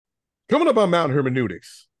Coming up on Mountain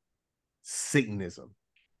Hermeneutics, Satanism.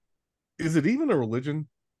 Is it even a religion?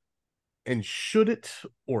 And should it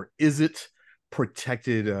or is it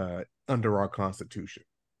protected under our Constitution?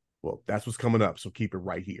 Well, that's what's coming up, so keep it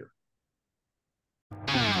right here.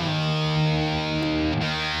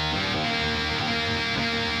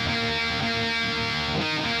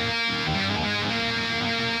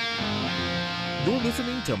 You're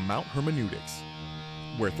listening to Mount Hermeneutics,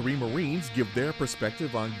 where three Marines give their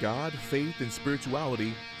perspective on God, faith, and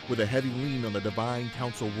spirituality with a heavy lean on the Divine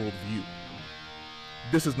Council worldview.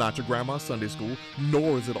 This is not your grandma's Sunday school,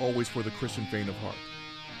 nor is it always for the Christian faint of heart.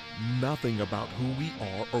 Nothing about who we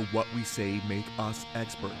are or what we say make us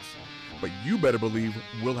experts. But you better believe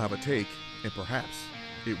we'll have a take, and perhaps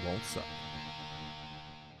it won't suck.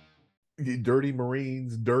 Dirty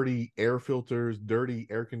Marines, dirty air filters, dirty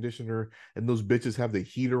air conditioner, and those bitches have the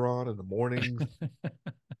heater on in the mornings.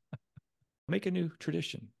 Make a new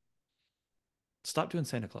tradition. Stop doing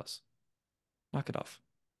Santa Claus. Knock it off.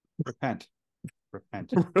 Repent.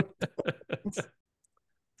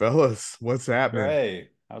 Fellas, what's happening? Hey,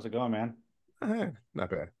 how's it going, man?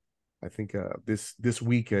 Not bad. I think this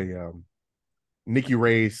week Nicky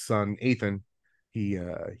Ray's son Ethan, he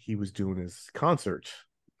was doing his concert.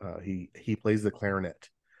 He plays the clarinet,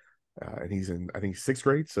 and he's in, I think, sixth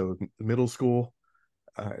grade, so middle school.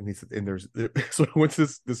 So I went to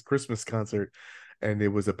this Christmas concert, and it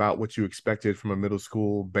was about what you expected from a middle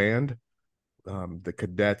school band. The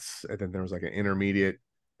cadets, and then there was like an intermediate,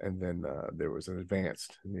 and then there was an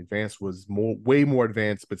advanced. And the advanced was way more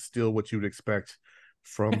advanced, but still what you would expect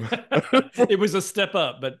from. It was a step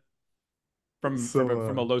up, but from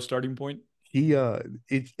a low starting point.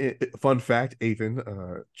 Fun fact,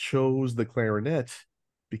 Ethan chose the clarinet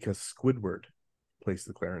because Squidward plays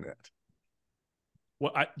the clarinet.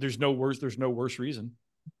 Well, there's no worse reason,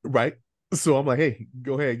 right? So I'm like, hey,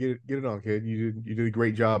 go ahead, get it on, kid. You did a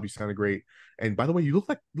great job. You sounded great. And by the way, you look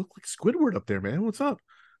like Squidward up there, man. What's up?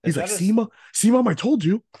 He's like, see, Mom, I told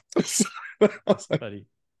you. Buddy.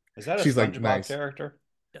 Is that a SpongeBob character?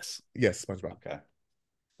 Yes, SpongeBob. Okay.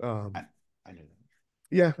 I knew that.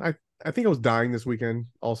 Yeah, I think I was dying this weekend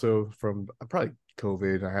also from probably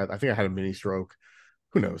COVID. I think I had a mini stroke.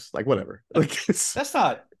 Who knows? Like, whatever. Like, that's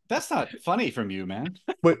not funny from you, man.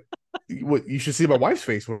 But what you should see my wife's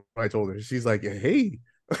face when I told her. She's like, hey.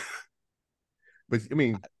 But I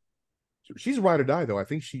mean, she's a ride or die though. I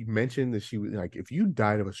think she mentioned that she was like, if you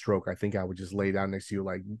died of a stroke, I think I would just lay down next to you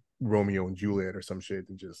like Romeo and Juliet or some shit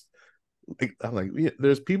and just like, I'm like, yeah,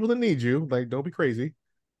 there's people that need you. Like, don't be crazy.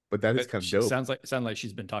 But that is kind of dope. Sounds like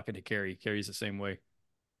she's been talking to Carrie. Carrie's the same way.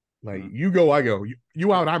 Like, you go, I go.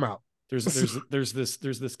 You out, I'm out. There's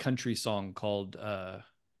this country song called I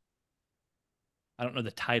don't know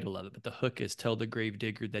the title of it, but the hook is "Tell the grave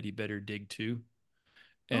digger that he better dig too."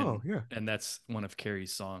 And, and that's one of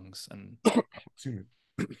Carrie's songs. And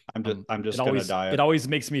I'm just gonna die. It always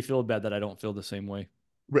makes me feel bad that I don't feel the same way.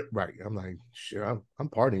 Right. I'm like, shit, I'm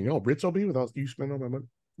partying. You know, rich I'll be without you spending all my money.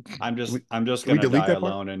 I'm just gonna die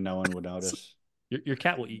alone and no one would notice. Your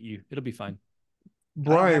cat will eat you. It'll be fine.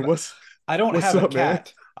 Brian, I don't have a cat. Man?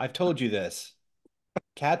 I've told you this.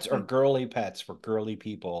 Cats are girly pets for girly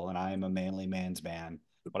people, and I am a manly man's man.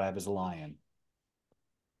 What I have is a lion.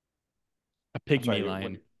 A pygmy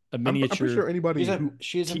lion. A miniature. I'm pretty sure anybody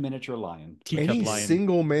she's a miniature lion. Any lion.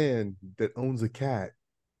 Single man that owns a cat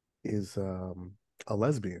is a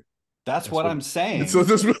lesbian. That's what I'm saying.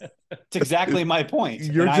 It's exactly my point.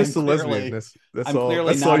 You're just a lesbian. That's I'm all.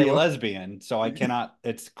 clearly not a lesbian, so I cannot.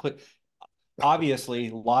 It's obviously,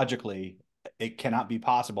 logically, it cannot be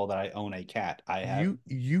possible that I own a cat. I have.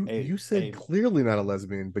 You said clearly not a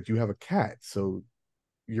lesbian, but you have a cat, so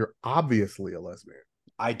you're obviously a lesbian.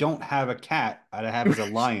 I don't have a cat. I have is a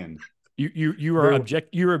lion. You're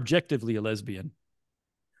objectively a lesbian.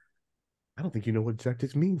 I don't think you know what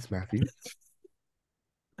objective means, Matthew.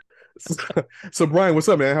 So Brian, what's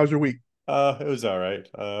up, man? How's your week? It was all right.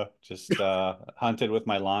 Just hunted with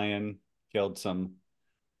my lion, killed some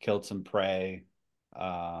prey,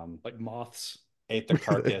 like moths, ate the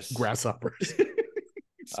carcass, grasshoppers,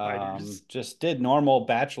 spiders. Just did normal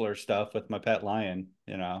bachelor stuff with my pet lion,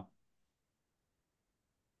 you know,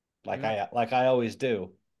 like I always do,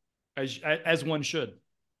 as one should.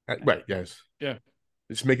 Right? Yes. Yeah.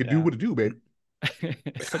 Just make it do what it do, babe.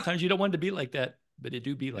 Sometimes you don't want to be like that, but it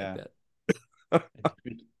do be like that.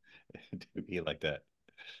 It do be like that.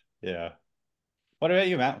 Yeah. What about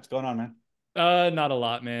you, Matt? What's going on, man? Not a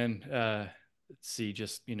lot, man. Let's see,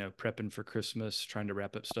 just, prepping for Christmas, trying to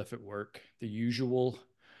wrap up stuff at work, the usual,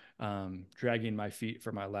 dragging my feet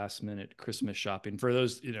for my last minute Christmas shopping for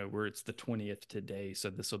those, where it's the 20th today. So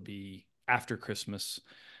this will be after Christmas.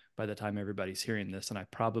 by the time everybody's hearing this, and I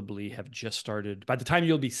probably have just started. By the time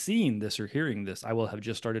you'll be seeing this or hearing this, I will have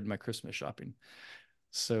just started my Christmas shopping.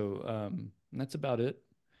 So that's about it.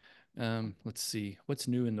 Let's see what's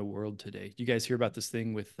new in the world today. You guys hear about this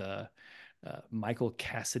thing with Michael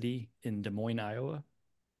Cassidy in Des Moines, Iowa?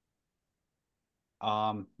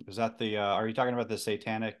 Is that the? Are you talking about the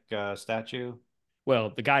satanic statue?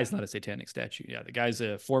 Well, the guy's not a satanic statue. Yeah, the guy's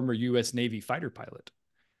a former U.S. Navy fighter pilot,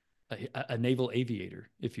 a naval aviator,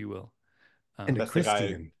 if you will. And a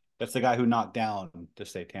Christian. That's the guy who knocked down the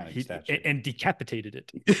satanic statue and decapitated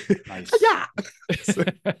it. Nice. Yeah.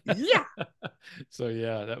 Yeah. So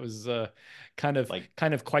yeah, that was kind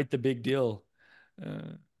of quite the big deal.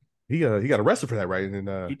 He got arrested for that, right?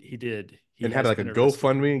 And he did. And had like a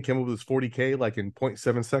GoFundMe and came up with his 40K like in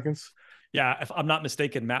 0.7 seconds. Yeah, if I'm not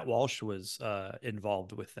mistaken, Matt Walsh was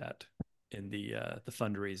involved with that in the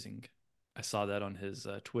fundraising. I saw that on his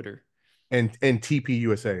Twitter. And TP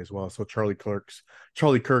USA as well. So Charlie Kirk's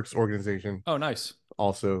organization. Oh, nice.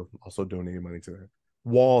 Also donated money to that.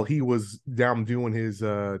 While he was down doing his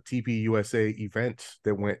TP USA event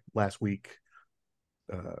that went last week,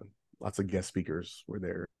 lots of guest speakers were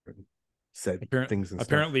there and said things and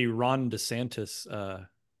apparently stuff. Ron DeSantis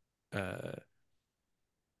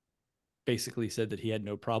basically said that he had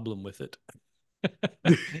no problem with it.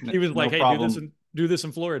 He was like, hey, do this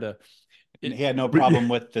in Florida. He had no problem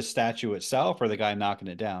with the statue itself or the guy knocking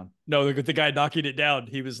it down? No, the guy knocking it down.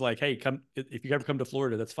 He was like, hey, come, if you ever come to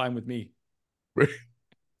Florida, that's fine with me.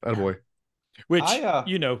 Attaboy. Which, I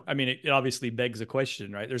mean, it obviously begs a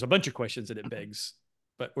question, right? There's a bunch of questions that it begs.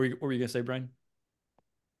 But what were you going to say, Brian?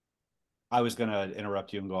 I was going to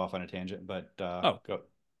interrupt you and go off on a tangent, but go.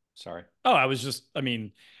 Sorry. Oh,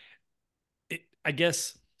 I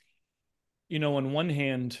guess, on one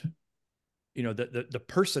hand, the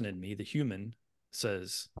person in me, the human,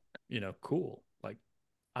 says, cool. Like,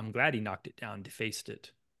 I'm glad he knocked it down, defaced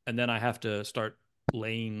it. And then I have to start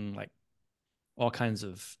laying like all kinds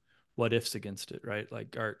of what ifs against it, right?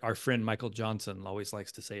 Like our friend Michael Johnson always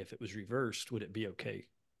likes to say, if it was reversed, would it be okay?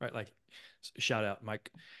 Right? Like, shout out Mike.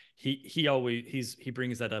 He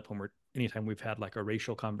brings that up anytime we've had like a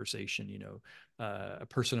racial conversation, a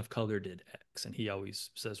person of color did X, and he always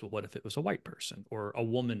says, well, what if it was a white person, or a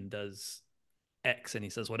woman does X, and he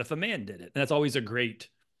says, what if a man did it? And that's always a great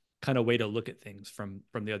kind of way to look at things from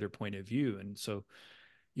the other point of view. And so,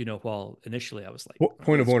 while initially I was like,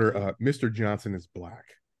 point of order, cool. Mr. Johnson is black,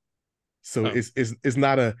 so it's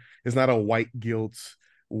not a white guilt,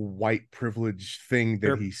 white privilege thing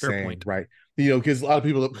that he's saying, point. Right? Because a lot of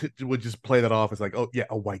people would just play that off as like, oh yeah,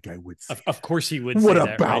 a white guy would say. Of course he would. What say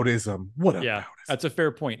aboutism? That, right? What aboutism? Yeah, that's a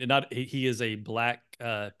fair point. And he is a black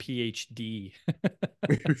PhD,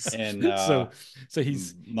 and so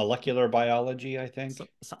he's molecular biology, I think.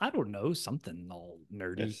 So I don't know, something all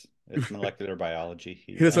nerdy. It's molecular biology.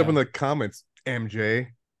 Hit us up in the comments, MJ.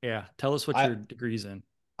 Yeah, tell us what your degree's in.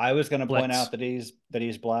 I was going to point out that he's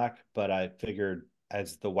black, but I figured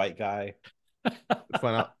as the white guy. It's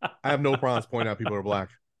fine. I have no problems pointing out people are black.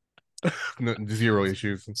 Zero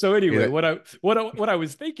issues. So anyway, what I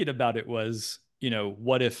was thinking about it was,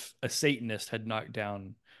 what if a Satanist had knocked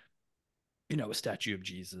down, a statue of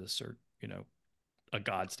Jesus, or a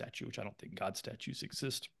God statue, which I don't think God statues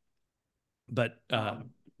exist. But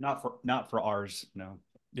not for ours, no.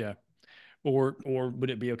 Yeah. Or would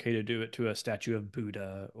it be okay to do it to a statue of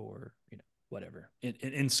Buddha, or whatever?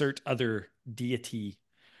 Insert other deity,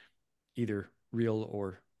 either real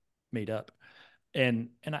or made up. And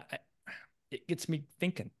it gets me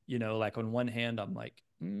thinking, like on one hand, I'm like,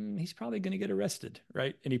 he's probably going to get arrested,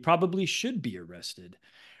 right? And he probably should be arrested.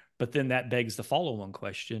 But then that begs the follow-on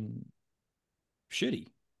question, should he?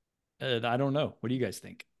 I don't know. What do you guys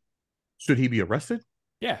think? Should he be arrested?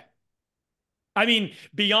 Yeah. I mean,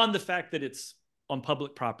 beyond the fact that it's on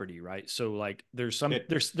public property, right? So like there's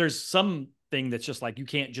something that's just like, you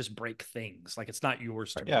can't just break things. Like, it's not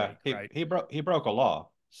yours to break, right? He broke a law.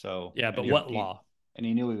 So yeah, but what law? And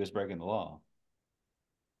he knew he was breaking the law.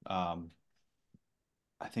 I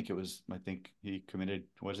think he committed,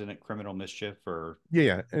 wasn't it criminal mischief or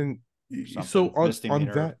yeah. And so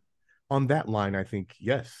on that line, I think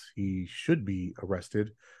yes, he should be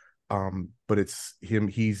arrested. But it's him,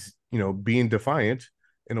 he's being defiant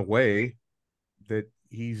in a way that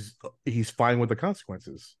he's fine with the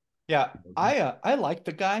consequences. Yeah, I like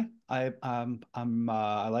the guy. I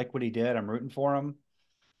like what he did. I'm rooting for him.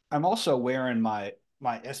 I'm also wearing my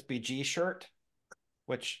SBG shirt,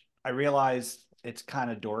 which I realize it's kind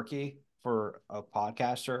of dorky for a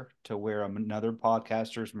podcaster to wear another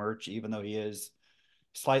podcaster's merch, even though he is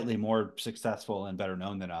slightly more successful and better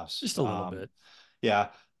known than us. Just a little bit. Yeah.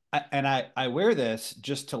 I wear this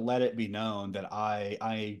just to let it be known that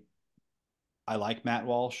I like Matt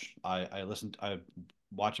Walsh. I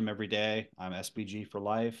watch him every day. I'm SBG for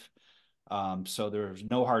life. So there's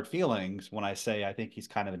no hard feelings when I say I think he's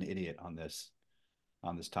kind of an idiot on this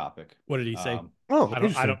topic. What did he say? Oh, I don't, I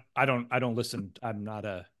interesting. don't, I don't, I don't listen. I'm not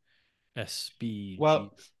a SBG.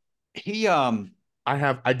 Well, he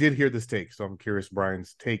I did hear this take, so I'm curious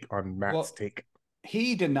Brian's take on Matt's well take.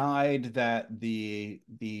 he denied that the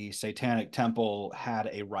Satanic Temple had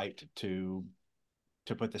a right to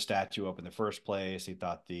put the statue up in the first place. He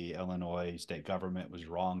thought the Illinois state government was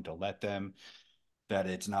wrong to let them, that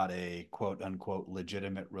it's not a quote unquote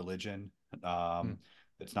legitimate religion. Hmm.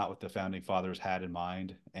 It's not what the founding fathers had in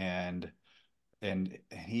mind. And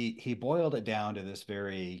he boiled it down to this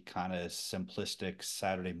very kind of simplistic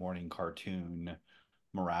Saturday morning cartoon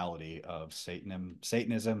morality of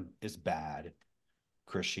Satanism is bad,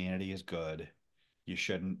 Christianity is good. You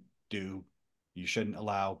shouldn't do you shouldn't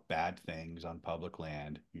allow bad things on public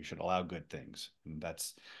land. You should allow good things. And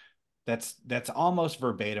that's almost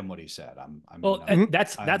verbatim what he said. Well,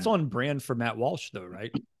 that's I'm on brand for Matt Walsh, though,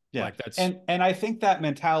 right? yeah. Like that's And I think that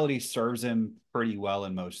mentality serves him pretty well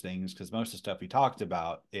in most things, because most of the stuff he talked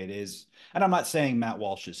about, it is, and I'm not saying Matt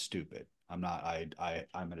Walsh is stupid. I'm not.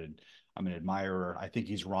 I'm an admirer. I think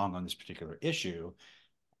he's wrong on this particular issue.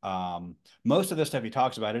 Most of the stuff he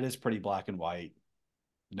talks about, it is pretty black and white,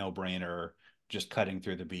 no brainer, just cutting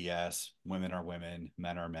through the BS. Women are women,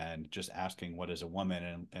 men are men, just asking what is a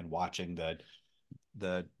woman, and watching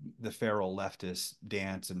the feral leftists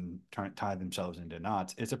dance and tie themselves into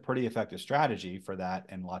knots. It's a pretty effective strategy for that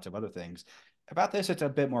and lots of other things. About this, it's a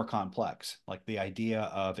bit more complex. Like the idea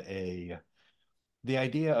of a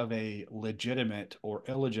legitimate or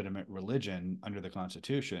illegitimate religion under the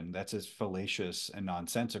Constitution, that's as fallacious and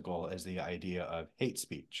nonsensical as the idea of hate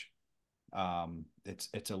speech.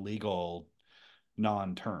 It's a legal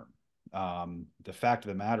non-term. The fact of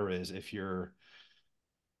the matter is, if you're,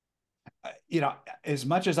 as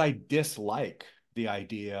much as I dislike the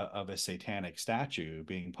idea of a satanic statue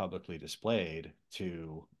being publicly displayed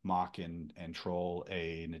to mock and troll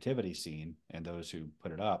a nativity scene and those who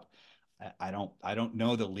put it up, I don't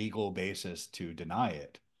know the legal basis to deny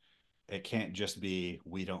it. It can't just be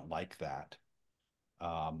we don't like that.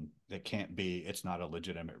 It can't be it's not a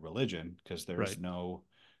legitimate religion, because right.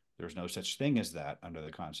 there's no such thing as that under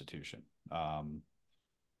the Constitution.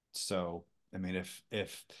 So I mean,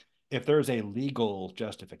 if there's a legal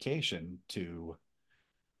justification to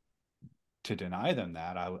deny them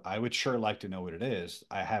that, I would sure like to know what it is.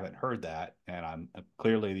 I haven't heard that, and I'm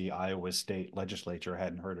clearly the Iowa State Legislature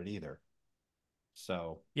hadn't heard it either.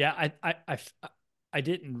 So Yeah, I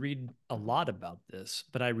didn't read a lot about this,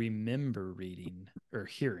 but I remember reading or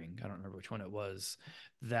hearing, I don't remember which one it was,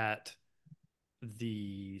 that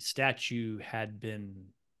the statue had been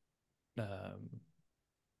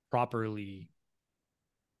properly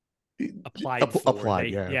applied for.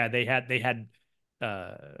 Applied, yeah. They had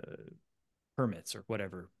uh, permits or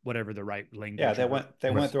whatever the right language. Yeah,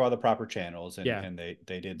 they went through all the proper channels, yeah, and they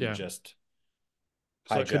didn't just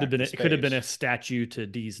so it could have been a space. statue to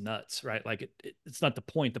D's nuts, right? Like it's not the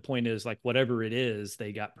point. The point is, like, whatever it is,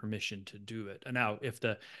 they got permission to do it. And now if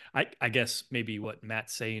I guess maybe what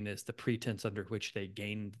Matt's saying is the pretense under which they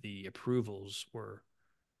gained the approvals were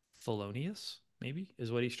felonious, maybe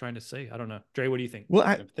is what he's trying to say. I don't know. Dre, what do you think? Well,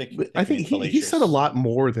 I think Thinking he said a fallacious. lot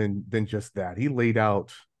more than just that. He laid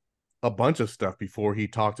out a bunch of stuff before he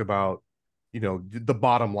talked about, the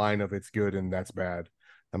bottom line of it's good and that's bad.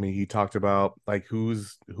 I mean, he talked about, like, who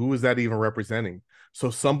is that even representing? So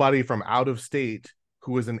somebody from out of state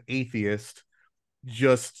who is an atheist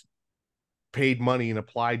just paid money and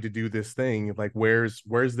applied to do this thing. Like, where's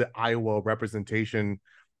the Iowa representation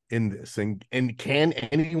in this? And can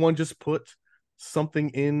anyone just put something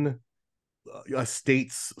in a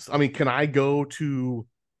state's? I mean, can I go to,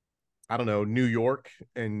 I don't know, New York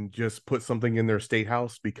and just put something in their state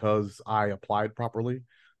house because I applied properly?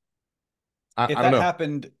 If I don't that know.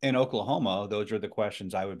 happened in Oklahoma, those are the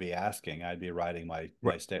questions I would be asking. I'd be writing my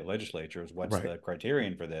Right. state legislatures. What's Right. the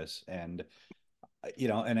criterion for this? And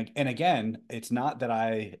and again, it's not that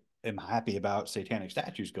I am happy about satanic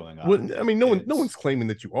statues going Well, up. I mean, no It's one's claiming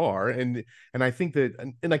that you are, and I think that,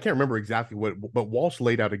 and I can't remember exactly what, but Walsh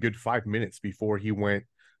laid out a good 5 minutes before he went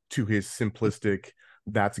to his simplistic,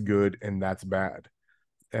 that's good and that's bad,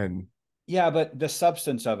 and yeah, but the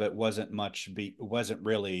substance of it wasn't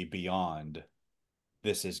really beyond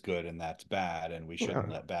this is good and that's bad, and we shouldn't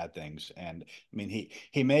let bad things. And I mean,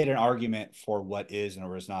 he made an argument for what is and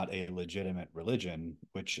or is not a legitimate religion,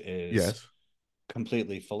 which is yes.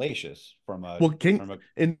 completely fallacious from a Well, from a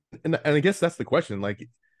and I guess that's the question. Like,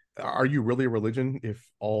 are you really a religion if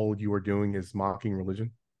all you are doing is mocking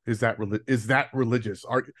religion? Is that religious?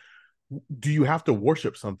 Do you have to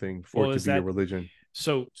worship something for Well, it to is be a that religion?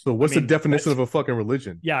 so? So I what's the mean, definition of a fucking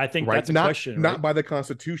religion? yeah, I think Right? that's a question, Not right? by the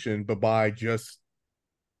Constitution, but by just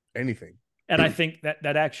anything. And I think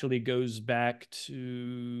that actually goes back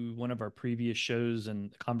to one of our previous shows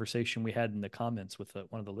and the conversation we had in the comments with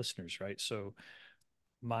one of the listeners, right? So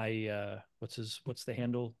my what's the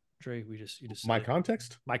handle, Dre? You just said My it.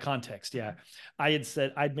 context? My context, yeah. I had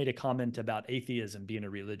said I'd made a comment about atheism being a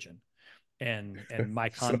religion, and my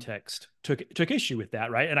So context took issue with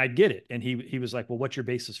that, right? And I get it. And he was like, well, what's your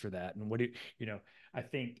basis for that? And what do you know? I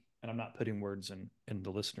think, and I'm not putting words in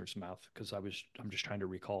the listener's mouth because I'm just trying to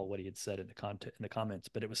recall what he had said in the comments,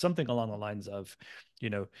 but it was something along the lines of,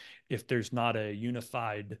 if there's not a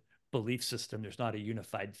unified belief system, there's not a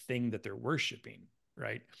unified thing that they're worshiping,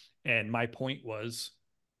 right? And my point was,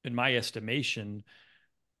 in my estimation,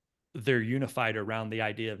 they're unified around the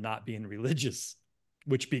idea of not being religious,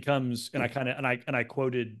 which becomes, and I kind of and I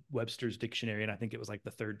quoted Webster's dictionary, and I think it was like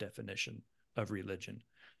the third definition of religion,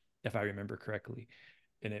 if I remember correctly.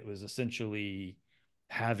 And it was essentially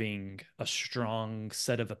having a strong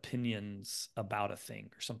set of opinions about a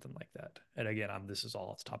thing or something like that. And again, this is all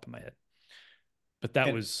off the top of my head, but that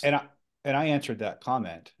and was and I and I answered that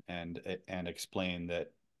comment and explained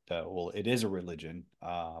that well, it is a religion.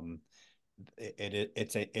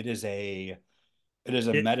 It is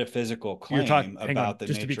a it. metaphysical You're talking. claim Hang on, about the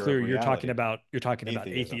just to be nature of clear, reality. you're talking about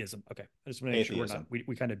Atheism. atheism. Okay, I just want to make sure Atheism.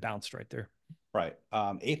 we kind of bounced right there. Right.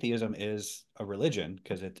 Atheism is a religion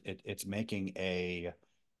because it's making a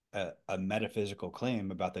metaphysical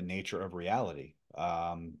claim about the nature of reality.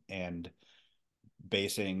 And and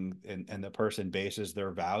the person bases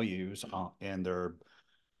their values on, and their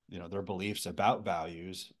beliefs about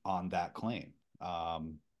values on that claim.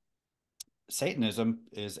 Satanism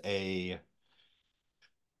is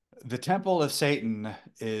the temple of Satan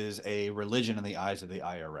is a religion in the eyes of the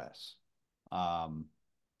IRS. Um,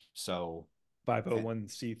 so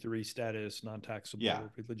 501c3 status, yeah, non-taxable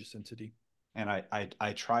religious entity. and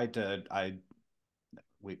I tried to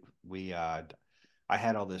we I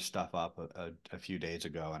had all this stuff up a few days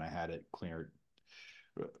ago, and I had it cleared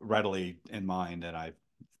readily in mind, and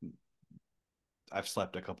I've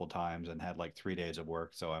slept a couple times and had like 3 days of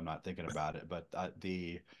work, so I'm not thinking about it. But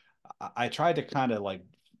I tried to kind of like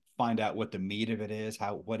find out what the meat of it is.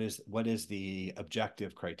 What is the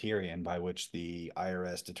objective criterion by which the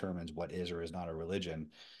IRS determines what is or is not a religion?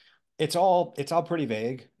 It's all pretty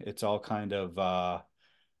vague. It's all kind of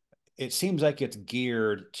it seems like it's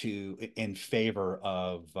geared to in favor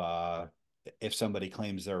of if somebody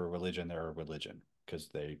claims they're a religion because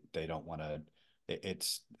they don't want to.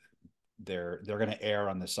 It's they're going to err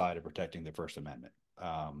on the side of protecting the First Amendment.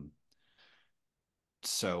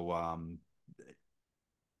 So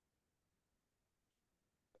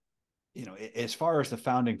as far as the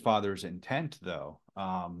founding fathers' intent, though,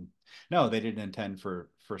 no, they didn't intend for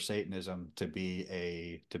Satanism to be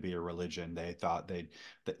a religion. They thought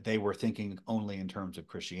they were thinking only in terms of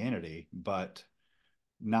Christianity, but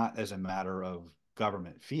not as a matter of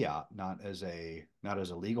government fiat, not as a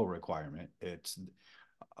legal requirement. It's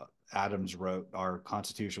Adams wrote, "Our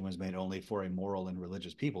Constitution was made only for a moral and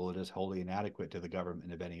religious people. It is wholly inadequate to the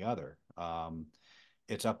government of any other."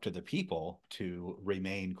 It's up to the people to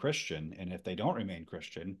remain Christian, and if they don't remain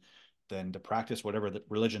Christian, then to practice whatever the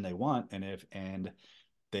religion they want. And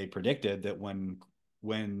they predicted that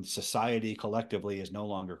when society collectively is no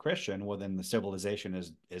longer Christian, well, then the civilization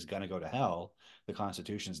is going to go to hell. The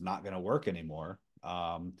Constitution is not going to work anymore.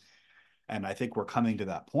 And I think we're coming to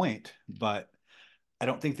that point, but I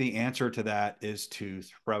don't think the answer to that is to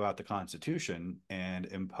throw out the Constitution and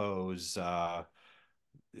impose, a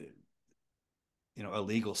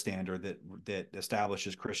legal standard that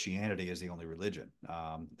establishes Christianity as the only religion.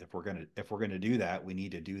 If we're gonna do that, we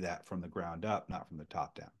need to do that from the ground up, not from the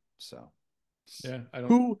top down. So, Yeah, I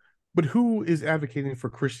don't. Who is advocating for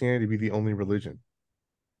Christianity to be the only religion,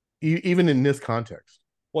 even in this context?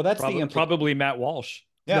 well, that's probably Matt Walsh.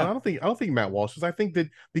 No, Yeah, I don't think Matt Walsh is. I think that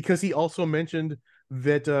because he also mentioned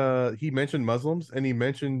that he mentioned Muslims and he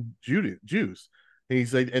mentioned Jews. And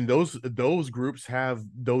he's like, and those groups have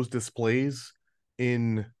those displays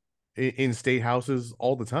in in state houses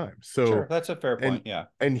all the time. sure, So that's a fair and point. Yeah.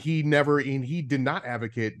 he did not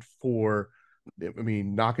advocate for, I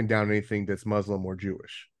mean, knocking down anything that's Muslim or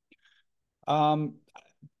Jewish. Um,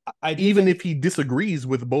 I do Even think if he disagrees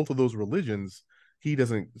with both of those religions, he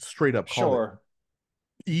doesn't straight up call it sure,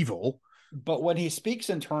 evil. but when he speaks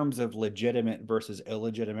in terms of legitimate versus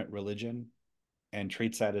illegitimate religion and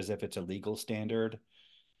treats that as if it's a legal standard,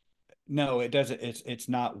 No, it doesn't. It's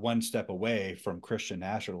not one step away from Christian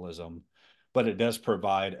nationalism, but it does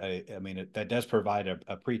provide a. I mean, that does provide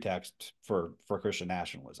a pretext for Christian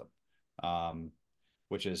nationalism, um,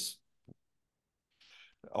 which is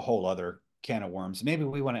a whole other can of worms. Maybe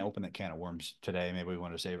we want to open that can of worms today. Maybe we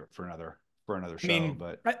want to save it for another I show. mean,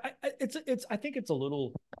 But it's I think it's a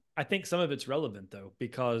little. I think some of it's relevant though,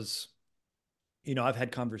 because I've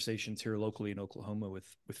had conversations here locally in Oklahoma with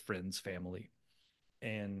friends, family,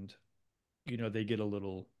 and they get a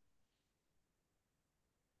little,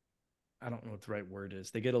 I don't know what the right word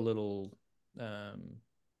is. They get a little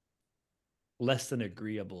less than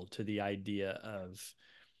agreeable to the idea of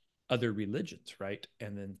other religions, right?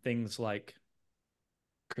 And then things like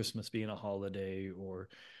Christmas being a holiday, or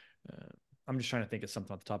I'm just trying to think of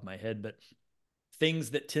something off the top of my head, but things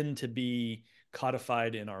that tend to be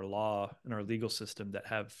codified in our law, in our legal system, that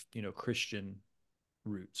have, Christian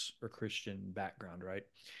roots or Christian background, right?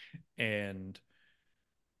 And,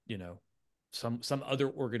 some other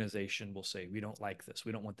organization will say, we don't like this.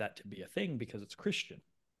 We don't want that to be a thing because it's Christian.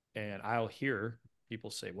 And I'll hear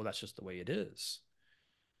people say, well, that's just the way it is.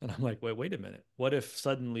 And I'm like, wait a minute. What if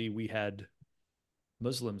suddenly we had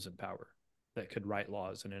Muslims in power that could write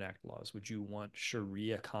laws and enact laws? Would you want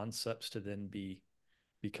Sharia concepts to then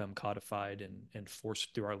become codified and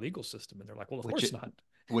forced through our legal system? And they're like, well, of course not.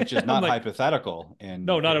 Which is not like, hypothetical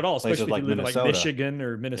no, not at all. Especially if you live Minnesota. in like Michigan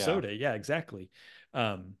or Minnesota. Yeah, exactly.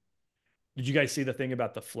 Did you guys see the thing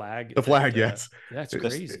about the flag? The flag, yes. That's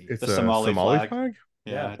crazy. It's a Somali flag?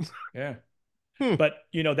 Yeah. Yeah. But,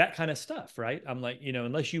 that kind of stuff, right? I'm like,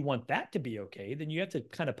 unless you want that to be okay, then you have to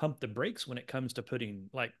kind of pump the brakes when it comes to putting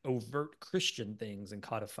like overt Christian things and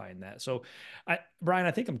codifying that. So, Brian,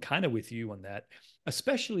 I think I'm kind of with you on that,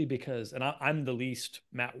 especially because, and I'm the least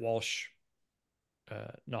Matt Walsh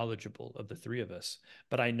knowledgeable of the three of us,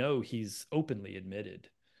 but I know he's openly admitted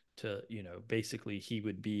to, basically he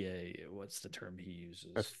would be what's the term he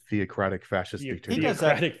uses? A theocratic fascist dictator.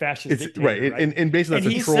 Theocratic fascist dictator, right? And basically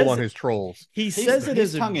that's a troll on his trolls. He says it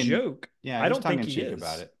as a joke. Yeah, I don't think he is.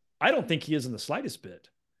 About it. I don't think he is in the slightest bit.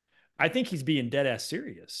 I think he's being dead ass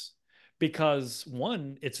serious because,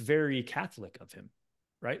 one, it's very Catholic of him,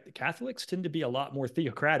 right? The Catholics tend to be a lot more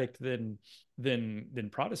theocratic than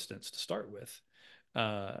Protestants to start with.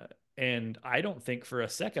 And I don't think for a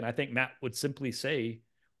second, I think Matt would simply say,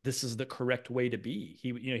 this is the correct way to be.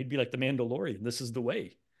 He'd be like the Mandalorian. This is the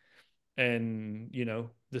way. And,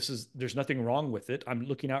 there's nothing wrong with it. I'm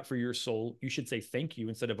looking out for your soul. You should say thank you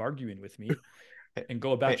instead of arguing with me and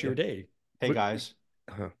go about your day. Hey guys,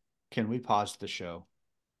 can we pause the show?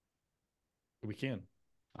 We can.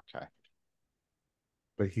 Okay.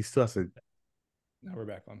 But he still has to. Now we're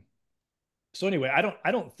back on. So anyway, I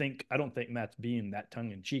don't think Matt's being that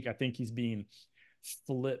tongue in cheek. I think he's being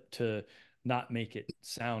flipped to not make it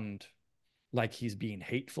sound like he's being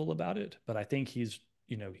hateful about it, but I think he's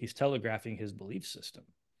telegraphing his belief system.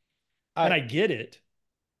 And I get it,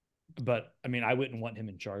 but I mean, I wouldn't want him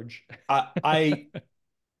in charge.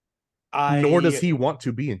 Nor does he want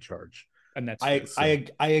to be in charge. And that's I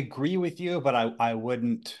agree with you, but I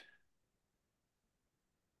wouldn't.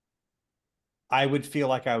 I would feel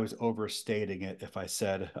like I was overstating it if I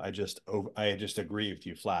said I just agree with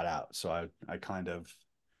you flat out. So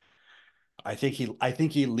I think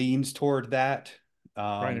he leans toward that.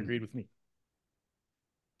 Brian agreed with me.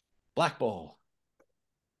 Black Bull.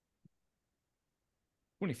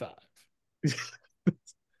 25.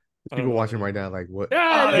 People watching right now, like, what?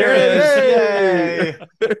 Ah, there it is!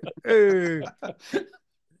 Yay!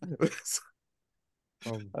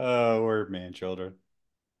 We're man children.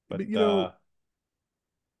 But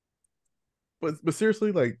but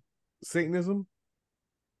seriously, like, Satanism.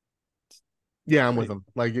 Yeah, I'm with him.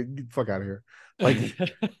 Like, get fuck out of here. Like,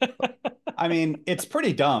 I mean, it's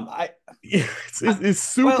pretty dumb. It's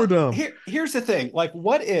super dumb. Here's the thing. Like,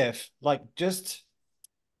 what if,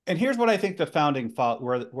 and here's what I think the founding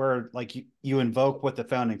where like you invoke what the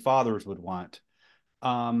founding fathers would want.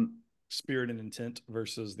 Spirit and intent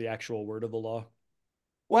versus the actual word of the law.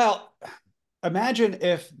 Well, imagine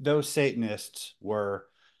if those Satanists were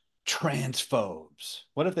transphobes.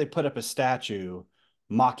 What if they put up a statue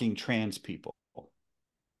mocking trans people?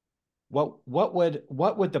 What would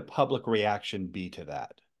the public reaction be to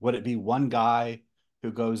that? Would it be one guy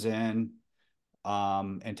who goes in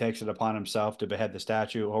and takes it upon himself to behead the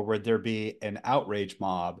statue, or would there be an outrage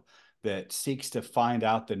mob that seeks to find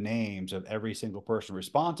out the names of every single person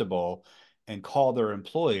responsible and call their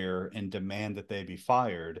employer and demand that they be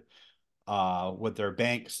fired? Would their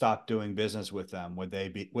bank stop doing business with them? Would they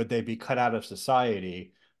be cut out of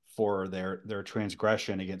society for their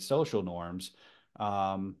transgression against social norms?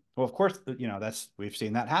 Well, of course, we've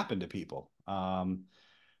seen that happen to people.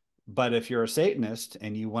 But if you're a Satanist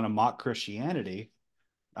and you want to mock Christianity,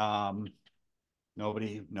 um,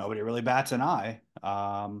 nobody really bats an eye.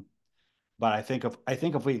 But I think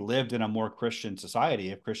if we lived in a more Christian society,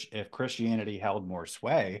 if Christianity held more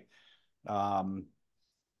sway, um,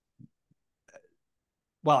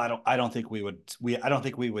 well, I don't think we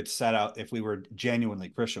would set out, if we were genuinely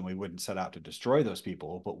Christian, we wouldn't set out to destroy those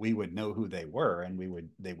people, but we would know who they were, and we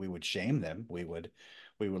would shame them. We would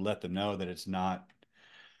let them know that it's not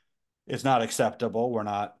acceptable.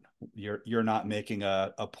 You're not making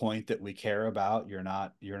a point that we care about. You're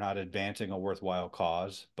not advancing a worthwhile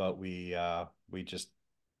cause, but we just,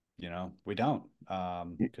 we don't,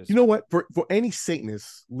 You because know what? For any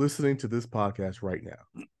Satanists listening to this podcast right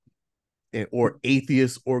now, or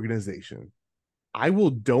atheist organization, I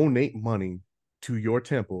will donate money to your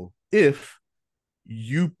temple if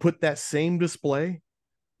you put that same display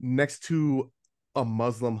next to a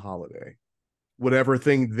Muslim holiday. Whatever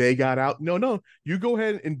thing they got out. No, you go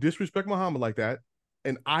ahead and disrespect Muhammad like that,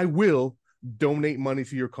 and I will donate money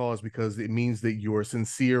to your cause because it means that you're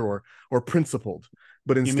sincere or principled.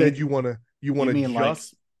 But you instead, mean you want to like,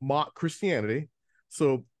 just mock Christianity.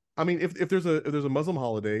 So I mean, if there's a Muslim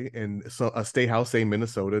holiday and a state house, say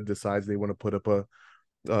Minnesota, decides they want to put up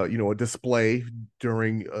a display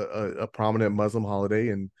during a prominent Muslim holiday,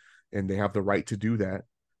 and they have the right to do that.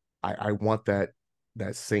 I want that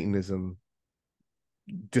Satanism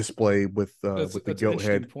display with the That's an goat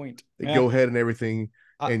interesting head, point. the yeah, goat head and everything,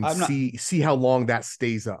 and I'm not. see how long that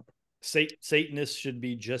stays up. Satanists should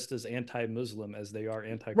be just as anti-Muslim as they are Right,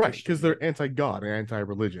 anti-Christian, because right? they're anti-God and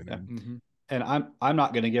anti-religion, Yeah. and Mm-hmm. And I'm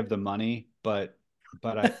not going to give them money, but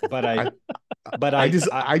I but I I but I I,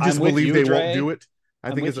 just I I I'm just with believe you, they won't do Dre. it. I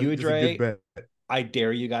I'm think with you, it's a good Dre. bet. I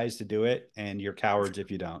dare you guys to do it, and you're cowards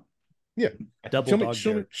if you don't. Yeah, Double show me dog show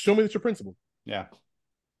me dare. show me that you're principled. Yeah.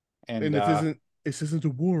 And And this isn't a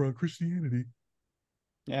war on Christianity.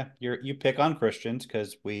 yeah, you pick on Christians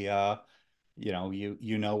because we're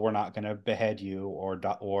not going to behead you Or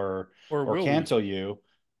or will we? cancel you.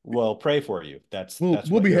 We'll pray for you. That's We'll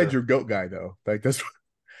what behead you're. your goat guy though. Like that's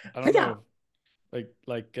I don't yeah. know.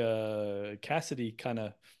 Like Cassidy kind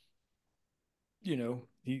of,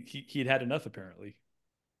 he'd had enough apparently.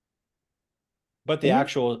 But the Or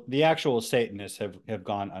actual Satanists have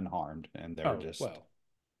gone unharmed, and they're Oh, just well,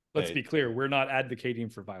 let's they. be clear. We're not advocating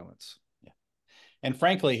for violence. Yeah. And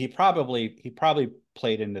frankly, he probably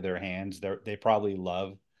played into their hands. They probably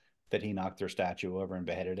love that he knocked their statue over and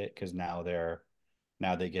beheaded it, because now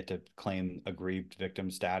they get to claim aggrieved victim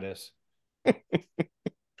status.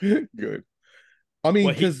 good. I mean,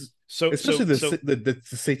 Well, he because so especially so the, so the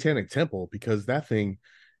Satanic Temple, because that thing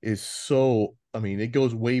is so. I mean, it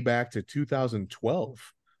goes way back to 2012.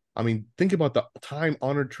 I mean, think about the time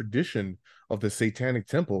honored tradition of the Satanic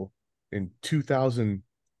Temple in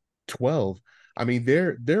 2012. I mean,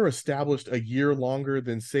 they're established a year longer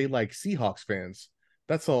than say like Seahawks fans.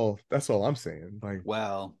 That's all. That's all I'm saying. Like,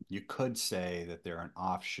 Well, you could say that they're an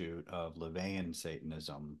offshoot of Levian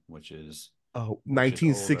Satanism, oh, which is older.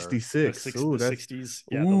 1966. Oh, the that's 60s,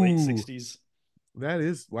 yeah, the late ooh, 60s. that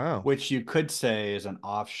is wow. Which you could say is an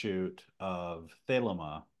offshoot of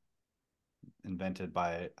Thelema, invented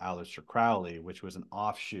by Aleister Crowley, which was an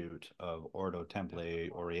offshoot of Ordo Templi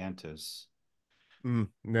Orientis,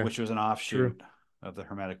 Yeah, which was an true. offshoot of the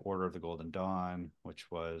Hermetic Order of the Golden Dawn,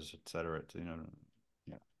 which was, et cetera.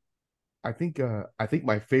 Yeah. I think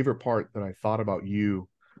my favorite part that I thought about you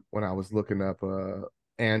when I was looking up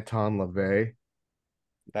Anton LaVey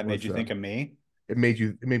That made was you think of me. it made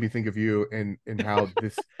me think of you and how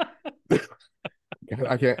this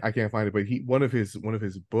I can't find it, but he one of his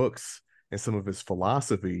books and some of his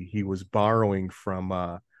philosophy he was borrowing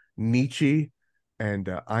from Nietzsche and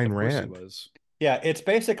Ayn Of course he Rand. was. Yeah, it's Oh,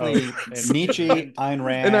 basically and Nietzsche, Ayn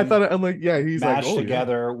And I Rand, thought I'm like, yeah, he's like, mashed oh yeah.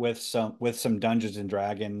 together with some Dungeons and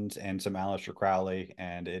Dragons and some Aleister Crowley,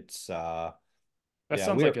 and it's yeah,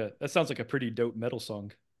 we're that sounds like a pretty dope metal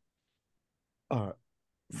song. Uh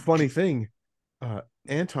funny thing, uh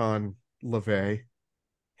Anton LaVey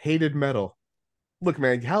hated metal. Look,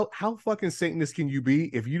 man, how fucking Satanist can you be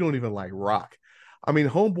if you don't even like rock? I mean,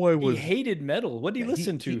 Homeboy He was hated metal. What did he yeah,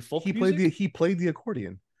 listen to? Folk music? he played the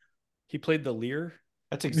accordion. He played the lyre.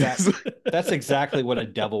 that's exactly what a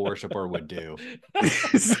devil worshiper would do.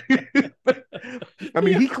 I The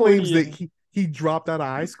mean, he claims that accordion. he dropped out of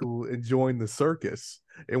high school and joined the circus.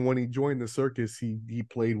 And when he joined the circus, he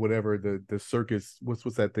played whatever the circus what's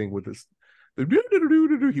that thing with this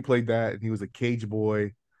he played that and he was a cage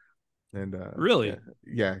boy and yeah, Really?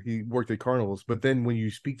 yeah, he worked at carnivals. But then when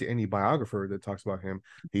you speak to any biographer that talks about him,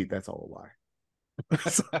 that's all a lie.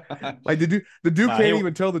 So, like the dude No, can't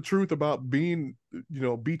even tell the truth about being,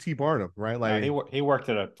 BT Barnum, right? no, Like he worked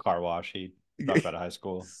at a car wash. He dropped out of high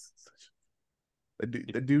school. the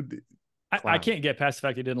dude I clown. can't get past the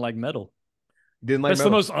fact he didn't like metal. Didn't like That's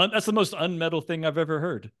metal, that's the most unmetal thing I've ever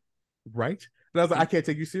heard. right? And I was like, I can't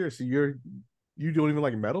take you seriously. You don't even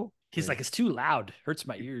like metal? He's like, it's too loud, hurts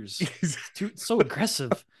my ears. He's- It's so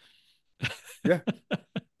aggressive. yeah.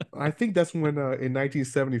 I think that's when in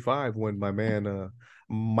 1975 when my man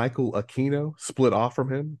Michael Aquino split off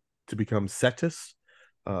from him to become Cetus.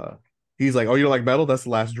 Uh, he's like, "Oh, you don't like metal? That's the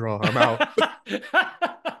last draw. I'm out."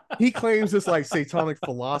 He claims this like satanic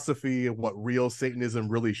philosophy of what real Satanism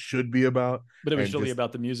really should be about, But it was and really just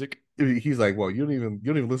about the music. he's like, "Well, you don't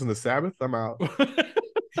even listen to Sabbath? I'm out."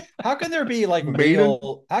 How can there be like Maiden,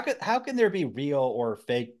 real? How can there be real or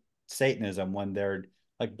fake Satanism when they're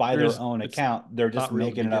like by their There's own it's account, they're just not real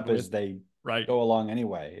to making it begin up with. as they Right. go along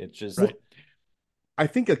anyway. It's just Right. I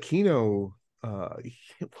think Aquino,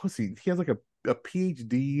 he has like a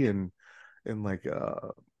PhD in like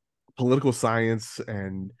political science,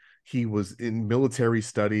 and he was in military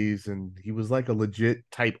studies, and he was like a legit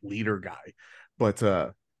type leader guy. But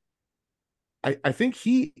I think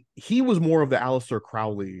he was more of the Aleister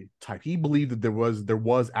Crowley type. He believed that there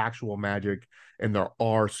was actual magic and there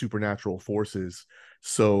are supernatural forces.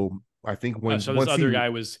 So I think when So this other guy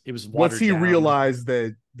was once watered he down. realized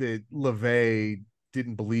that LaVey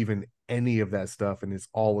didn't believe in any of that stuff and it's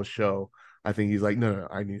all a show, I think he's like, no,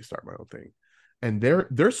 I need to start my own thing. And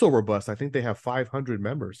they're so robust. I think they have 500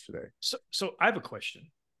 members today. So I have a question.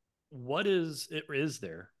 What is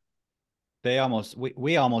there?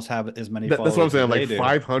 we almost have as many That's what I'm followers as saying. Like they do.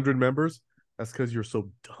 500 members. That's because you're so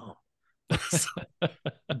dumb.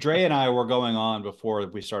 Dre and I were going on before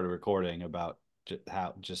we started recording about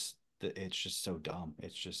how just it's just so dumb.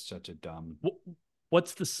 It's just such a dumb.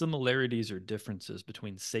 What's the similarities or differences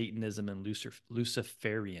between Satanism and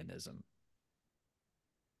Luciferianism?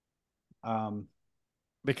 Um,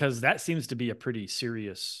 Because that seems to be a pretty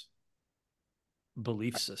serious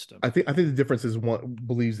belief system. I think the difference is one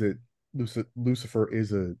believes that Lucifer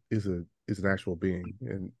is an actual being,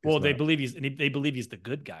 and Well, it's not. they believe he's the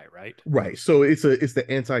good guy, right? Right. So it's the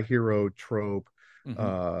anti-hero trope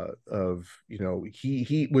Mm-hmm. of,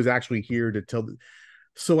 he was actually here to tell.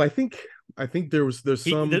 So I think there's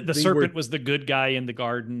some The thing where, serpent was the good guy in the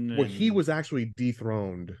garden, well, he and was actually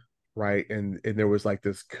dethroned, right? And there was like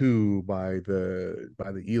this coup by the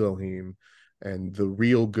Elohim, and the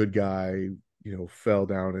real good guy, fell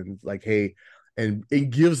down and like, hey, and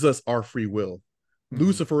it gives us our free will. mm-hmm.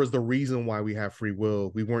 Lucifer is the reason why we have free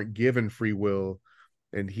will. We weren't given free will.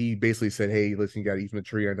 And he basically said, "Hey, listen, you got to eat from the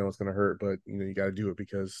tree. I know it's going to hurt, but you got to do it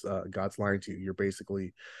because God's lying to you. You're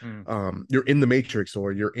basically, Mm. you're in the Matrix,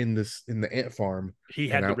 or you're in the ant farm,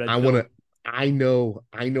 He and had the I red want to. pill.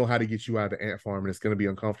 I know how to get you out of the ant farm, and it's going to be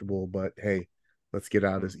uncomfortable. But hey, let's get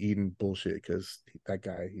out of Mm. this Eden bullshit because that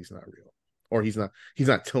guy, he's not real, or he's not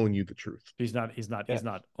telling you the truth. He's not. He's not. yeah. He's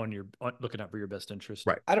not looking out for your best interest.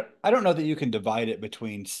 Right. I don't know that you can divide it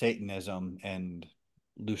between Satanism and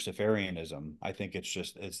Luciferianism. I think it's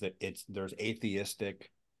just it's there's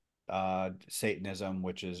atheistic Satanism,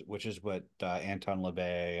 which is what Anton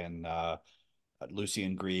LaVey and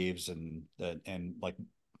Lucian Greaves and like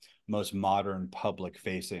most modern public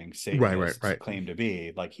facing Right. Right. Satanists Right. claim to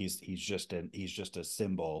be. Like he's just a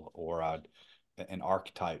symbol or an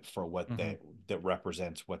archetype for what Mm-hmm. that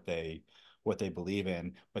represents what they believe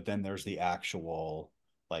in. But then there's the actual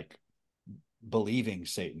like believing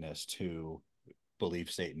Satanists who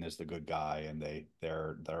believe Satan is the good guy, and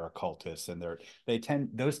they're occultists, and they tend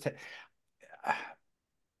those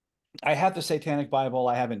I have the Satanic Bible.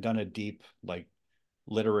 I haven't done a deep like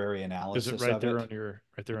literary Is it analysis right of there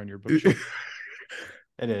it. on your bookshelf?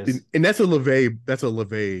 It is. And that's a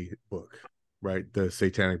LaVey book, right? The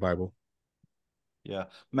Satanic Bible. Yeah.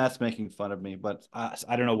 Matt's making fun of me, but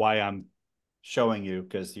I don't know why I'm showing you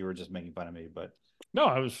because you were just making fun of me. But No,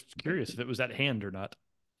 I was curious if it was at hand or not.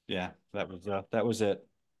 yeah, that was it.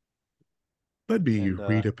 Let me And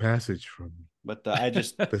read a passage from but the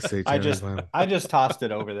Satanic Bible. I just tossed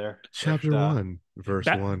it over there. But Chapter 1, verse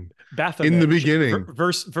Ba- 1. In the Baphomet, beginning,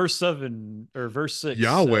 verse 7 or verse 6.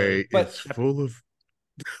 Yahweh is but full of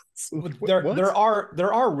there what?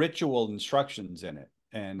 are ritual instructions in it,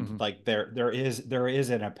 and Mm-hmm. like there is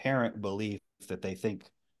an apparent belief that they think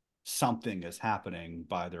something is happening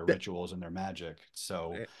by their That, rituals and their magic.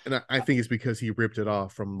 So and I think it's because he ripped it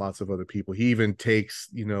off from lots of other people. He even takes,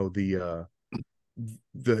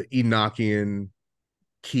 the Enochian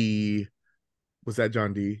key. Was that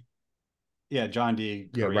John D? Yeah, John Dee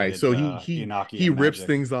Yeah, right. created So he he Enochian rips magic.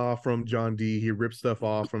 things off from John Dee. He rips stuff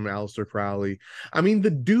off from Aleister Crowley. I mean,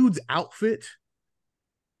 the dude's outfit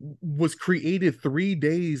was created 3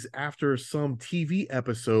 days after some TV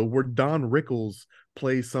episode where Don Rickles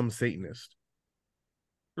plays some Satanist.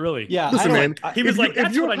 Really? Yeah, I Listen, don't. man, He was like,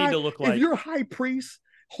 "That's what I need to look if like." your high priest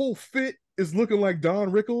whole fit is looking like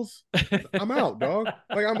Don Rickles, I'm out, dog.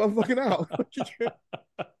 Like I'm fucking out.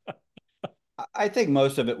 I think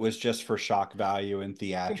most of it was just for shock value and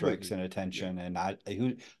theatrics Completely. and Yeah. attention,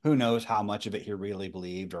 and who knows how much of it he really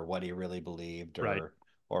believed, or what he really believed, Right.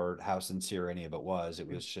 or how sincere any of it was. It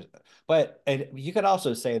was just, but you could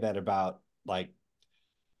also say that about, like,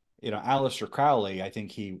 Aleister Crowley. I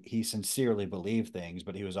think he sincerely believed things,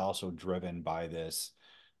 but he was also driven by this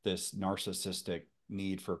narcissistic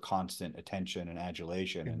need for constant attention and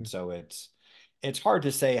adulation, and so it's hard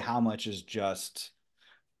to say how much is just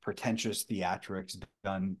pretentious theatrics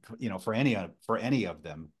done, for any of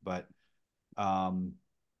them. But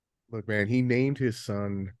Look, man, he named his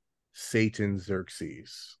son Satan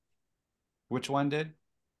Xerxes. which one did?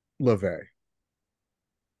 LaVey. Yeah.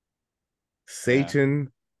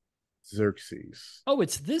 Satan Xerxes. Oh,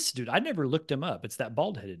 it's this dude. I never looked him up. It's that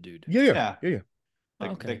bald headed dude. Yeah, yeah, Yeah. yeah, yeah. Oh,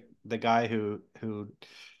 The, okay. the guy who,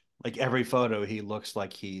 like, every photo he looks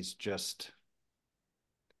like he's just,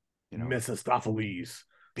 Mephistopheles.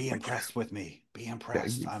 be Like, impressed with me. Be yeah,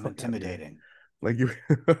 impressed. I'm fuck out of here. intimidating. Like you.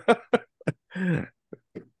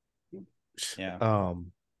 Yeah.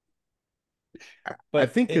 um, I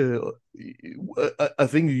But think a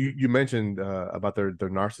thing you mentioned about their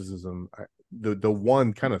narcissism, the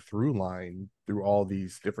one kind of through line through all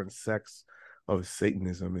these different sects of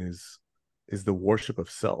Satanism is the worship of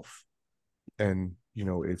self, and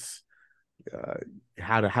it's uh,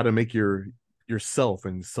 how to make yourself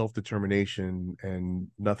and self-determination, and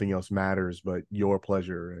nothing else matters but your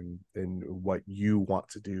pleasure and what you want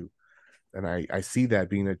to do. And I see that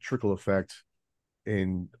being a trickle effect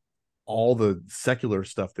in all the secular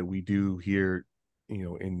stuff that we do here,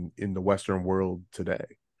 in the Western world today.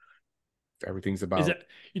 Everything's Is about, it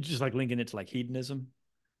you just like linking it to like hedonism?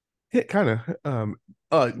 it kind of,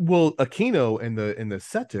 well, Aquino and the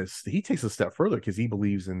Cetus, he takes a step further because he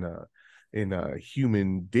believes in a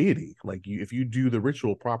human deity. Like, if you do the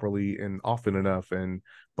ritual properly and often enough and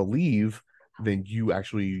believe, then you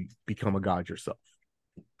actually become a god yourself.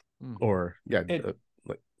 Or yeah, it,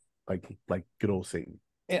 like good old Satan.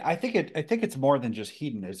 I think it's more than just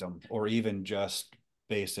hedonism, or even just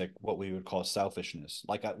basic what we would call selfishness.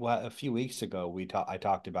 Like, a few weeks ago, I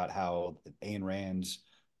talked about how Ayn Rand's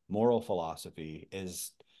moral philosophy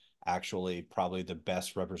is actually probably the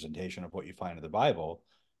best representation of what you find in the Bible.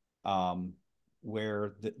 Um,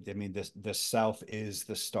 where the self is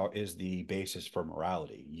the basis for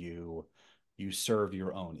morality. You serve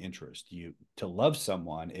your own interest. To love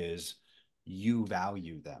someone is, you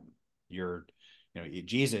value them. You're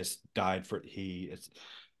Jesus died for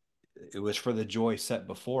it was for the joy set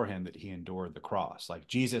before him that he endured the cross. Like,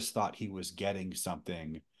 Jesus thought he was getting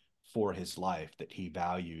something for his life that he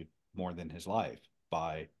valued more than his life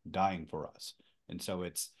by dying for us. And so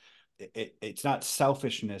it's not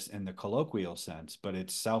selfishness in the colloquial sense, but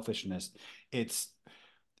it's selfishness. It's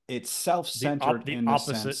self-centered The in the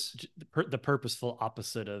opposite, sense. the purposeful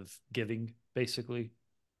opposite of giving, basically.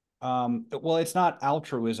 Well, it's not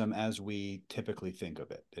altruism as we typically think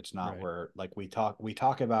of it. It's not, Right. where, like,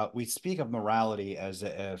 we speak of morality as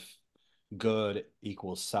if good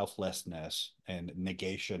equals selflessness and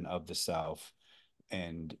negation of the self,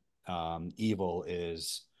 and evil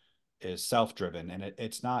is self-driven, and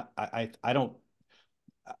it's not. I don't.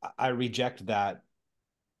 I reject that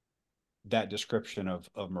description of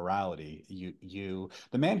morality.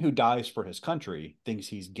 The man who dies for his country thinks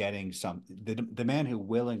he's getting the man who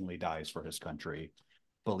willingly dies for his country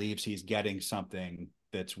believes he's getting something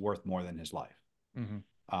that's worth more than his life.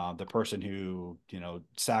 Mm-hmm. The person who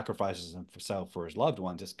sacrifices himself for his loved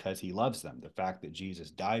ones is because he loves them. The fact that Jesus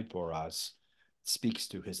died for us speaks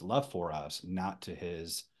to his love for us, not to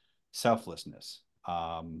his selflessness.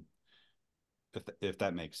 If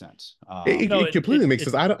that makes sense. No, It completely makes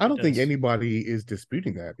sense. I it don't think does. anybody is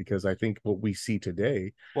disputing that, because I think what we see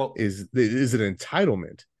today Well, is an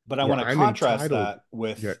entitlement but I where want to I'm contrast entitled.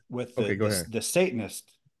 that Yeah. with Okay, go ahead. the Satanist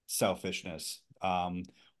selfishness,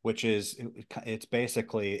 which is, it's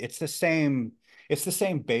basically, it's the same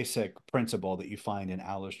basic principle that you find in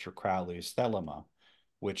Aleister Crowley's Thelema,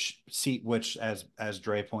 which, as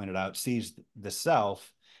Dre pointed out, sees the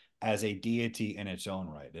self as a deity in its own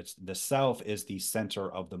right. It's the self is the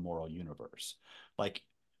center of the moral universe. Like,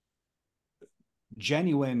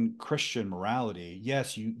 genuine Christian morality,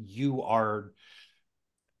 yes, you are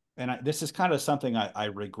And this is kind of something I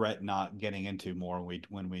regret not getting into more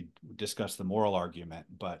when we discuss the moral argument,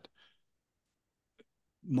 but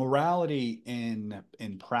morality in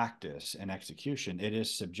practice and execution, it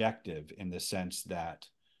is subjective in the sense that,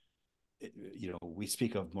 you know, we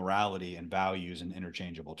speak of morality and values in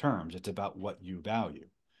interchangeable terms. It's about what you value.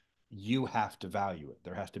 You have to value it.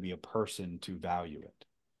 There has to be a person to value it.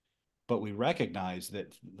 But we recognize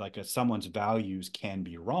that, like, if someone's values can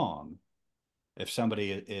be wrong, if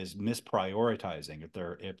somebody is misprioritizing,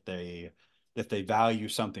 if they value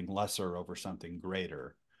something lesser over something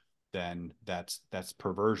greater, then that's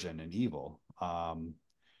perversion and evil. Well,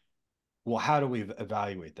 how do we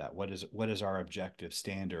evaluate that? What is our objective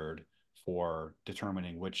standard for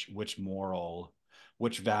determining which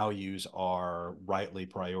values are rightly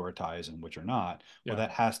prioritized and which are not? Well,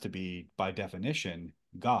 that has to be, by definition,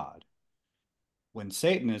 God. When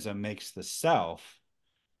Satanism makes the self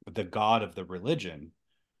the god of the religion,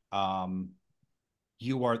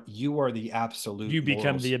 you are the absolute. You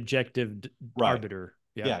become the objective arbiter.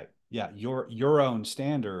 Yeah. Your own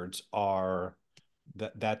standards are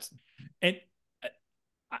that's. And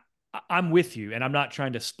I'm with you, and I'm not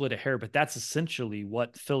trying to split a hair, but that's essentially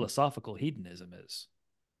what philosophical hedonism is,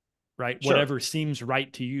 right? Sure. Whatever seems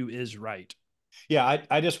right to you is right. Yeah,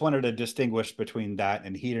 I just wanted to distinguish between that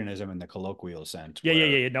and hedonism in the colloquial sense.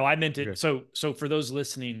 Yeah. No, I meant it. Okay. So for those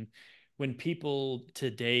listening, when people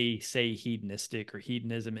today say hedonistic or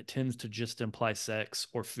hedonism, it tends to just imply sex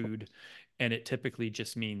or food, and it typically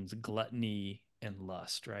just means gluttony and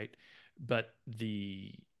lust, right? But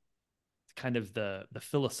the kind of the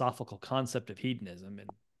philosophical concept of hedonism, and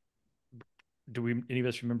any of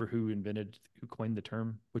us remember who coined the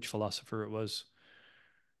term, which philosopher it was?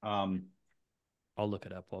 I'll look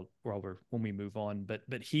it up when we move on.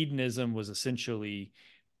 But hedonism was essentially,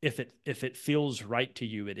 if it feels right to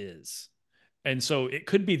you, it is. And so it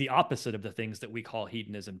could be the opposite of the things that we call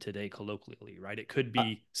hedonism today colloquially, right? It could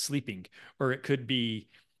be sleeping, or it could be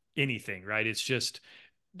anything, right? It's just,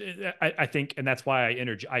 I think, and that's why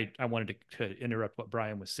I wanted to interrupt what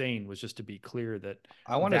Brian was saying, was just to be clear that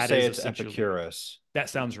I want to say it's Epicurus. That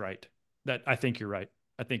sounds right. I think you're right.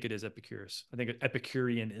 I think it is Epicurus. I think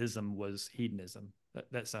Epicureanism was hedonism.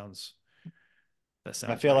 That sounds.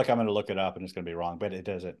 I feel like I'm going to look it up and it's going to be wrong, but it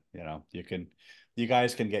doesn't. You know, you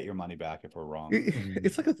guys can get your money back if we're wrong.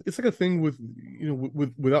 It's like a thing with, you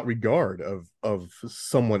know, without regard of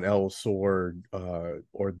someone else or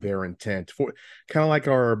their intent, for kind of like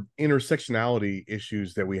our intersectionality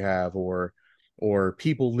issues that we have, or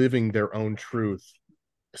people living their own truth.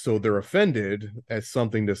 So they're offended at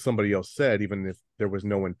something that somebody else said, even if there was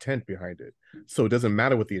no intent behind it. So it doesn't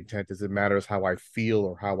matter what the intent is. It matters how I feel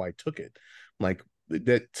or how I took it. Like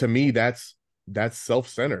that, to me, that's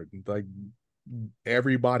self-centered. Like,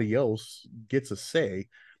 everybody else gets a say.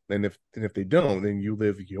 And if they don't, then you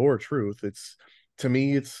live your truth. It's, to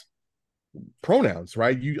me, it's pronouns,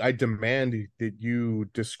 right? I demand that you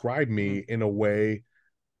describe me in a way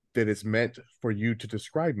that is meant for you to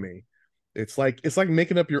describe me. It's like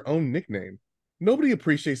making up your own nickname. Nobody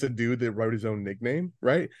appreciates a dude that wrote his own nickname,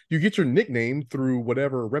 right? You get your nickname through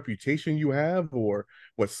whatever reputation you have, or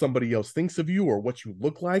what somebody else thinks of you, or what you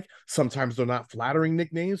look like. Sometimes they're not flattering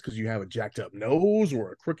nicknames because you have a jacked up nose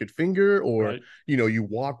or a crooked finger, or right, you know, you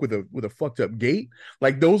walk with a fucked up gait.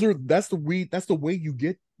 Like, that's the way you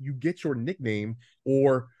get your nickname,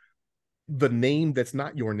 or the name that's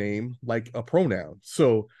not your name, like a pronoun.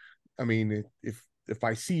 So, I mean, if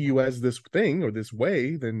I see you as this thing or this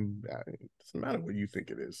way, then it doesn't matter what you think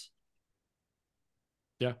it is.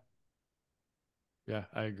 Yeah,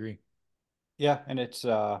 I agree. Yeah, and it's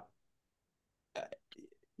since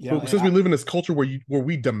we live in this culture where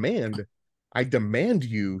we demand, I demand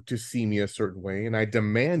you to see me a certain way, and I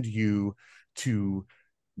demand you to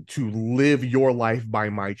live your life by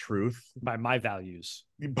my truth, by my values,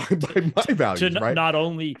 by my values, right? Not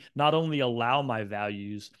only allow my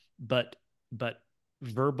values, but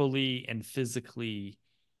verbally and physically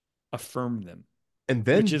affirm them. And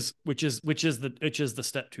then which is the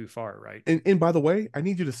step too far, right? And by the way, I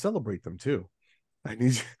need you to celebrate them too. I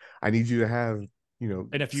need you to have, you know,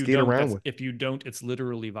 and if you don't, it's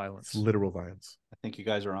literally violence. It's literal violence. I think you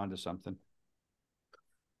guys are onto something.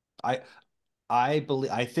 I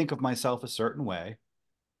think of myself a certain way.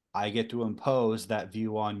 I get to impose that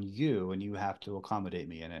view on you, and you have to accommodate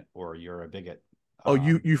me in it, or you're a bigot. Oh,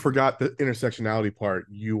 you forgot the intersectionality part.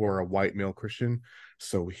 You are a white male Christian,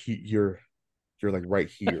 so you're like right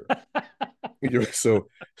here.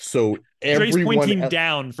 so everyone pointing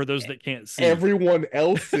down for those that can't see. Everyone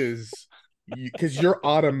else's, because you're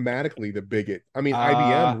automatically the bigot. I mean,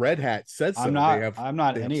 IBM, Red Hat said so. I'm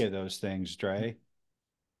not any of those things, Dre.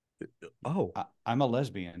 Oh, I'm a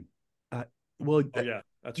lesbian. Well, Oh yeah,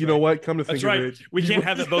 that's you right. know what? Come to That's think of right. it, We can't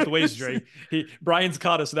have it both ways, Dre. Brian's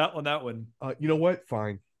caught us that one. You know what?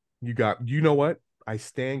 Fine. You know what? I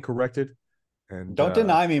stand corrected, and Don't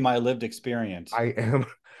deny me my lived experience. I am.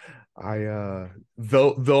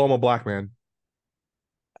 Though I'm a black man,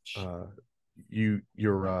 uh, your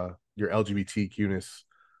LGBTQness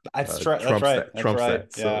That's right. That's trumps right. that. That's Trumps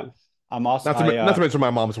right. that. Yeah. So I'm also not to mention my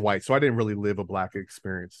mom's white, so I didn't really live a black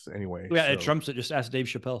experience anyway. Yeah, so. it trumps it. Just ask Dave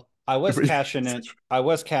Chappelle. I was cashing in. I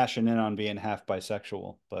was cashing in on being half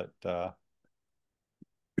bisexual, but now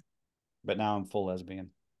I'm full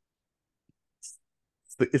lesbian.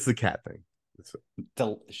 It's the cat thing.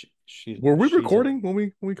 Were we recording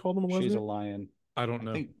when we called him a lesbian? She's a lion. I don't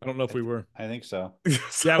know. I don't know if we were. I think so.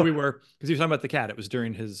 Yeah, we were, because he was talking about the cat. It was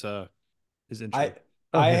during his intro.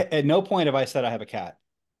 At no point have I said I have a cat.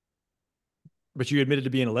 But you admitted to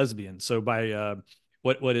being a lesbian. So by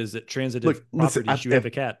what is it? Transitive listen, properties. You have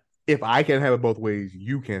a cat. If I can have it both ways,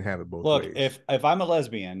 you can have it both ways. If I'm a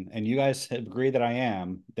lesbian and you guys agree that I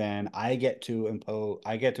am, then I get to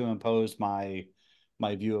impose my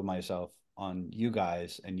view of myself on you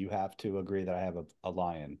guys, and you have to agree that I have a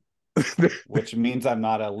lion. Which means I'm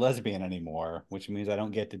not a lesbian anymore, which means I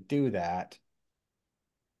don't get to do that.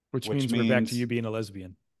 Which means we're back to you being a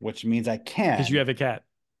lesbian. Which means I can. Because you have a cat.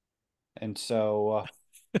 And so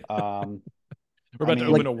we're about to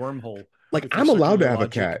open a wormhole. Like, I'm allowed to have a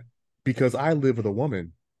cat because I live with a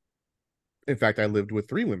woman. In fact, I lived with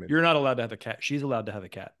 3 women. You're not allowed to have a cat. She's allowed to have a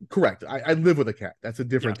cat. Correct. I live with a cat. That's a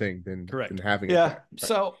different thing than having a cat. Right?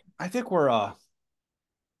 So I think we're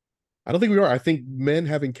I don't think we are. I think men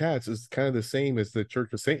having cats is kind of the same as the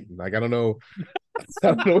Church of Satan. Like, I don't know.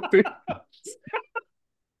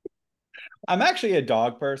 I'm actually a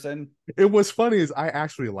dog person. It was funny is I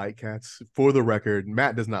actually like cats. For the record,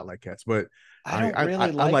 Matt does not like cats, but I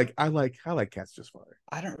like cats just fine.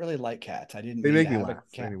 I don't really like cats. I didn't. They make me laugh.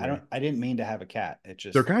 Anyway. I didn't mean to have a cat. It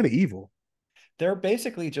just they're kind of evil. They're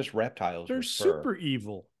basically just reptiles. They're super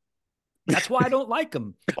evil. That's why I don't like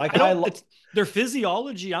them. Like their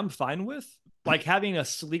physiology, I'm fine with. Like having a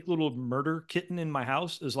sleek little murder kitten in my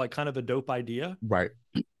house is like kind of a dope idea. Right.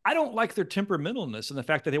 I don't like their temperamentalness and the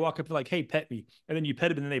fact that they walk up and like, hey, pet me. And then you pet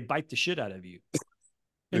them and then they bite the shit out of you.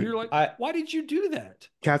 And you're like, why did you do that?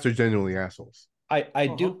 Cats are genuinely assholes. I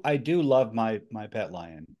do love my pet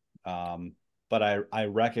lion. But I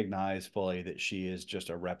recognize fully that she is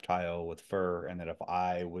just a reptile with fur, and that if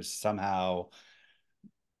I was somehow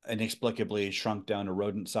inexplicably shrunk down to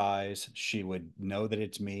rodent size, she would know that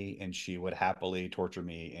it's me, and she would happily torture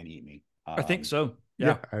me and eat me. I think so.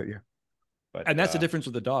 Yeah. But, and that's the difference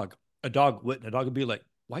with a dog. A dog wouldn't. A dog would be like,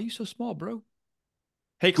 "Why are you so small, bro?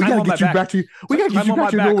 Hey, we gotta get you back to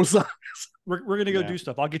your normal size. We're gonna go do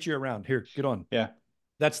stuff. I'll get you around. Here, get on." Yeah,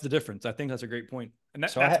 that's the difference. I think that's a great point, and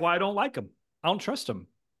that's why I don't like them. I don't trust them.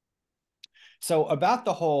 So about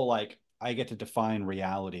the whole like, I get to define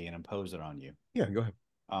reality and impose it on you. Yeah, go ahead.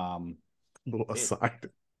 A little aside.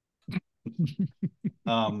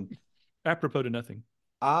 Apropos to nothing.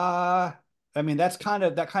 I mean, that kind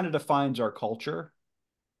of defines our culture.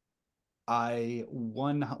 I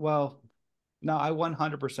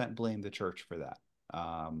 100% blame the church for that.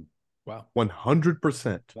 Wow.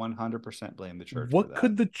 100%. 100% blame the church. What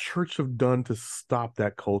could the church have done to stop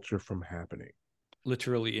that culture from happening?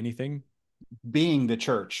 Literally anything. Being the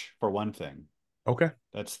church, for one thing. Okay.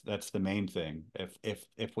 That's the main thing. If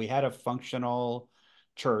we had a functional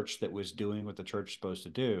church that was doing what the church is supposed to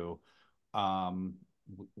do,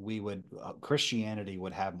 we would Christianity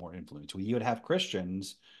would have more influence. You would have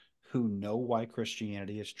Christians who know why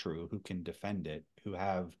Christianity is true, who can defend it, who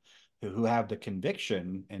have the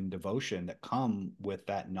conviction and devotion that come with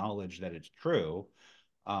that knowledge that it's true,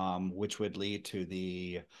 which would lead to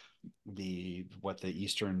the what the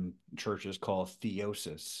Eastern churches call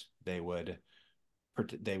theosis. They would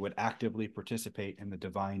actively participate in the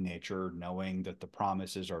divine nature, knowing that the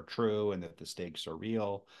promises are true and that the stakes are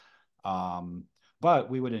real. But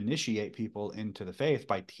we would initiate people into the faith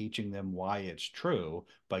by teaching them why it's true,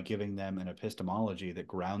 by giving them an epistemology that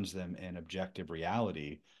grounds them in objective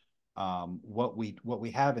reality. What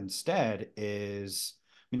we have instead is,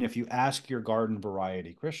 I mean, if you ask your garden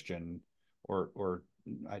variety Christian or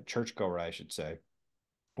churchgoer, I should say,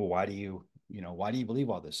 well, why do you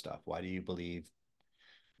believe all this stuff? Why do you believe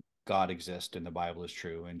God exists and the Bible is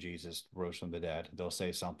true and Jesus rose from the dead? They'll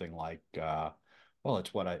say something like, well,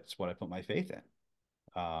 it's what I put my faith in.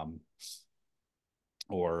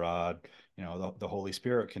 Or the Holy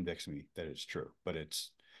Spirit convicts me that it's true. But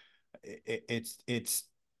it's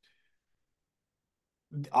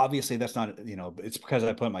obviously that's not, it's because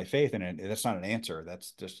I put my faith in it. That's not an answer.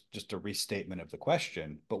 That's just a restatement of the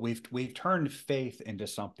question. But we've turned faith into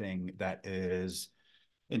something that is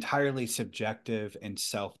entirely subjective and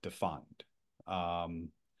self-defined.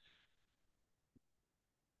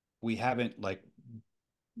 We haven't, like,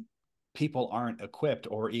 people aren't equipped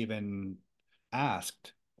or even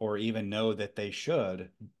asked or even know that they should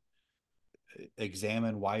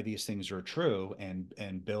examine why these things are true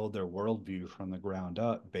and build their worldview from the ground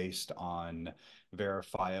up based on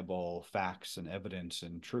verifiable facts and evidence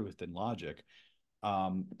and truth and logic.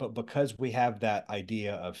 But because we have that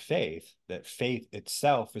idea of faith, that faith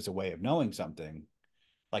itself is a way of knowing something,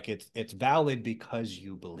 like it's valid because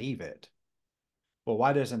you believe it. Well,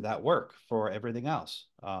 why doesn't that work for everything else?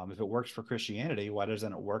 If it works for Christianity, why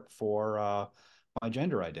doesn't it work for my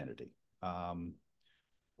gender identity?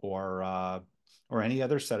 Or or any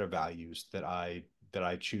other set of values that I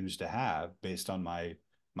choose to have based on my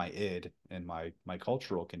id and my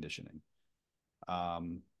cultural conditioning. I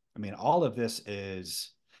mean, all of this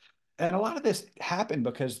is, and a lot of this happened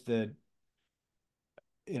because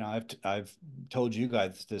I've told you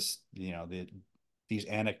guys this, these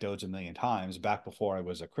anecdotes a million times back before I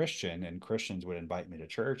was a Christian, and Christians would invite me to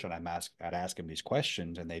church, and I'd ask them these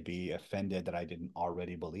questions, and they'd be offended that I didn't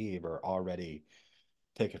already believe or already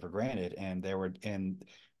take it for granted. And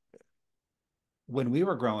when we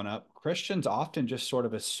were growing up, Christians often just sort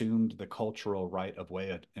of assumed the cultural right of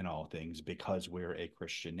way in all things because we're a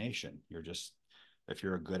Christian nation. If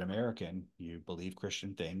you're a good American, you believe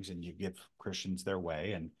Christian things and you give Christians their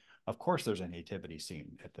way. And of course, there's a nativity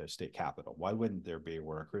scene at the state capitol. Why wouldn't there be?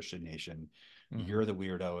 We're a Christian nation. Mm-hmm. You're the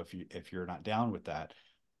weirdo if you're not down with that.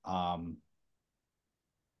 And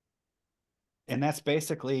that's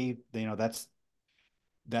basically, that's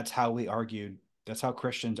how we argued. That's how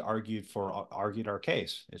Christians argued our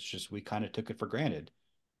case. It's just we kind of took it for granted.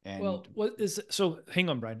 And so hang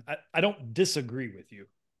on, Brian. I don't disagree with you.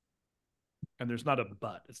 And there's not a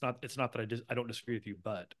but. It's not that I don't disagree with you,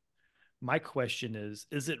 but my question is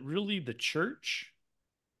it really the church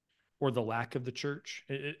or the lack of the church?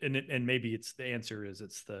 And maybe it's the answer is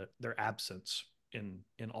it's their absence in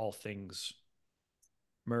all things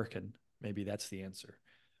American. Maybe that's the answer.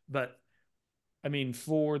 But I mean,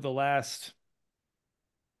 for the last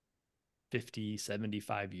 50,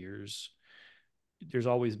 75 years, there's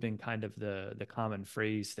always been kind of the common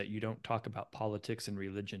phrase that you don't talk about politics and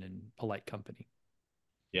religion in polite company.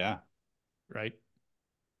 Yeah. Right.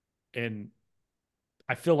 And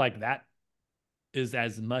I feel like that is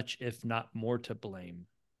as much, if not more, to blame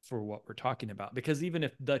for what we're talking about. Because even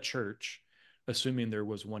if the church, assuming there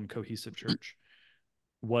was one cohesive church,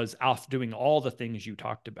 was off doing all the things you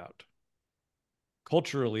talked about,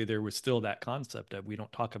 culturally, there was still that concept of we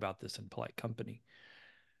don't talk about this in polite company.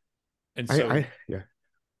 And so, yeah.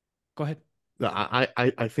 Go ahead.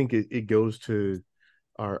 I think it goes to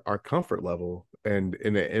our comfort level, and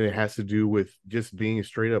it has to do with just being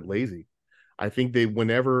straight up lazy. I think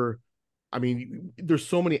I mean, there's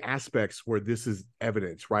so many aspects where this is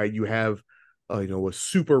evidence, right? You have, a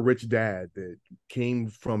super rich dad that came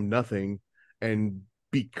from nothing and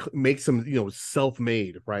makes them,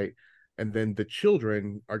 self-made, right? And then the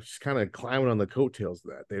children are just kind of climbing on the coattails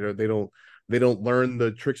of that. They don't learn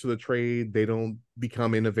the tricks of the trade. They don't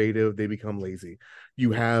become innovative. They become lazy.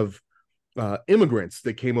 You have immigrants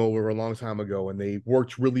that came over a long time ago and they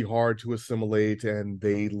worked really hard to assimilate and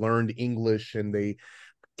they learned English and they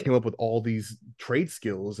came up with all these trade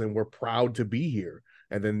skills and were proud to be here.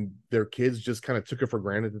 And then their kids just kind of took it for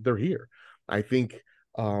granted that they're here. I think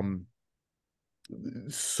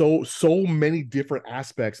so many different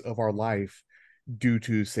aspects of our life due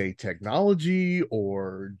to, say, technology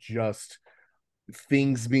or just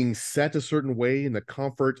things being set a certain way in the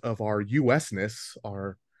comfort of our US-ness,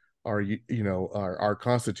 our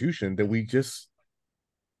Constitution, that we just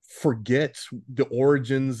forget the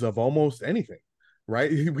origins of almost anything,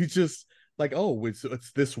 right? We just like, oh,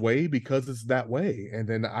 it's this way because it's that way. And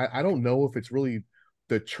then I don't know if it's really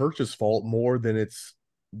the church's fault more than it's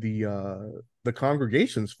the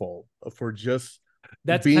congregation's fault for just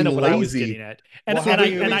that's being kind of what lazy. I was getting at. And, well, I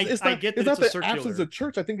get that it's not the absence of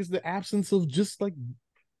church. I think it's the absence of just like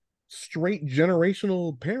straight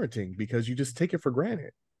generational parenting because you just take it for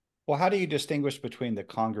granted. Well, how do you distinguish between the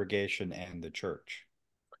congregation and the church?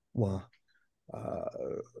 Well,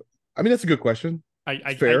 I mean, that's a good question.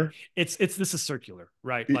 Fair. This is circular,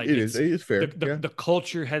 right? Like it's fair. The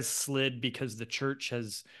culture has slid because the church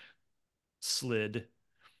has slid,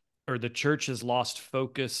 or the church has lost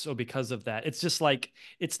focus. So because of that, it's just like,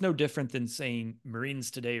 it's no different than saying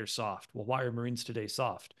Marines today are soft. Well, why are Marines today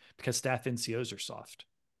soft? Because staff NCOs are soft.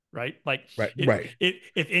 right? Like right.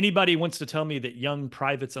 If anybody wants to tell me that young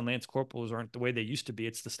privates and lance corporals aren't the way they used to be,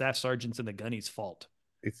 it's the staff sergeants and the gunnies' fault.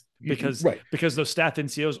 It's because right. those staff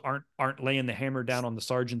NCOs aren't laying the hammer down on the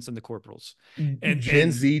sergeants and the corporals.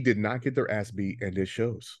 Gen Z did not get their ass beat, and it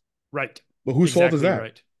shows. Right. But whose fault is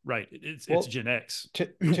that? Right. It's Gen X.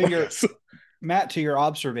 To your Matt, to your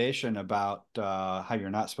observation about how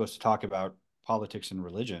you're not supposed to talk about politics and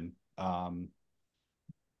religion, I'm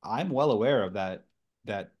well aware of that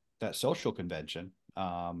social convention.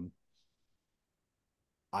 I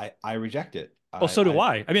reject it. Well, so do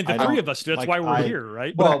I. I mean, the three of us do. That's why we're here,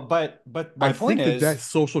 right? Well, but my point is that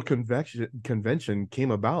social convention came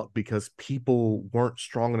about because people weren't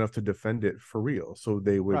strong enough to defend it for real. So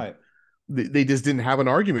they would, they just didn't have an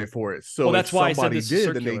argument for it. So that's why I said this is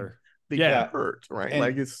circular. They got hurt, right?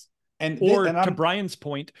 Like it's to Brian's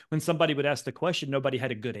point, when somebody would ask the question, nobody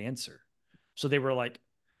had a good answer. So they were like,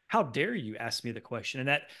 how dare you ask me the question?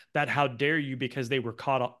 And that how dare you, because they were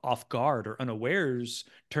caught off guard or unawares,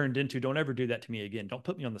 turned into, don't ever do that to me again. Don't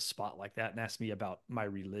put me on the spot like that and ask me about my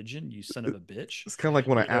religion, you son of a bitch. It's kind of like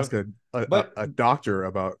when I ask a doctor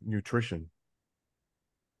about nutrition.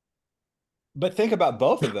 But think about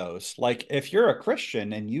both of those. Like, if you're a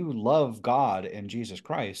Christian and you love God and Jesus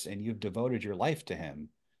Christ and you've devoted your life to him,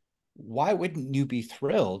 why wouldn't you be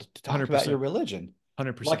thrilled to talk 100%. about your religion?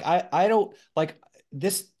 100%. Like, I don't like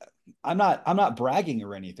this. I'm not bragging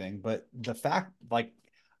or anything, but the fact, like,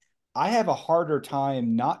 I have a harder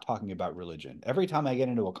time not talking about religion. Every time I get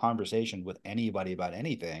into a conversation with anybody about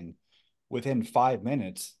anything, within 5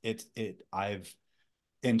 minutes, I've,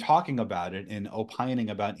 in talking about it and opining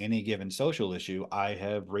about any given social issue, I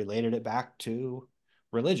have related it back to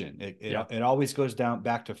religion. It always goes down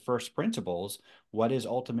back to first principles. What is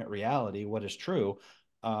ultimate reality? What is true?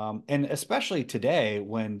 And especially today,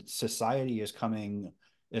 when society is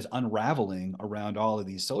unraveling around all of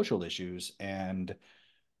these social issues and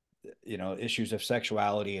issues of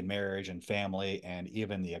sexuality and marriage and family and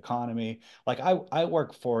even the economy. Like, I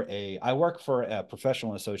work for a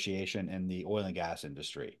professional association in the oil and gas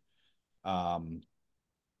industry.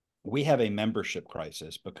 We have a membership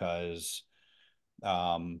crisis because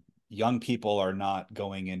young people are not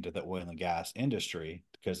going into the oil and gas industry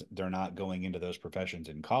because they're not going into those professions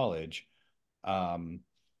in college. And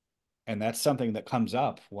that's something that comes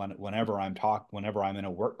up whenever I'm in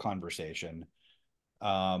a work conversation.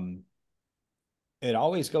 It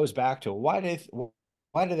always goes back to why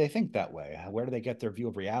do they think that way? Where do they get their view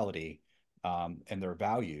of reality, and their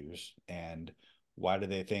values, and why do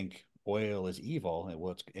they think oil is evil?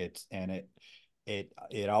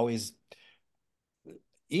 It always,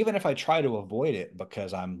 even if I try to avoid it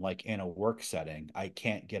because I'm like in a work setting, I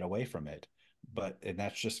can't get away from it. And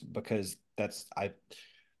that's just because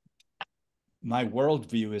my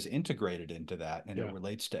worldview is integrated into that, and it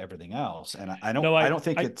relates to everything else. And I don't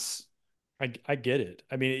think it's. I get it.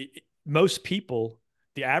 I mean, most people,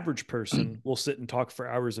 the average person, will sit and talk for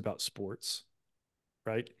hours about sports,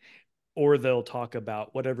 right? Or they'll talk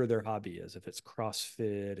about whatever their hobby is. If it's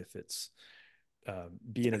CrossFit, if it's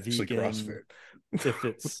being a vegan, if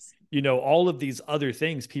it's all of these other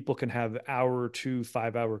things, people can have hour to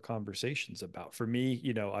 5 hour conversations about. For me,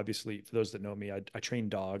 obviously, for those that know me, I train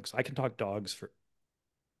dogs. I can talk dogs for.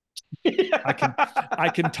 I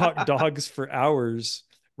can talk dogs for hours.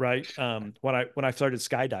 Right. When I started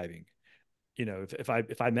skydiving,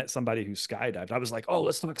 if I met somebody who skydived, I was like, oh,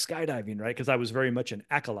 let's talk skydiving. Right. Because I was very much an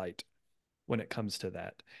acolyte when it comes to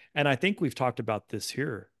that. And I think we've talked about this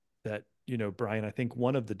here that, Brian, I think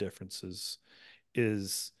one of the differences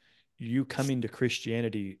is you coming to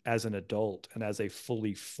Christianity as an adult and as a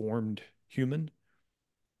fully formed human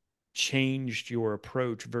changed your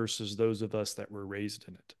approach versus those of us that were raised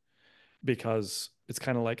in it. Because it's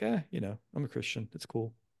kind of like, I'm a Christian. It's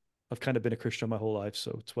cool. I've kind of been a Christian my whole life,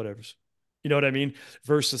 so it's whatever's. You know what I mean?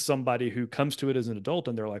 Versus somebody who comes to it as an adult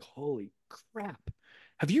and they're like, holy crap.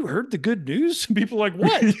 Have you heard the good news? And people are like,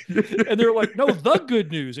 what? And they're like, no, the good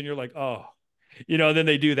news. And you're like, oh, then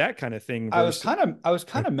they do that kind of thing. I was kind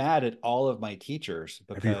of mad at all of my teachers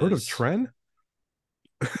because. Have you heard of Tren?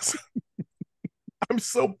 I'm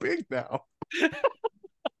so big now.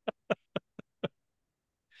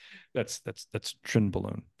 That's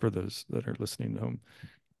Trenbolone for those that are listening at home.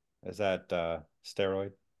 Is that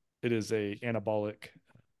steroid? It is a anabolic.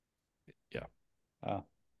 Yeah.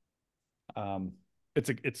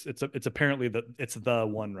 It's apparently it's the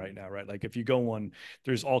one right now, right? Like if you go on,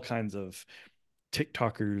 there's all kinds of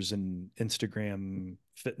TikTokers and Instagram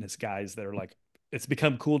fitness guys that are like, it's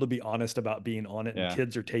become cool to be honest about being on it, and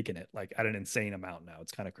kids are taking it like at an insane amount now.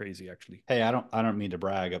 It's kind of crazy, actually. Hey, I don't mean to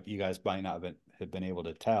brag. You guys might not have been able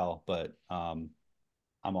to tell, but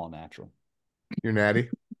I'm all natural. You're natty.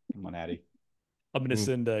 I'm a natty. I'm going to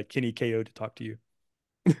send Kenny KO to talk to you.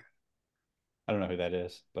 I don't know who that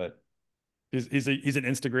is, but he's an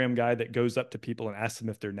Instagram guy that goes up to people and asks them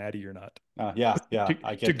if they're natty or not. Yeah.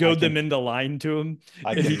 To goad them into line to him.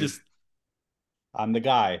 I'm the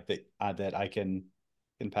guy that I can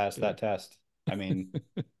pass that test. I mean,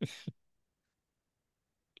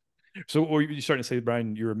 so what were you starting to say,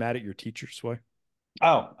 Brian? You were mad at your teachers? Why?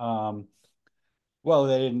 Well,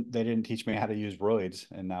 they didn't teach me how to use roids,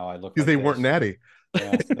 and now I look because like they weren't natty.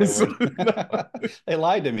 Yeah, they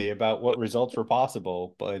lied to me about what results were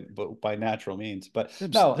possible, but by natural means. But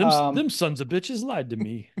them sons of bitches lied to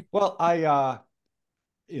me. Well, I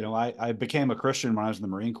became a Christian when I was in the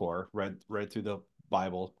Marine Corps. Read through the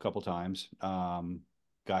Bible a couple times.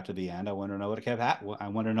 Got to the end. I wanted to know I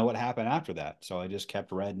wanted to know what happened after that. So I just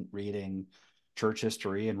kept reading church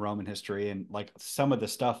history and Roman history, and like some of the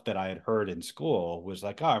stuff that I had heard in school was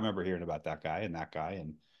like, oh, I remember hearing about that guy,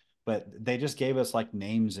 but they just gave us like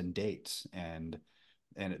names and dates, and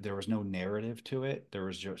there was no narrative to it. There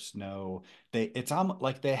was just no it's almost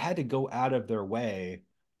like they had to go out of their way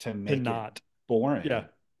to make it boring.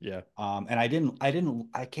 Yeah. And I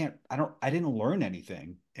didn't learn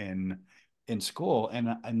anything in school.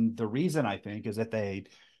 And the reason I think is that they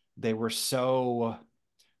were so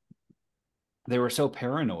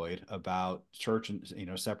paranoid about church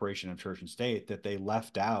and separation of church and state that they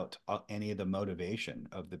left out any of the motivation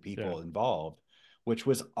of the people involved, which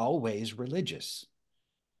was always religious.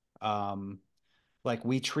 Like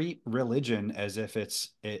we treat religion as if it's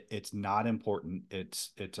not important.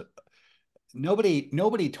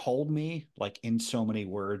 Nobody told me like in so many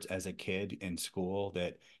words as a kid in school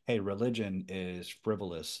that, hey, religion is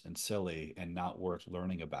frivolous and silly and not worth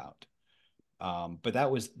learning about. But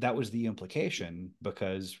that was the implication,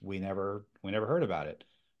 because we never heard about it.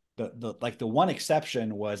 The one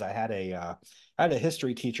exception was I had a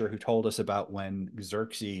history teacher who told us about when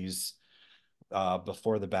Xerxes,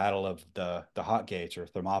 before the battle of the Hot Gates or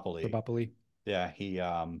Thermopylae. Yeah, he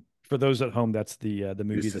for those at home, that's the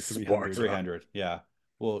movie The 300. 300. Yeah.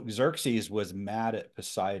 Well, Xerxes was mad at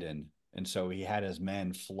Poseidon, and so he had his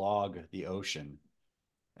men flog the ocean,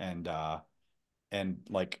 and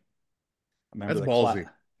like, remember that's ballsy.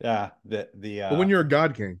 But when you're a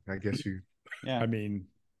god king, I guess you. Yeah. I mean,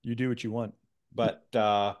 you do what you want. But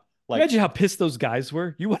imagine how pissed those guys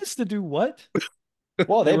were. You want us to do what?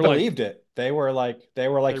 Well, they believed it. They were like,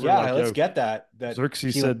 yeah, let's get that.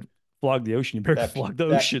 Xerxes said, flog the ocean. You better flog the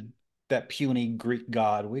ocean. That puny Greek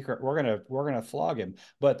god. We're gonna flog him.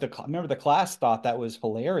 But remember the class thought that was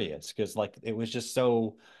hilarious, because like it was just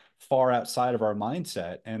so far outside of our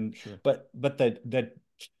mindset. And but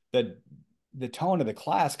the tone of the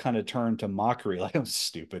class kind of turned to mockery, like, oh,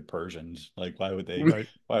 stupid Persians. Like, why would they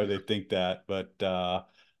think that? But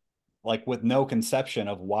like, with no conception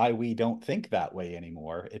of why we don't think that way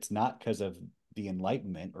anymore. It's not because of the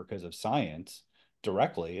Enlightenment or because of science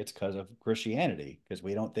directly. It's because of Christianity, because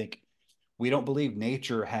we don't believe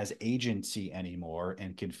nature has agency anymore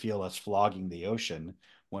and can feel us flogging the ocean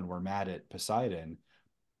when we're mad at Poseidon,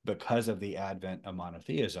 because of the advent of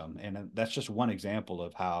monotheism. And that's just one example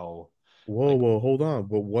of how. Whoa, hold on.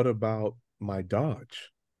 But what about my Dodge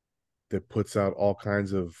that puts out all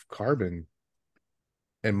kinds of carbon,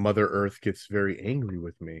 and Mother Earth gets very angry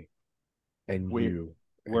with me and we're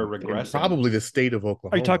regressing. And probably the state of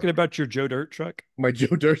Oklahoma. Are you talking about your Joe Dirt truck? My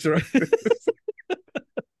Joe Dirt truck.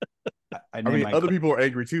 I mean, other people are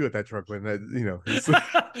angry too at that truck, but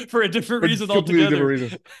for a different reason altogether. Different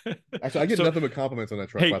reasons. Actually, I get nothing but compliments on that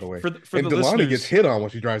truck, by the way. And Delani gets hit on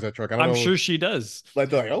when she drives that truck. I'm sure she does.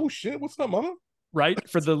 Like, they're like, oh shit, what's up, mama? Right?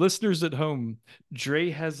 For the listeners at home, Dre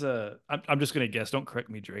has I'm just going to guess. Don't correct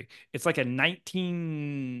me, Dre. It's like a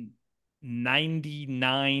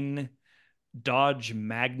 1999 Dodge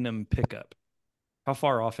Magnum pickup. How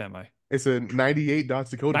far off am I? It's a 98 Dodge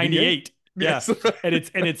Dakota. 98. Yeah. and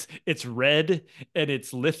it's red and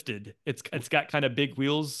it's lifted. It's got kind of big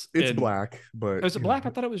wheels. It's black, but is it black? I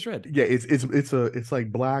thought it was red. Yeah, it's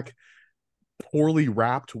like black, poorly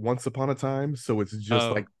wrapped once upon a time, so it's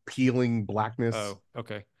just like peeling blackness. Oh,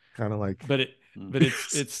 okay. Kind of like, but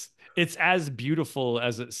it's as beautiful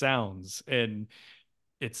as it sounds, and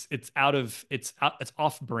it's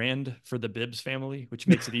off brand for the Bibbs family, which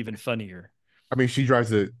makes it even funnier. I mean, she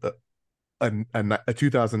drives a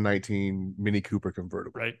 2019 Mini Cooper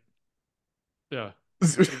convertible, right? Yeah.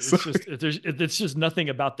 It's just nothing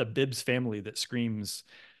about the Bibbs family that screams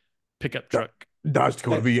pickup truck. Dodge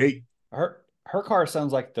Dakota V8. Her car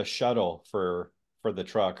sounds like the shuttle for the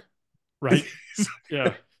truck, right?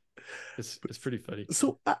 Yeah, it's pretty funny.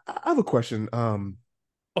 So I have a question.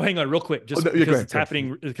 Oh, hang on, real quick, just no, because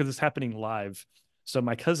it's happening live. So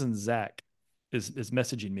my cousin Zach is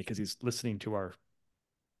messaging me because he's listening to our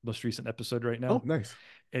most recent episode right now. Oh, nice.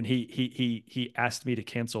 And he asked me to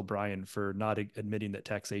cancel Brian for not admitting that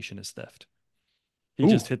taxation is theft. He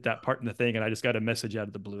just hit that part in the thing, and I just got a message out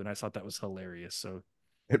of the blue, and I thought that was hilarious. So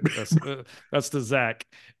that's to Zach.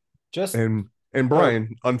 Just and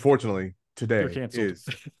Brian, unfortunately, today you're canceled. is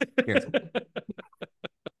canceled.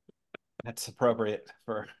 That's appropriate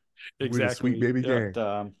for exactly. Sweet baby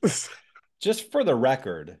gang. Just for the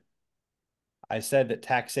record, I said that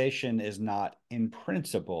taxation is not in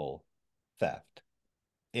principle theft.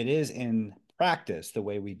 It is in practice the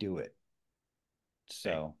way we do it.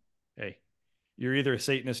 So, hey, you're either a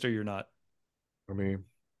Satanist or you're not. I mean,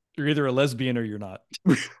 you're either a lesbian or you're not.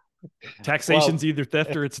 Taxation's either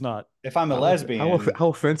theft or it's not. If I'm a lesbian, how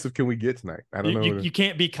offensive can we get tonight? I don't know. You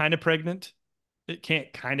can't be kind of pregnant. It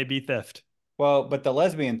can't kind of be theft. Well, but the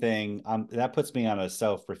lesbian thing, that puts me on a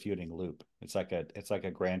self-refuting loop. It's like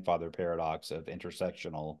a grandfather paradox of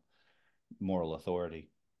intersectional moral authority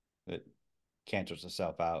that cancels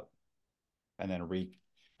itself out and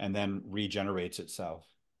then regenerates itself.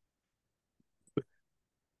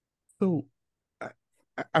 So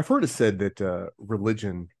I've heard it said that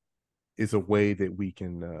religion is a way that we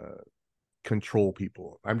can control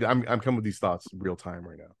people. I'm coming with these thoughts real time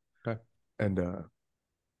right now. Okay. And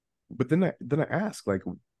but then I ask, like,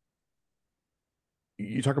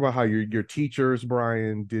 you talk about how your teachers,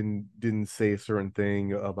 Brian, didn't say a certain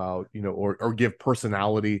thing about, or give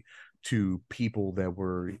personality to people that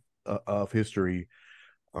were of history.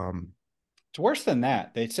 It's worse than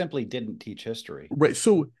that. They simply didn't teach history. Right.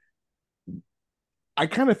 So I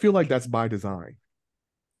kind of feel like that's by design.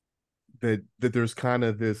 That there's kind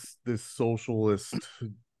of this socialist,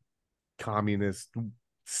 communist,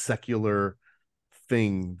 secular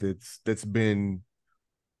thing that's been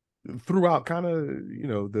throughout kind of,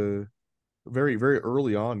 the very, very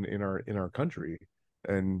early on in our country.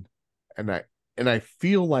 And I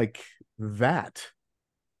feel like that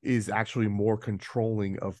is actually more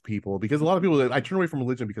controlling of people, because a lot of people, I turn away from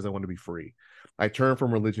religion because I want to be free. I turn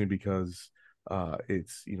from religion because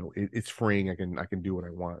it's it's freeing. I can do what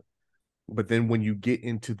I want. But then when you get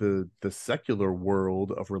into the secular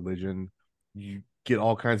world of religion, you get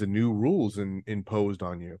all kinds of new rules imposed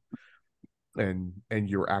on you, and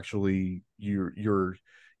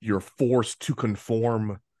you're forced to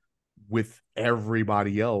conform with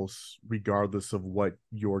everybody else, regardless of what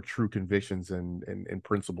your true convictions and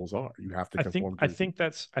principles are. You have to conform. I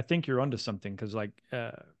think you're onto something, because like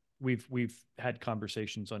we've had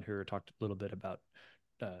conversations on here, talked a little bit about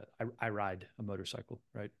I ride a motorcycle,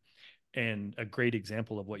 right? And a great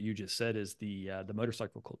example of what you just said is the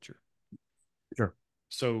motorcycle culture. Sure.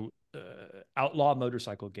 So outlaw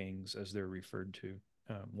motorcycle gangs, as they're referred to,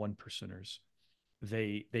 one percenters,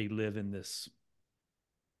 they live in this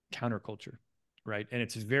counterculture, right? And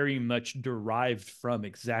it's very much derived from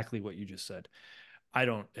exactly what you just said. I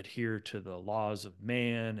don't adhere to the laws of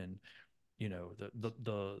man, and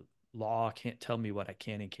the law can't tell me what I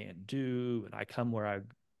can and can't do, and I come where I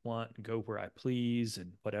want and go where I please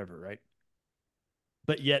and whatever, right?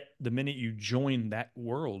 But yet the minute you join that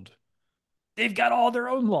world, they've got all their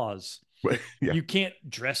own laws. Yeah. You can't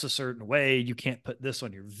dress a certain way. You can't put this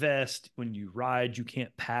on your vest. When you ride, you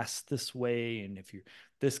can't pass this way. And if you're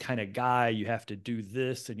this kind of guy, you have to do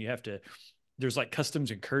this, and there's like customs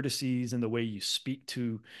and courtesies in the way you speak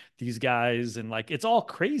to these guys. And like, it's all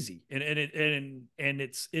crazy. And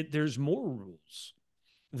there's more rules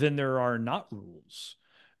than there are not rules.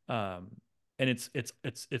 And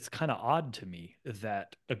it's kind of odd to me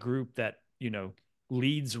that a group that,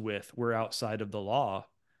 leads with "we're outside of the law"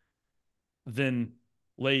 then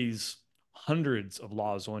lays hundreds of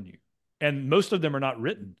laws on you. And most of them are not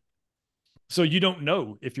written. So you don't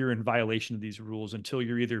know if you're in violation of these rules until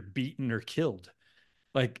you're either beaten or killed.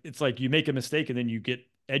 Like, it's like you make a mistake and then you get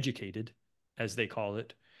educated, as they call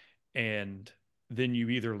it, and then you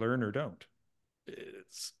either learn or don't.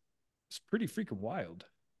 It's pretty freaking wild.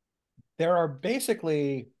 There are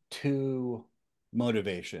basically two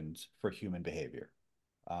motivations for human behavior.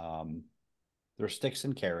 There's sticks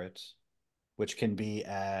and carrots, which can be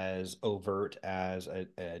as overt as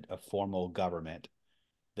a formal government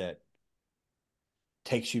that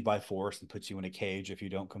takes you by force and puts you in a cage if you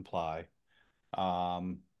don't comply.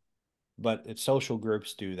 But it's social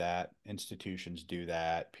groups do that, institutions do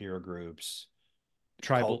that, peer groups,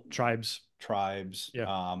 tribes.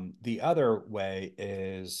 Yeah. The other way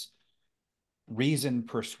is reason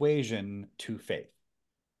persuasion to faith,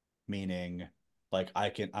 meaning like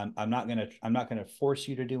I'm not gonna force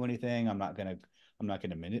you to do anything. I'm I'm not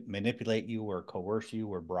going to manipulate you or coerce you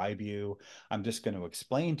or bribe you. I'm just going to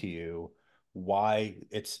explain to you why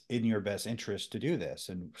it's in your best interest to do this,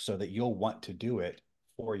 and so that you'll want to do it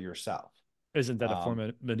for yourself. Isn't that a form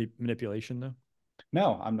of manipulation, though?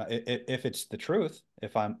 No, I'm not. If it's the truth,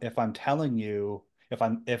 if I'm telling you, if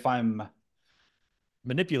I'm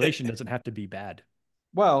manipulation doesn't have to be bad.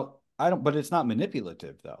 Well, I don't, but it's not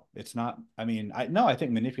manipulative though. It's not, I mean, I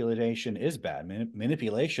think manipulation is bad.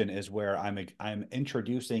 Manipulation is where I'm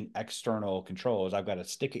introducing external controls. I've got to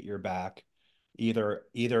stick at your back. Either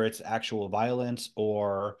it's actual violence,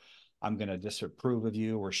 or I'm going to disapprove of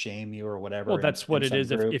you or shame you or whatever. Well, that's what it is.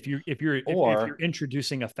 Group. If you're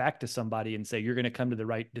introducing a fact to somebody and say you're going to come to the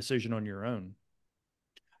right decision on your own.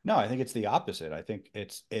 No, I think it's the opposite. I think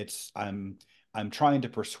I'm trying to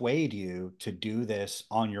persuade you to do this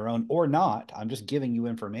on your own or not. I'm just giving you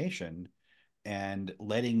information and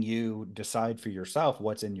letting you decide for yourself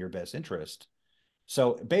what's in your best interest.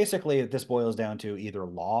 So basically, this boils down to either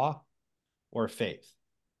law or faith.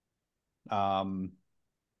 The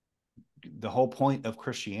whole point of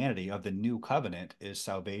Christianity, of the new covenant, is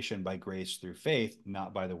salvation by grace through faith,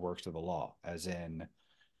 not by the works of the law. As in,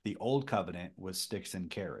 the old covenant was sticks and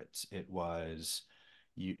carrots. It was,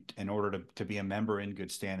 you, in order to be a member in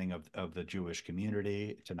good standing of the Jewish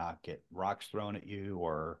community, to not get rocks thrown at you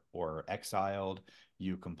or exiled,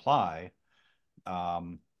 you comply.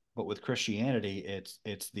 But with Christianity,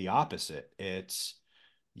 it's the opposite. It's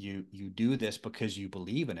you do this because you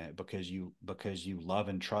believe in it, because you love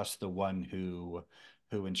and trust the one who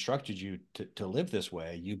instructed you to live this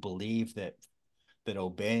way. You believe that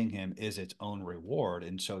obeying him is its own reward,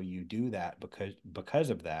 and so you do that because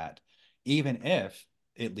of that, even if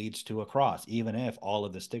it leads to a cross, even if all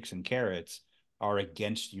of the sticks and carrots are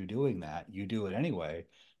against you doing that, you do it anyway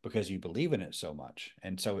because you believe in it so much.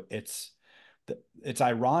 And so it's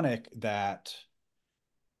ironic that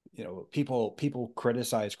people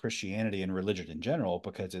criticize Christianity and religion in general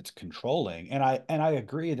because it's controlling, and I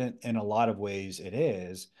agree that in a lot of ways it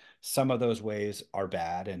is. Some of those ways are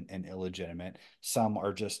bad and illegitimate. Some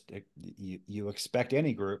are just, you expect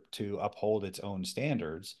any group to uphold its own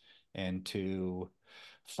standards and to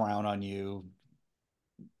frown on you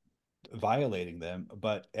violating them.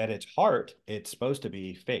 But at its heart, it's supposed to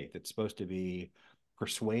be faith. It's supposed to be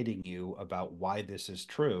persuading you about why this is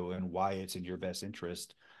true and why it's in your best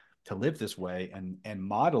interest to live this way, and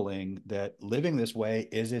modeling that living this way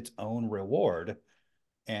is its own reward.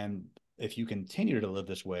 And if you continue to live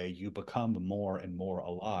this way, you become more and more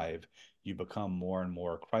alive. You become more and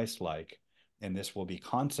more Christ-like. And this will be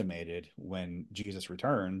consummated when Jesus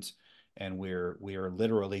returns, and we are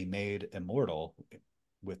literally made immortal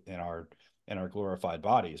within our glorified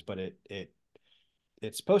bodies. But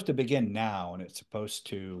it's supposed to begin now, and it's supposed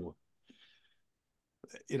to,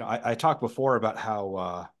 I talked before about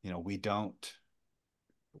how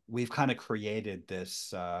we've kind of created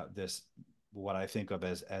this what I think of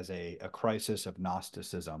as a crisis of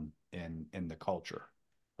Gnosticism in the culture.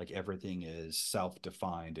 Like, everything is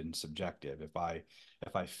self-defined and subjective. If I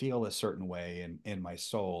feel a certain way in my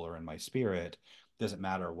soul or in my spirit, it doesn't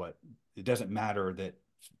matter that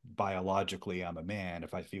biologically I'm a man.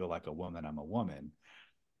 If I feel like a woman, I'm a woman.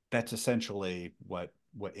 That's essentially what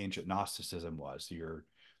ancient Gnosticism was.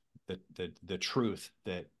 The truth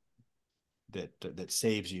that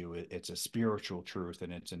saves you. It's a spiritual truth,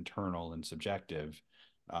 and it's internal and subjective,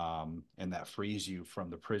 and that frees you from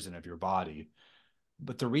the prison of your body.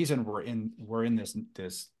 But the reason we're in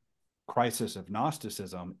this crisis of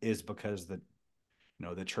Gnosticism is because the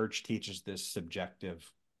church teaches this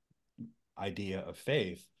subjective idea of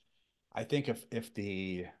faith. I think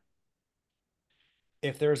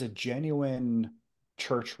if there's a genuine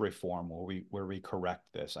church reform where we correct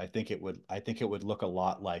this, I think it would look a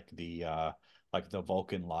lot like the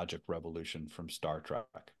Vulcan logic revolution from Star Trek.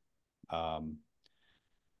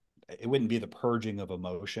 It wouldn't be the purging of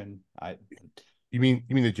emotion. You mean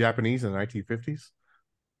the Japanese in the 1950s?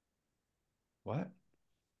 What?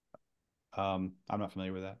 I'm not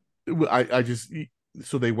familiar with that. I just,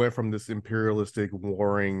 so they went from this imperialistic,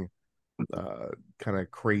 warring, kind of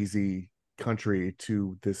crazy country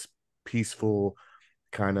to this peaceful,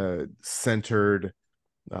 kind of centered,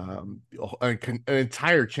 an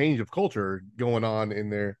entire change of culture going on in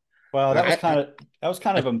there. Well, that was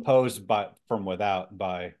kind of imposed from without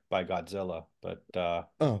by Godzilla, but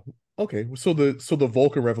oh, okay. So the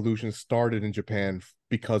Vulcan Revolution started in Japan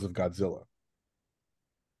because of Godzilla.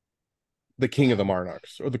 the king of the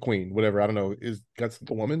monarchs or the queen, whatever. I don't know. Is that's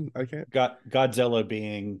the woman? I can't. Godzilla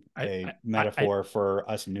being a I metaphor for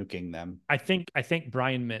us nuking them. I think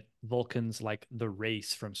Brian meant Vulcans like the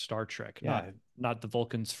race from Star Trek, Yeah. not the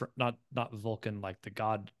Vulcans from not Vulcan like the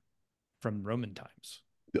god from Roman times.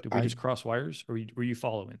 Did we I just cross wires, or were you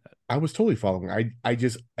following that? I was totally following. I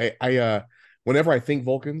just whenever I think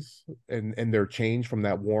Vulcans and their change from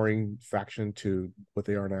that warring faction to what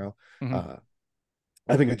they are now, Mm-hmm.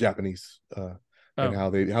 I think of Japanese and Oh, how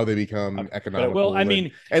they become but well, economical I and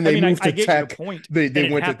mean, they moved I to get your tech. point, They and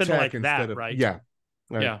it went to happened tech like instead that, of right? yeah.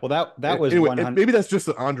 Right. Yeah. Well, that was Anyway, 100. maybe that's just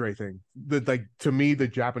an Andre thing. That like to me, the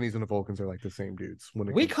Japanese and the Vulcans are like the same dudes when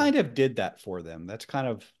it We comes to. kind of did that for them.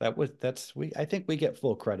 That's we. I think we get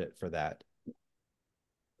full credit for that.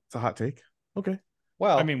 It's a hot take. Okay.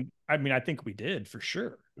 Well, I think we did for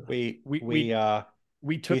sure. we We we we uh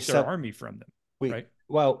we we took their sub army from them, we right?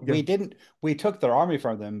 well Yeah. we didn't we took their army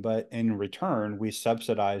from them, but in return we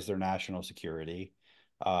subsidized their national security.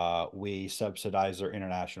 We subsidized their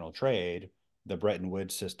international trade. The Bretton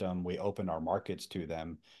Woods system, we opened our markets to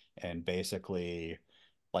them, and basically,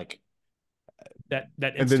 like That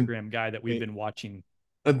And then Instagram guy that we've we been watching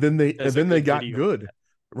and does a then they good got video on good, that.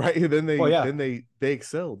 right? And well, yeah, they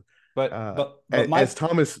excelled. but my As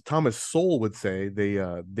Thomas Sowell would say,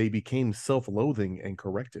 they became self-loathing and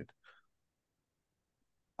corrected.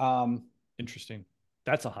 um Interesting.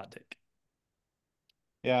 That's a hot take.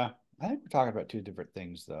 yeah, I think we're talking about two different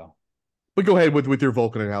things though. But go ahead with your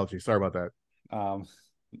Vulcan analogy. Sorry about that. Um,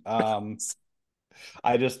 um,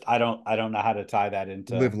 I don't know how to tie that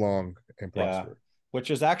into Live long and yeah, prosper. which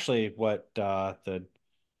is actually what the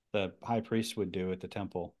high priest would do at the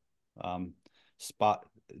temple. Um, spot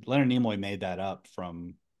Leonard Nimoy made that up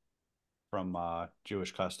from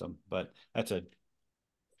Jewish custom, but that's a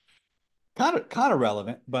kind of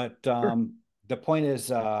relevant. But Sure. the point is,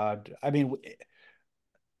 I mean,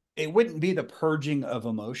 it wouldn't be the purging of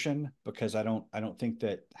emotion because I don't think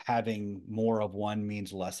that having more of one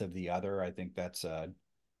means less of the other. I think that's a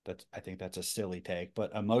silly take.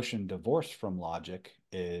 But emotion divorced from logic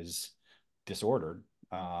is disordered,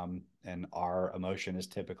 and our emotion is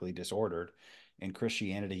typically disordered. And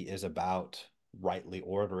Christianity is about rightly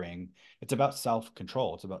ordering. It's about self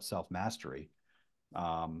control. It's about self mastery.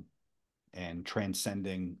 Um, and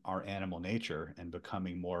transcending our animal nature and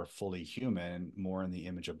becoming more fully human, more in the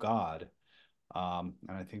image of God. And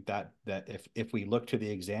I think that if we look to the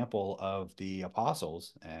example of the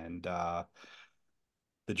apostles and the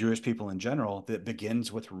Jewish people in general, that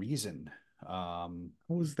begins with reason. How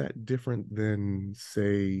is that different than,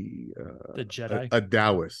 say, The Jedi. a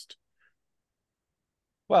Taoist?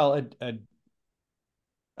 Well,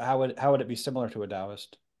 how would it be similar to a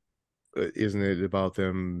Taoist? Isn't it about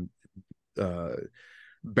them uh,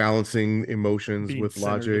 balancing emotions Being with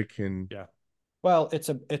centered. logic and Yeah. Well, it's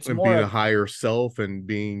more being a of higher self and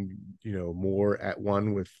being more at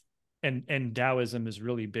one with And Taoism is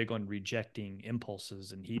really big on rejecting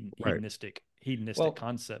impulses and right. hedonistic well,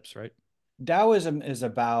 concepts, right? Taoism is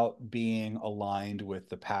about being aligned with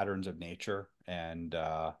the patterns of nature and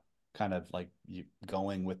kind of like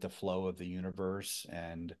going with the flow of the universe.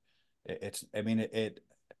 And it's, I mean,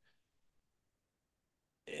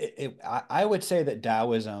 I would say that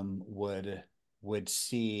Taoism would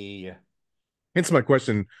see. Hence my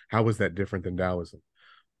question: how is that different than Taoism?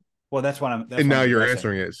 Well, that's And what now I'm you're addressing.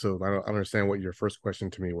 answering it, so I don't understand what your first question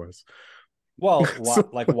to me was. Well, So,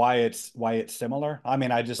 why it's similar? I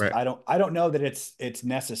mean, right. I don't know that it's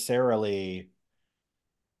necessarily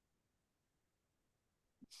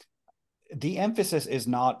the emphasis is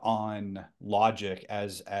not on logic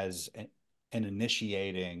as an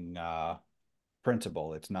initiating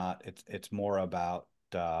principle. It's not. It's more about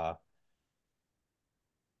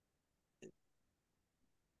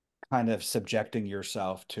kind of subjecting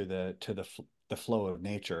yourself to the flow of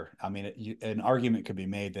nature. I mean, an argument could be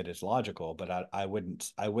made that it's logical, but I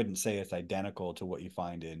wouldn't say it's identical to what you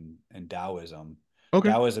find in Taoism. Okay.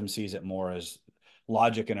 Taoism sees it more as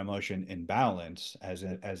logic and emotion in balance, as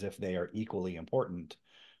if they are equally important.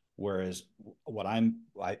 Whereas what I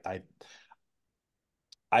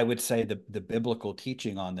would say the biblical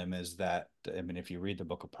teaching on them is that, I mean, if you read the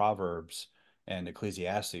book of Proverbs and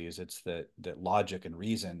Ecclesiastes, it's that logic and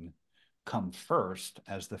reason come first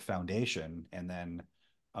as the foundation, and then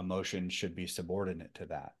emotion should be subordinate to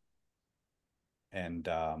that. And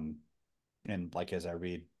like as I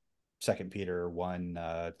read Second Peter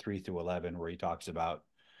 1 3 through 11, where he talks about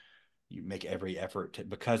you make every effort to,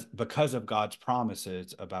 because of God's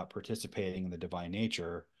promises about participating in the divine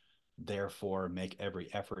nature, therefore make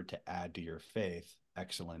every effort to add to your faith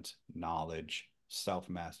excellence, knowledge,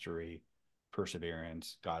 self-mastery,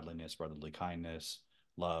 perseverance, godliness, brotherly kindness,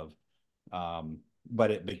 love.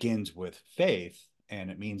 But it begins with faith,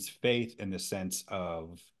 and it means faith in the sense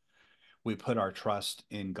of we put our trust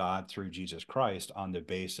in God through Jesus Christ on the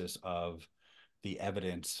basis of the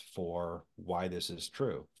evidence for why this is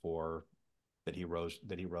true, for that he rose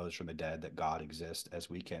from the dead, that God exists, as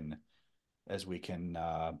we can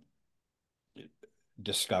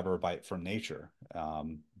discover from nature,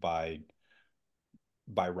 by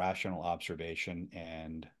rational observation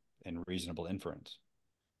and reasonable inference.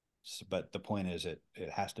 But the point is, it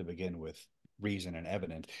has to begin with reason and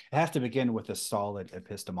evidence. It has to begin with a solid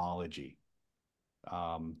epistemology,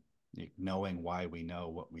 knowing why we know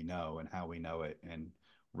what we know and how we know it, and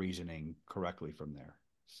reasoning correctly from there.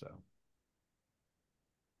 So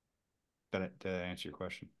did I answer your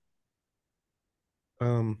question?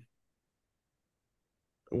 Well,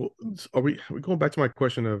 are we going back to my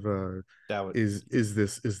question of is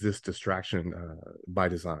this distraction by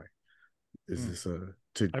design? Is this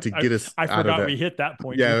to get us I out of forgot that? we hit that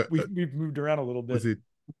point. Yeah, we've moved around a little bit. Is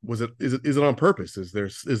it on purpose? Is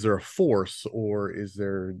there a force, or is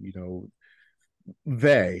there,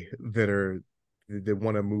 they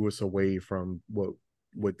want to move us away from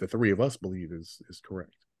what the three of us believe is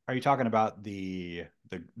correct? Are you talking about the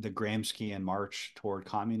Gramscian march toward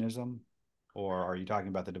communism, or are you talking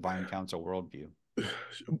about the divine council worldview?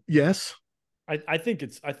 Yes. I think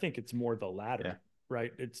it's more the latter, yeah.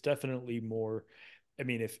 Right? It's definitely more. I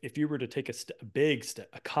mean, if you were to take a big step,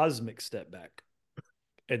 a cosmic step back,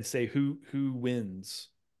 and say who wins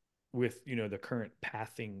with the current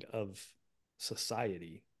pathing of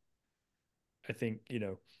society, I think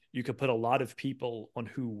you could put a lot of people on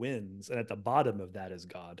who wins, and at the bottom of that is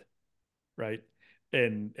God, right?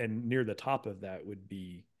 And near the top of that would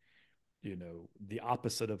be the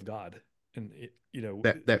opposite of God. And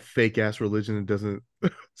that fake ass religion that doesn't.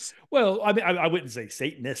 Well, I mean, I wouldn't say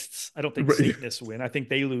Satanists. I don't think Satanists win. I think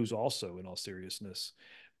they lose also, in all seriousness.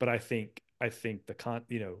 But I think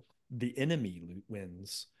the enemy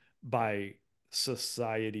wins by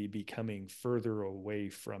society becoming further away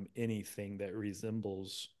from anything that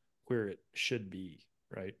resembles where it should be,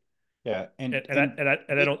 right? Yeah,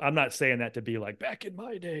 I'm not saying that to be like back in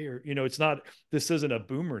my day, or it's not. This isn't a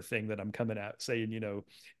boomer thing that I'm coming at saying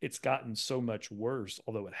it's gotten so much worse,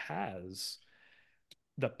 although it has.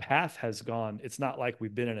 The path has gone. It's not like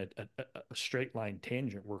we've been in a straight line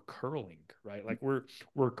tangent. We're curling, right? Like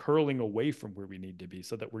we're curling away from where we need to be,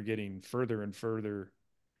 so that we're getting further and further.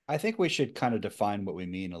 I think we should kind of define what we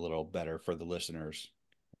mean a little better for the listeners.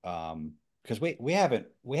 Because we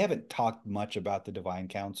haven't talked much about the divine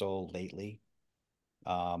council lately.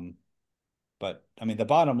 But I mean, the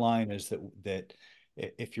bottom line is that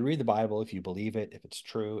if you read the Bible, if you believe it, if it's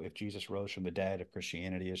true, if Jesus rose from the dead, if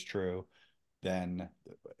Christianity is true, then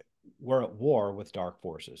we're at war with dark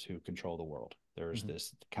forces who control the world. There's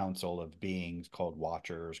this council of beings called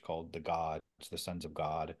Watchers, called the gods, the sons of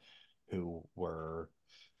God, who were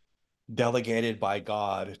delegated by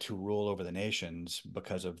God to rule over the nations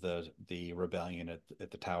because of the rebellion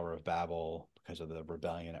at the Tower of Babel, because of the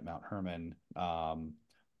rebellion at Mount Hermon.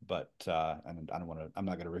 But and I'm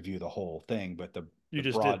not going to review the whole thing, but the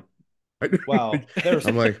broad. Well,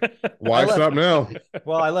 I'm like, why stop now?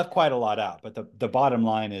 Well, I left quite a lot out, but the bottom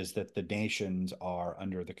line is that the nations are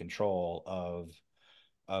under the control of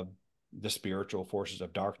the spiritual forces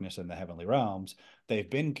of darkness in the heavenly realms. They've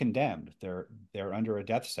been condemned. They're under a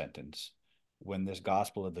death sentence. When this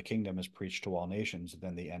gospel of the kingdom is preached to all nations,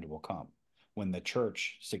 then the end will come. When the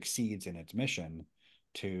church succeeds in its mission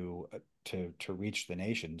to reach the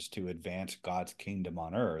nations, to advance God's kingdom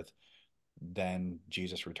on earth, then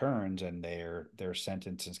Jesus returns and their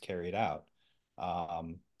sentence is carried out.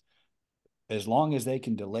 As long as they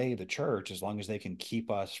can delay the church, as long as they can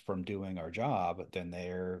keep us from doing our job, then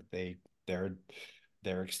they're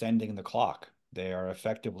extending the clock. They are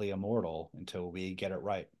effectively immortal until we get it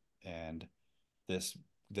right. And this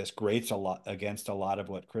grates a lot against a lot of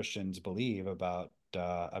what Christians believe about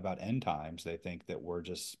end times. They think that we're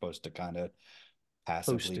just supposed to kind of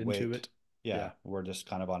passively wait. Yeah, we're just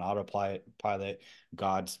kind of on autopilot.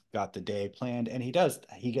 God's got the day planned, and he does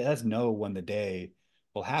know when the day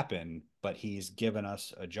will happen, but he's given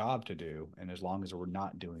us a job to do, and as long as we're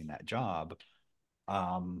not doing that job,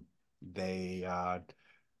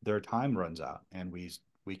 their time runs out, and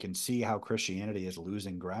we can see how Christianity is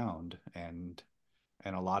losing ground, and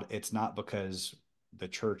it's not because the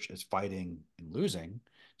church is fighting and losing,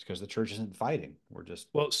 it's because the church isn't fighting. We're just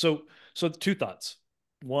so two thoughts.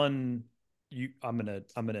 One, I'm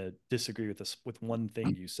gonna disagree with one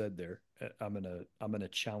thing you said there. I'm gonna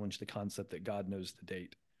challenge the concept that God knows the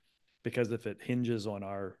date, because if it hinges on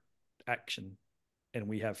our action and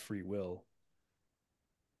we have free will.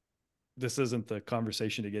 This isn't the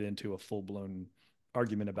conversation to get into a full-blown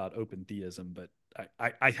argument about open theism, but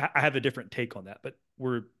I have a different take on that, but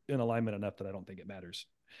we're in alignment enough that I don't think it matters.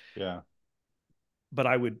 Yeah. But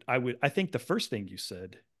I think the first thing you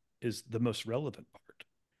said is the most relevant part,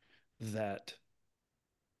 that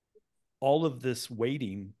all of this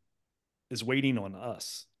waiting is waiting on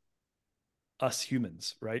us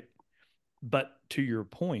humans, right? But to your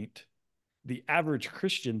point, the average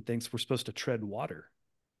Christian thinks we're supposed to tread water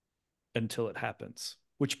until it happens,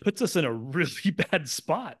 which puts us in a really bad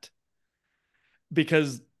spot,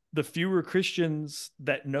 because the fewer Christians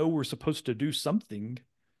that know we're supposed to do something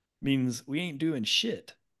means we ain't doing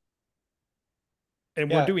shit.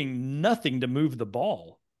 And we're doing nothing to move the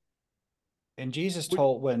ball. And Jesus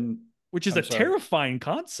told which is terrifying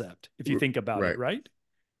concept if you think about it, right?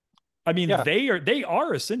 I mean, they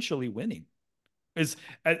are essentially winning.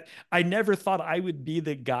 I never thought I would be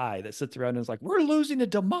the guy that sits around and is like, we're losing a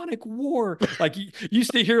demonic war. Like, you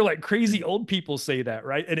used to hear like crazy old people say that,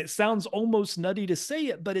 right? And it sounds almost nutty to say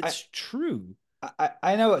it, but it's true.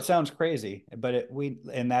 I know it sounds crazy, but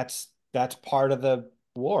that's part of the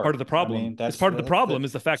war. Part of the problem. I mean, it's part of the problem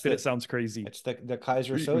is the fact that it sounds crazy. It's the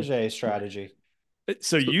Kaiser Soze strategy.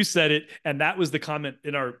 So you said it, and that was the comment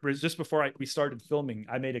in our, just before we started filming,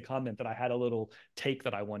 I made a comment that I had a little take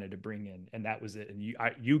that I wanted to bring in, and that was it. And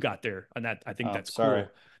you got there on that. I think that's sorry.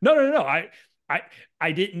 Cool. No.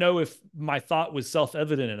 I didn't know if my thought was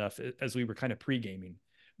self-evident enough as we were kind of pre-gaming,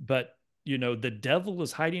 but the devil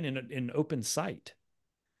is hiding in open sight.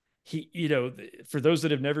 He, for those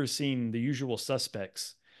that have never seen The Usual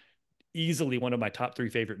Suspects, easily one of my top 3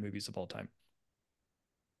 favorite movies of all time.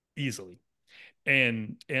 Easily.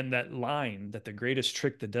 And that line that the greatest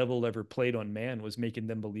trick the devil ever played on man was making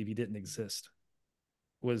them believe he didn't exist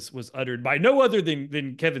was uttered by no other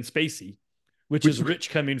than Kevin Spacey, which is rich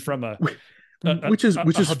coming from which is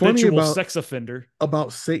funny about sex offender,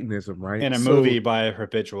 about Satanism, right? In a movie by a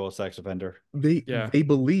habitual sex offender. They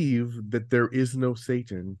believe that there is no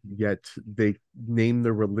Satan, yet they name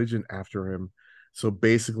their religion after him. So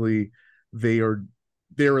basically they're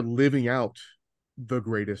living out the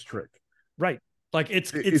greatest trick. Right. Like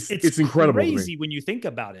it's incredible, crazy when you think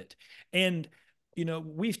about it. And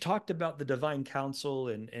we've talked about the divine counsel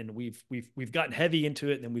and we've gotten heavy into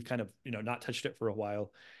it, and then we've kind of not touched it for a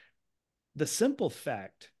while. The simple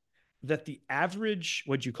fact that the average,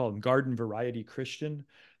 what you call them, garden variety Christian,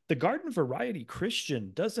 the garden variety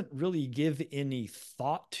Christian doesn't really give any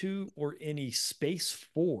thought to or any space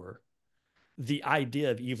for the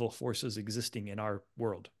idea of evil forces existing in our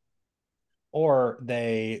world. Or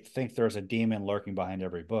they think there's a demon lurking behind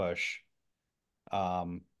every bush.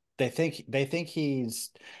 They think the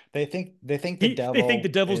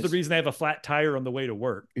devil's the reason they have a flat tire on the way to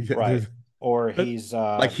work, right? Or he's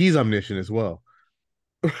he's omniscient as well.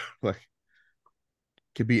 Like,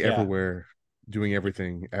 could be everywhere, doing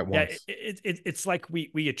everything at once. It's like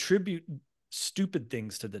we attribute stupid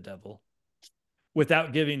things to the devil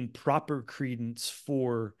without giving proper credence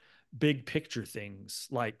for big picture things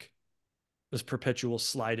like this perpetual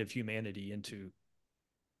slide of humanity into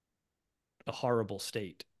a horrible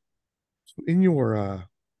state. In your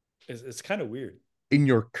it's kind of weird. In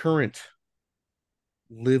your current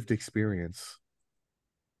lived experience,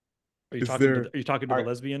 are you talking to the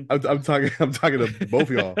lesbian? I'm talking to both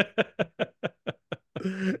of y'all.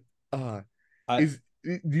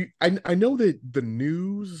 I know that the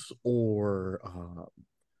news or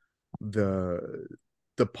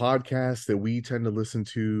the podcasts that we tend to listen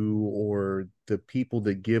to, or the people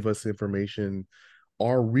that give us information,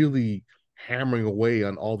 are really hammering away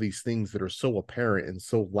on all these things that are so apparent and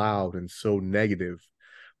so loud and so negative.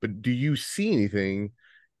 But do you see anything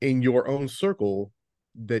in your own circle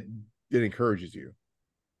that encourages you?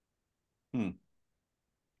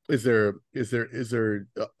 Is there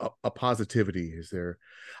a positivity? Is there?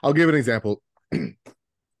 I'll give an example.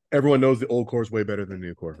 Everyone knows the old core is way better than the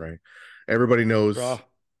new core, right? Everybody knows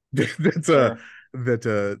that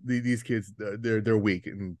these kids, they're weak,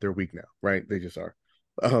 and they're weak now, right? They just are.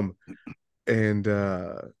 And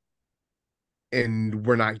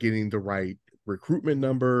we're not getting the right recruitment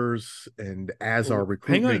numbers, and as our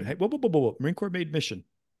recruitment, hang on, whoa. Marine Corps made mission.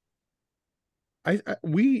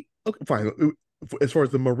 Okay, fine. As far as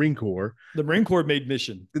the Marine Corps made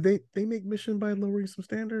mission. Did they make mission by lowering some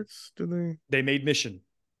standards? Did they? They made mission.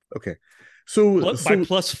 Okay, so by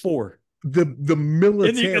 +4. The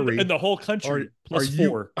military in the whole country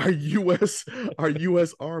 +4. Our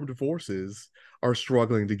U.S. armed forces are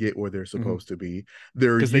struggling to get where they're supposed to be.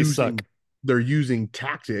 They suck. They're using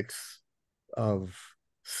tactics of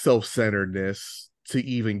self-centeredness to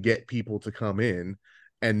even get people to come in,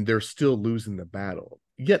 and they're still losing the battle.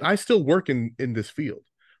 Yet I still work in this field.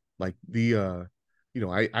 Like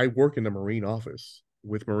I work in the Marine office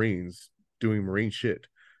with Marines doing Marine shit.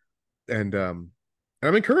 And I'm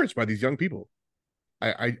encouraged by these young people.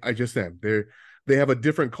 I just am. They have a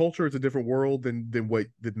different culture. It's a different world than what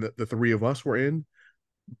the three of us were in,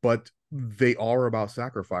 but they are about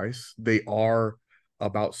sacrifice. They are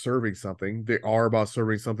about serving something. They are about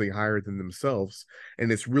serving something higher than themselves.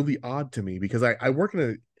 And it's really odd to me because I work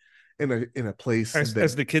in a place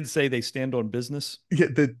as the kids say, they stand on business. Yeah,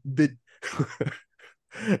 the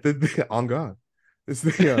on God. It's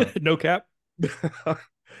the no cap.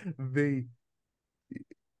 they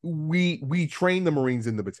we train the Marines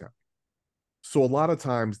in the battalion. So a lot of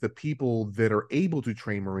times the people that are able to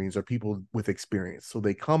train Marines are people with experience. So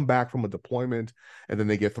they come back from a deployment and then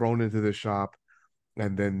they get thrown into the shop,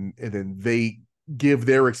 and then they give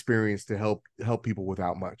their experience to help people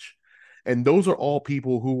without much. And those are all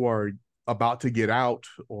people who are about to get out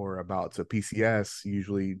or about to PCS.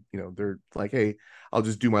 Usually, they're like, hey, I'll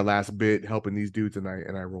just do my last bit helping these dudes, and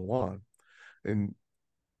I roll on. And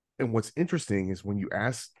what's interesting is when you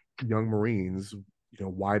ask young Marines,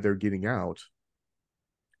 why they're getting out,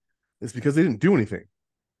 it's because they didn't do anything.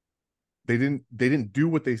 They didn't do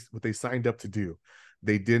what they signed up to do.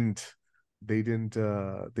 They didn't they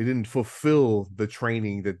didn't fulfill the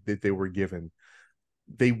training that they were given.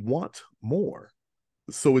 They want more.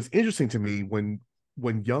 So it's interesting to me when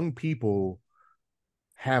young people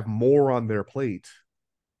have more on their plate,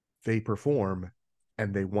 they perform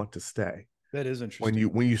and they want to stay. That is When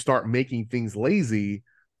interesting. you start making things lazy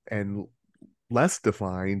and less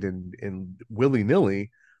defined and willy-nilly,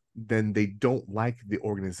 then they don't like the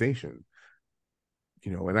organization.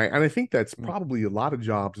 And I think that's probably a lot of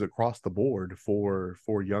jobs across the board for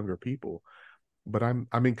younger people. But I'm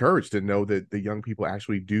encouraged to know that the young people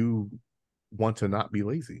actually do want to not be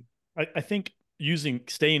lazy. I think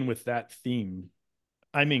staying with that theme,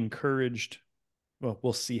 I'm encouraged. Well,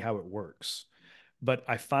 we'll see how it works. But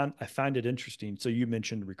I find it interesting. So you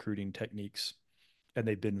mentioned recruiting techniques, and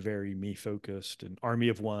they've been very me focused and Army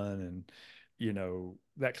of One and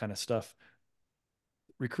that kind of stuff.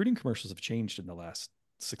 Recruiting commercials have changed in the last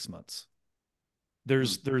 6 months.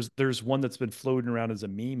 There's one that's been floating around as a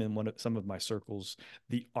meme in some of my circles.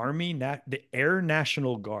 The Air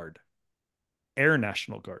National Guard, Air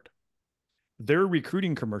National Guard. Their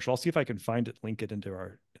recruiting commercial. I'll see if I can find it, link it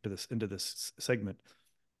into this segment.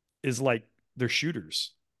 Is like they're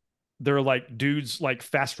shooters. They're like dudes like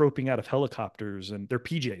fast roping out of helicopters, and they're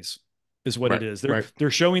PJs is what it Right, is. right.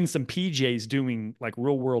 They're showing some PJs doing like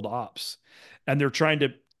real world ops, and they're trying to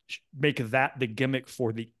make that the gimmick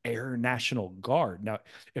for the Air National Guard. Now,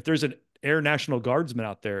 if there's an Air National Guardsman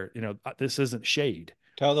out there, this isn't shade.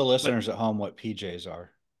 Tell the listeners at home what PJs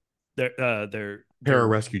are. They're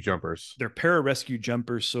Pararescue jumpers. They're pararescue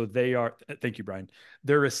jumpers. So they are. Thank you, Brian.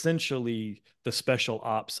 They're essentially the special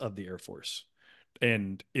ops of the Air Force.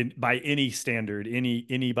 And by any standard,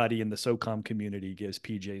 anybody in the SOCOM community gives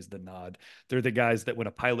PJs the nod. They're the guys that when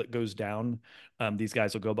a pilot goes down, these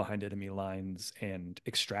guys will go behind enemy lines and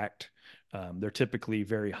extract. They're typically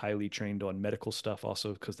very highly trained on medical stuff,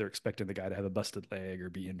 also because they're expecting the guy to have a busted leg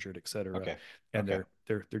or be injured, et cetera. Okay. And they're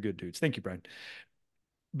good dudes. Thank you, Brian.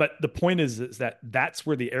 But the point is that that's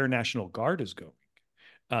where the Air National Guard is going.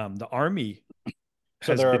 The Army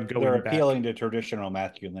so has been going they're appealing back. to traditional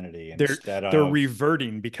masculinity They're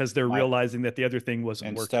reverting because they're realizing that the other thing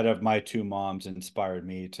wasn't instead working. of my two moms inspired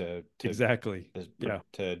me to exactly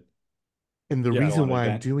to And the reason why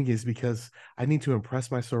I'm doing it is because I need to impress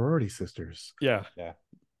my sorority sisters. Yeah.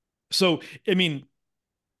 So I mean,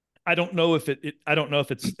 I don't know if it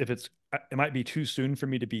might be too soon for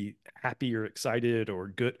me to be happy or excited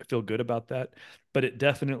or feel good about that, but it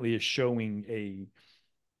definitely is showing a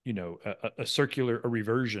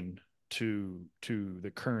reversion to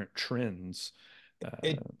the current trends.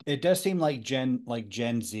 It does seem like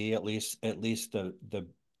Gen Z, at least the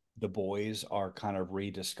boys are kind of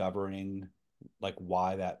rediscovering like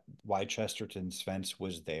why Chesterton's fence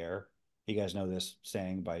was there. You guys know this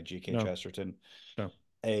saying by G.K. Chesterton? No.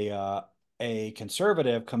 A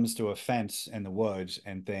conservative comes to a fence in the woods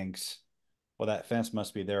and thinks, well, that fence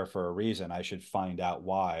must be there for a reason. I should find out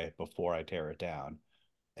why before I tear it down.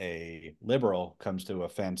 A liberal comes to a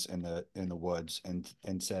fence in the woods and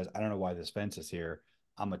says, I don't know why this fence is here.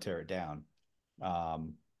 I'm gonna tear it down.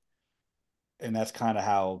 And that's kind of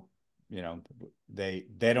how, they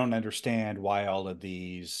don't understand why all of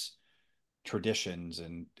these traditions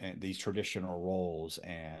and these traditional roles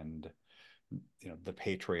and the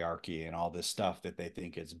patriarchy and all this stuff that they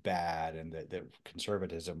think is bad and that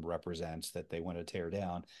conservatism represents, that they want to tear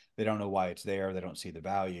down. They don't know why it's there. They don't see the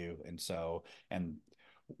value. And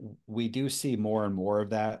we do see more and more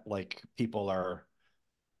of that. Like people are,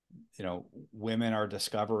 women are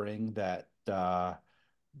discovering that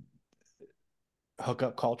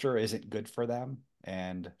hookup culture isn't good for them.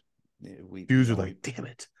 And Dudes are like, damn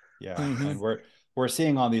it. Yeah. Mm-hmm. And we're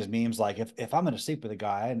seeing on these memes, like if I'm going to sleep with a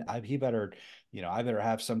guy, and he better, I better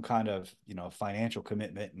have some kind of, financial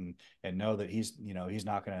commitment and know that he's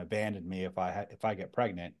not going to abandon me if I get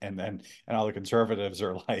pregnant. And all the conservatives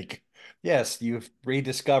are like, yes, you've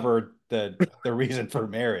rediscovered the reason for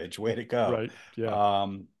marriage. Way to go. Right. Yeah.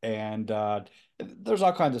 And there's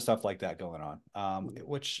all kinds of stuff like that going on,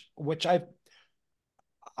 which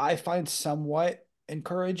I find somewhat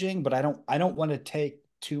encouraging, but I don't want to take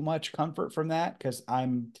too much comfort from that, because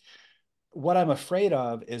what I'm afraid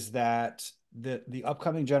of is that the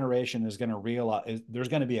upcoming generation is going to realize there's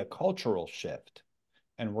going to be a cultural shift,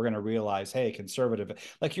 and we're going to realize, hey, conservative,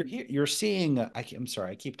 like you're seeing. I'm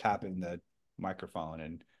sorry, I keep tapping the microphone,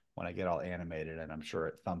 and when I get all animated, and I'm sure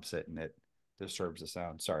it thumps it and it disturbs the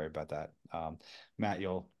sound. Sorry about that. Matt,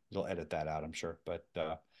 you'll edit that out, I'm sure. But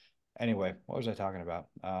anyway, what was I talking about?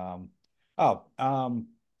 Oh,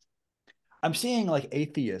 I'm seeing like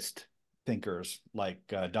atheist thinkers like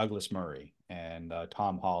Douglas Murray and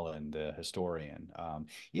Tom Holland, the historian.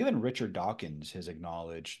 Even Richard Dawkins has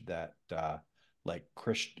acknowledged that like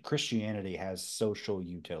Christianity has social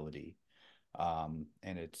utility, and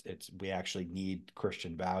we actually need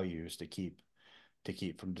Christian values to keep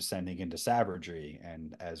from descending into savagery.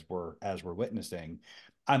 And as we're witnessing,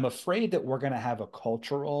 I'm afraid that we're going to have a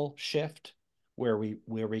cultural shift where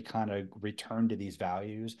we kind of return to these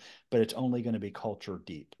values, but it's only going to be culture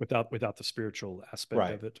deep without the spiritual aspect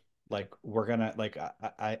right of it. Like we're gonna like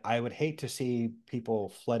I would hate to see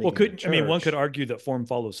people flooding into church. I mean, one could argue that form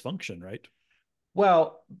follows function, right?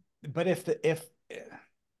 Well, but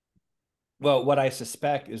well, what I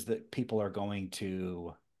suspect is that people are going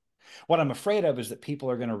to, what I'm afraid of is that people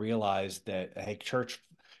are going to realize that, hey, church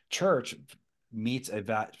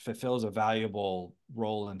fulfills a valuable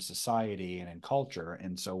role in society and in culture,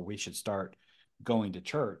 and so we should start going to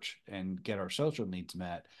church and get our social needs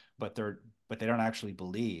met. But they don't actually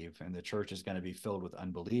believe, and the church is going to be filled with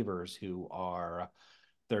unbelievers who are,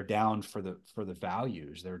 they're down for the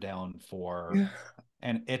values. They're down for, yeah.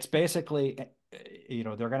 And it's basically,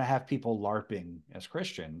 they're going to have people LARPing as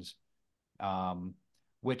Christians,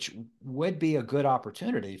 which would be a good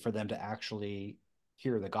opportunity for them to actually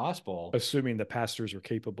hear the gospel, assuming the pastors are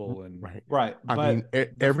capable. And right. I mean,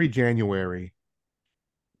 every January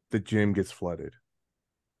the gym gets flooded,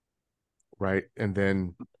 right? And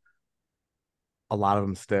then a lot of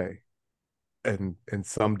them stay, and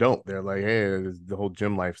some don't. They're like, hey, the whole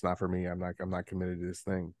gym life's not for me. I'm not committed to this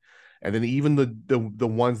thing. And then even the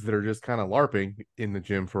ones that are just kind of LARPing in the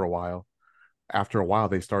gym for a while, after a while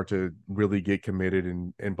they start to really get committed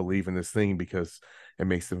and believe in this thing, because it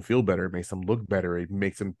makes them feel better, it makes them look better, it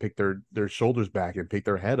makes them pick their shoulders back and pick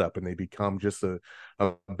their head up, and they become just a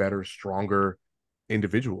better, stronger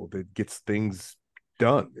individual that gets things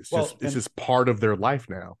done. It's just part of their life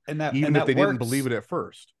now, even if they didn't believe it at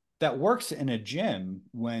first. That works in a gym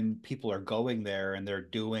when people are going there and they're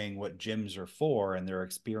doing what gyms are for, and they're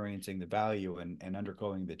experiencing the value and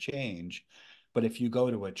undergoing the change. But if you go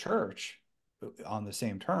to a church on the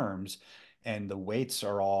same terms, and the weights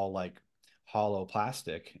are all like hollow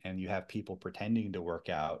plastic, and you have people pretending to work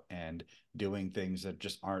out and doing things that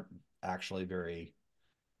just aren't actually very,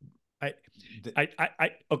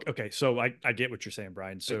 okay, so I get what you're saying,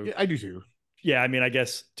 Brian. So I do too. Yeah, I mean, I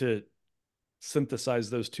guess to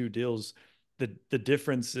synthesize those two deals, the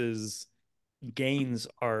difference is gains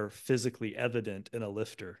are physically evident in a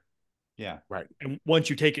lifter. Yeah, right. And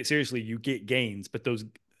once you take it seriously, you get gains, but those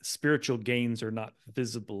spiritual gains are not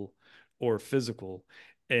visible or physical.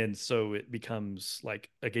 And so it becomes like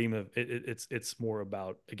a game of it's more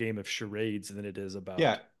about a game of charades than it is about.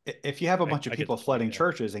 Yeah, if you have a bunch of people flooding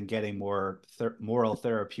churches and getting more moral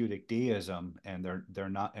therapeutic deism, and they're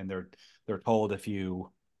not, and they're told, if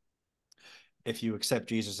you accept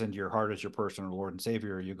Jesus into your heart as your personal Lord and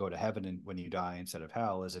Savior, you go to heaven, and when you die instead of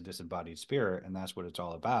hell as a disembodied spirit, and that's what it's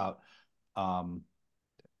all about. I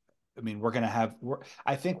mean,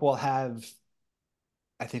 I think we'll have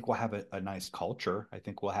a nice culture. I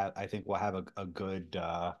think we'll have a good,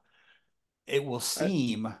 it will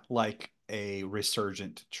seem like a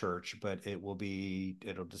resurgent church, but it'll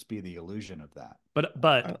just be the illusion of that.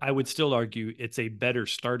 But I would still argue it's a better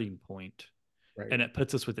starting point, right? And it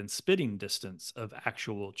puts us within spitting distance of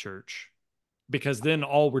actual church because then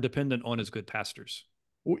all we're dependent on is good pastors.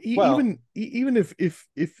 Well, Well, even if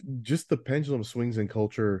just the pendulum swings in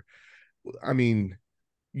culture, I mean,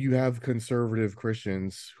 you have conservative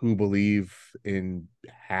Christians who believe in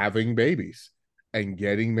having babies and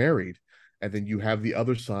getting married, and then you have the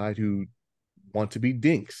other side who want to be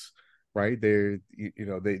dinks, right?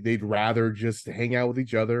 They'd rather just hang out with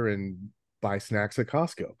each other and buy snacks at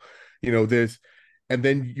Costco. There's, and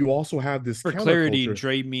then you also have this For clarity, counterculture.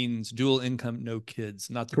 Dre means dual income, no kids,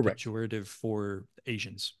 not the Correct. pejorative for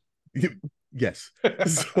Asians. Yes.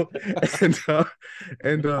 So,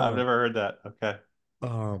 and I've never heard that. Okay.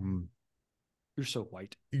 You're so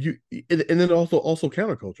white. And then also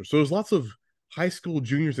counterculture. So there's lots of high school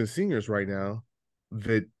juniors and seniors right now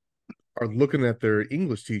that are looking at their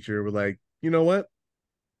English teacher with like, you know what?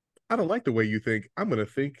 I don't like the way you think. I'm going to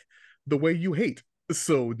think the way you hate.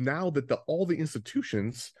 So now that all the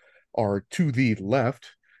institutions are to the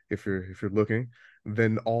left, if you're looking,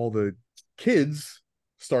 then all the kids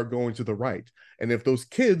start going to the right. And if those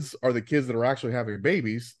kids are the kids that are actually having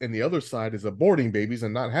babies, and the other side is aborting babies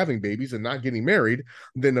and not having babies and not getting married,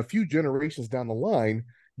 then a few generations down the line,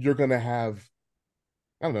 you're going to have,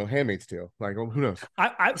 I don't know, Handmaid's Tale. Like, who knows?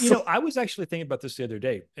 I was actually thinking about this the other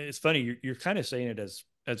day. It's funny you're kind of saying it as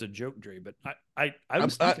a joke, Dre, but I'm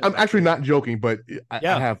actually not joking, but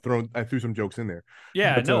I threw some jokes in there.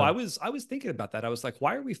 Yeah, but, no, I was thinking about that. I was like,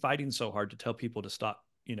 why are we fighting so hard to tell people to stop,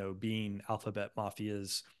 being alphabet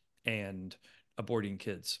mafias and aborting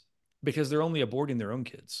kids? Because they're only aborting their own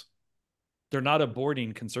kids. They're not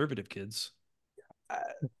aborting conservative kids.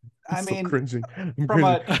 I mean, cringing.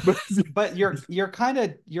 but you're kind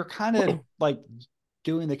of like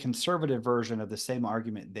doing the conservative version of the same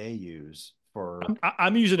argument they use for.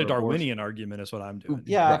 I'm using a Darwinian abortion. argument is what I'm doing.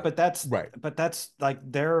 Yeah, right. but that's like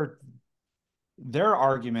their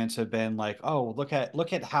arguments have been like, oh, look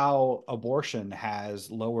at how abortion has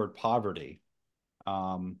lowered poverty.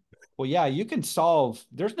 Well, yeah, you can solve.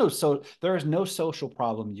 There is no social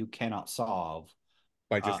problem you cannot solve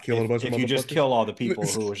By just killing a bunch of if you just motherfuckers? kill all the people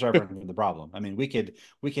who are suffering from the problem. I mean, we could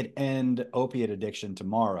end opiate addiction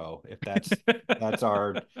tomorrow if that's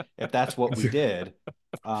what we did.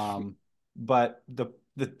 But the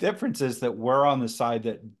difference is that we're on the side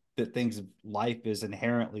that thinks life is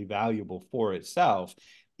inherently valuable for itself.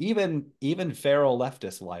 Even feral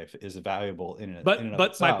leftist life is valuable in and of But my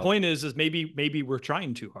itself. point is maybe we're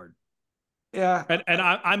trying too hard. Yeah, and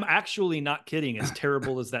I'm actually not kidding. As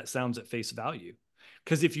terrible as that sounds at face value,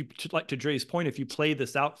 because if you, like to Dre's point, if you play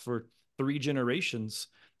this out for 3 generations,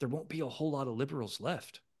 there won't be a whole lot of liberals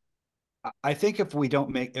left. I think if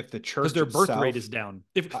the church, because their birth rate is down.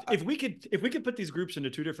 If we could put these groups into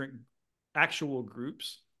 2 different actual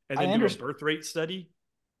groups and then do a birth rate study,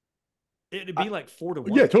 it'd be like 4 to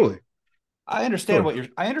 1. Yeah, totally. I understand what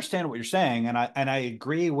you're saying, and I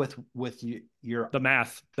agree with your the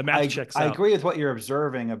math checks out. I agree with what you're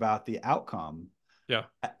observing about the outcome. Yeah,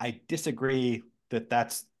 I disagree that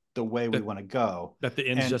that's the way we want to go. That the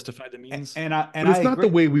ends justify the means. And it's not the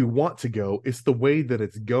way we want to go. It's the way that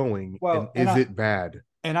it's going. Well, and is it bad?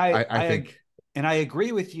 And I think, and I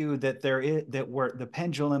agree with you that the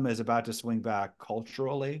pendulum is about to swing back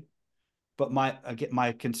culturally. But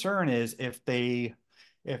my concern is if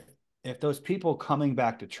those people coming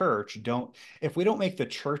back to church if we don't make the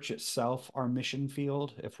church itself our mission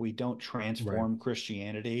field, if we don't transform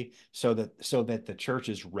Christianity so that the church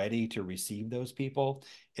is ready to receive those people,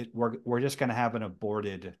 we're just going to have an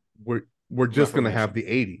aborted. We're just going to have the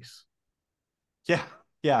 80s.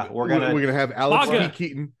 Yeah, we're gonna have Alex P.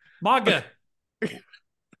 Keaton. MAGA.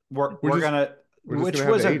 which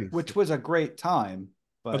was a great time,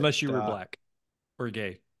 but unless you were black or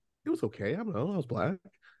gay. It was okay. I don't know. I was black.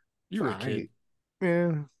 You were a kid.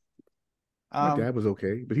 Yeah. My dad was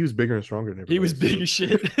okay, but he was bigger and stronger than everybody. He was big as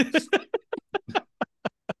shit.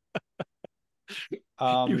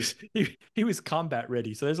 He was combat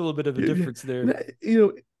ready, so there's a little bit of a difference there. And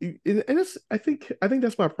I think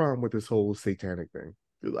that's my problem with this whole satanic thing.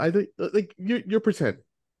 I think like you're pretending.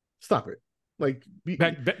 Stop it. Like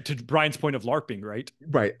back to Brian's point of LARPing, right?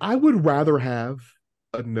 Right. I would rather have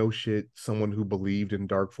a someone who believed in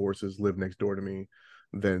dark forces live next door to me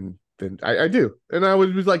than I do. And I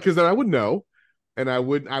would be like, because then I would know. And I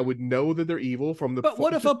would know that they're evil from the. But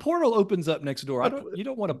what if a portal opens up next door? You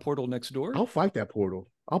don't want a portal next door. I'll fight that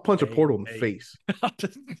portal. I'll punch a portal in the face.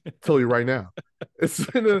 Tell you right now. It's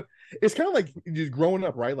kind of like just growing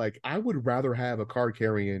up, right? Like I would rather have a card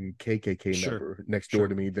carrying KKK member next door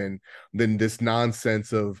to me than this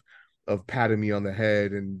nonsense of of patting me on the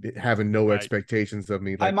head and having no expectations of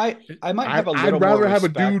me. Like I might have a little I'd rather more have a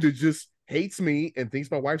respect. dude that just hates me and thinks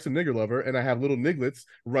my wife's a nigger lover, and I have little nigglets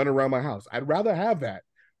run around my house. I'd rather have that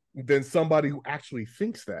than somebody who actually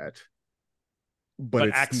thinks that. But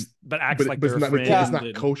acts like but they're a friend. it's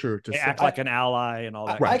not kosher to they say. act like an ally and all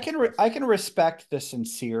that. I can respect the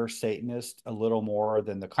sincere Satanist a little more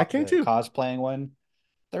than the cosplaying one.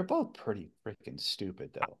 They're both pretty freaking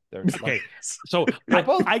stupid, though. They're okay. So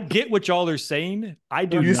I get what y'all are saying. I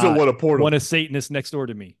do not want a Satanist next door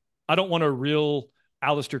to me. I don't want a real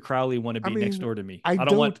Aleister Crowley wannabe next door to me. I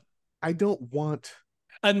don't want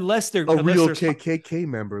unless they're a real KKK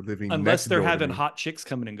member living unless next they're door having to me. hot chicks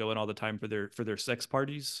coming and going all the time for their sex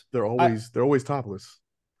parties. They're always topless.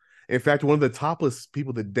 In fact, one of the topless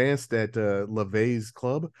people that danced at LaVey's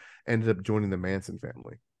club ended up joining the Manson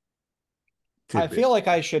family. Tidbit. I feel like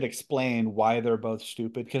I should explain why they're both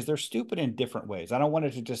stupid, because they're stupid in different ways. I don't want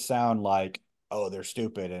it to just sound like, oh, they're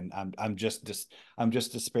stupid and I'm just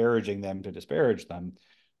disparaging them to disparage them.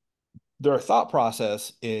 Their thought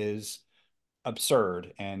process is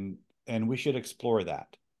absurd, and we should explore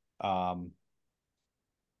that. Do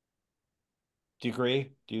you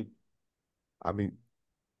agree? I mean,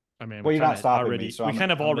 well, you're not stopping me, so we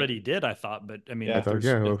kind of already did, I thought, but I mean, yeah, well,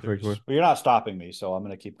 you're not stopping me, so I'm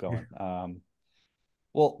going to keep going.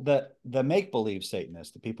 Well, the make-believe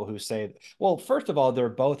Satanists, the people who say, well, first of all, they're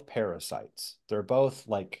both parasites. They're both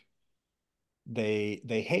like, they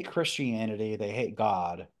hate Christianity, they hate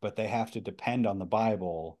God, but they have to depend on the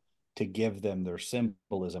Bible to give them their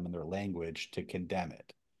symbolism and their language to condemn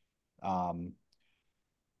it.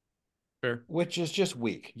 Fair. Which is just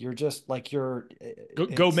weak. You're just like,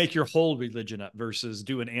 go make your whole religion up versus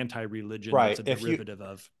do an anti-religion right. That's a derivative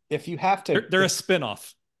of. If you have to, they're a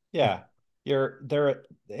spinoff. Yeah.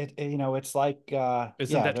 It's like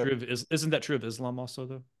isn't that true of Islam also,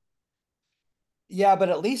 though? Yeah, but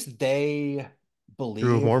at least they believe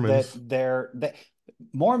that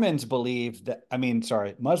Mormons believe that,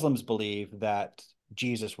 Muslims believe that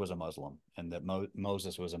Jesus was a Muslim and that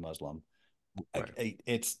Moses was a Muslim. Right.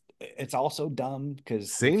 It's also dumb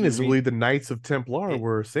because Satanists believe the Knights of Templar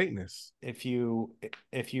were Satanists. If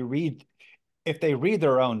they read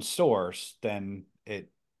their own source, then it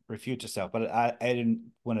refutes itself. But I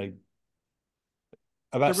didn't want to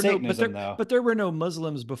about Satanism, though. But there were no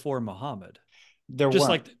Muslims before Muhammad. There just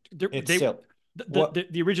weren't.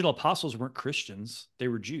 The original apostles weren't Christians; they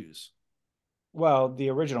were Jews. Well, the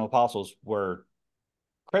original apostles were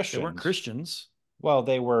Christians. They weren't Christians. Well,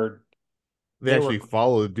 they were. They actually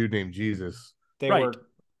followed a dude named Jesus. They were,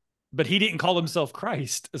 but he didn't call himself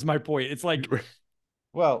Christ. Is my point. It's like,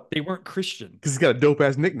 well, they weren't Christian because he's got a dope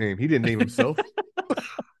ass nickname. He didn't name himself.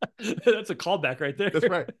 That's a callback right there. That's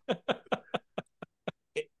right.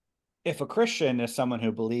 If a Christian is someone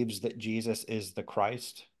who believes that Jesus is the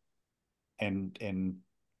Christ and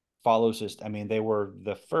follows his, they were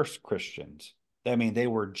the first Christians. They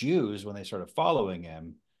were Jews when they started following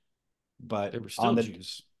him, but they were still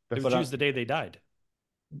Jews. They were Jews the day they died.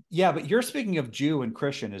 Yeah, but you're speaking of Jew and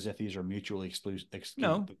Christian as if these are mutually exclusive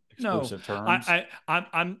terms.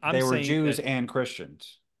 I'm they were saying Jews and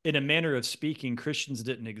Christians. In a manner of speaking, Christians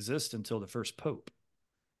didn't exist until the first Pope.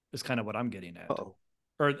 Is kind of what I'm getting at. Uh-oh.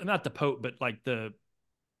 Or not the Pope, but like the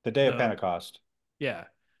day of Pentecost. Yeah.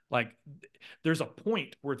 Like there's a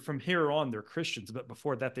point where from here on they're Christians, but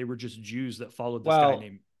before that they were just Jews that followed this guy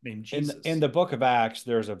named Jesus. In the book of Acts,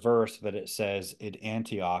 there's a verse that it says in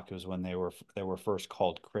Antioch was when they were first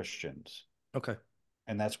called Christians. Okay.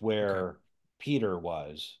 And that's where Peter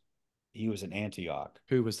was. He was in Antioch.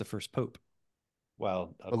 Who was the first Pope?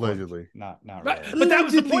 Well, allegedly. Not right. really. But that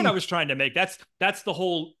was the point I was trying to make. That's the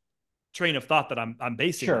whole train of thought that I'm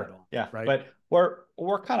basing that on. Yeah. Right. But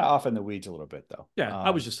we're kind of off in the weeds a little bit, though. Yeah, I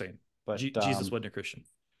was just saying. But Jesus wasn't a Christian.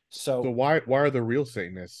 So why are the real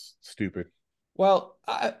Satanists stupid? Well,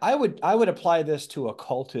 I would apply this to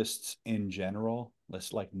occultists in general,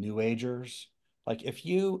 like New Agers. Like if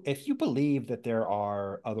you believe that there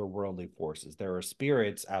are otherworldly forces, there are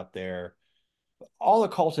spirits out there, all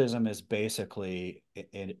occultism is basically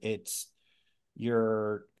it's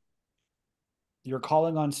you're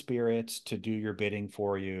calling on spirits to do your bidding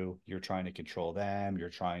for you. You're trying to control them. You're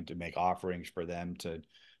trying to make offerings for them to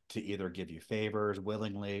either give you favors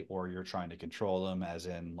willingly, or you're trying to control them, as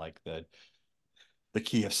in like the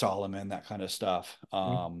Key of Solomon, that kind of stuff.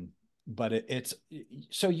 But it's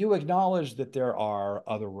so you acknowledge that there are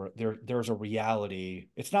there's a reality.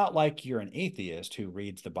 It's not like you're an atheist who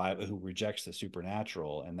reads the Bible, who rejects the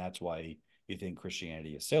supernatural, and that's why you think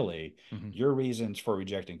Christianity is silly. Your reasons for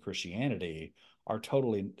rejecting Christianity are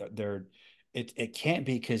totally it can't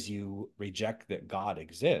be because you reject that God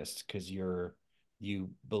exists, because you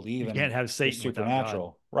believe You in can't have the Satan without God.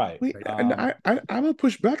 supernatural, right? Wait, and I'm gonna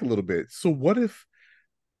push back a little bit. So what if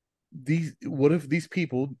these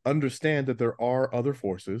people understand that there are other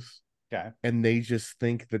forces, Okay. and they just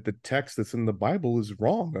think that the text that's in the Bible is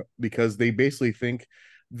wrong because they basically think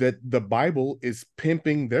that the Bible is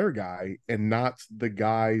pimping their guy and not the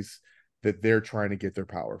guys that they're trying to get their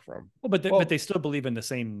power from. Well, but Well, they still believe in the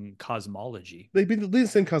same cosmology. They believe in the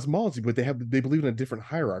same cosmology, but they believe in a different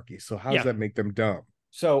hierarchy. So how does Yeah. that make them dumb?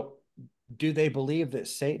 so do they believe that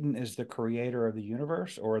Satan is the creator of the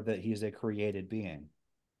universe, or that he's a created being?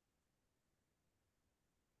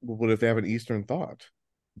 Well, what if they have an Eastern thought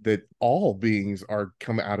that all beings are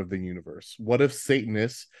come out of the universe? What if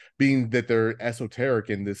Satanists, being that they're esoteric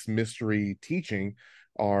in this mystery teaching,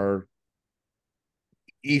 are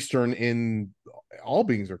Eastern in all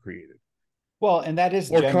beings are created Well, and that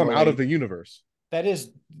is or come out of generally the universe? that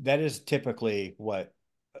is typically what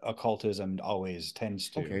occultism always tends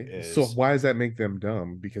to, Okay, so is why does that make them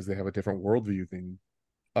dumb? Because they have a different worldview than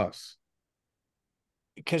us.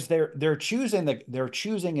 because they're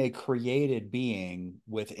choosing a created being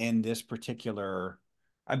within this particular.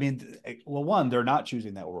 I mean, well, one, they're not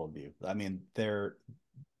choosing that worldview. I mean, their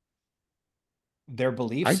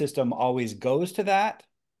belief I system always goes to that,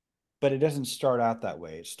 but it doesn't start out that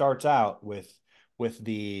way. It starts out with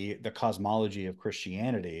the cosmology of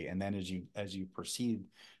Christianity, and then as you proceed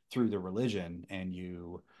through the religion, and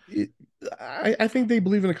you. it, I think they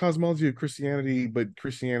believe in a cosmology of Christianity, but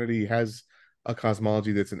Christianity has a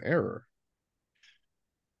cosmology that's an error.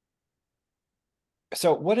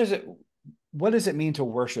 So what does it mean to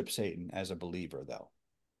worship Satan as a believer, though,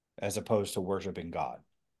 as opposed to worshiping God?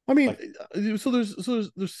 I mean, Like,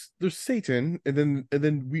 there's Satan, and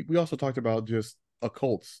then we also talked about just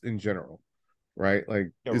occults in general, right?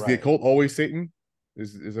 Like, you're is the right. occult always Satan?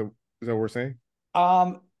 Is that what we're saying?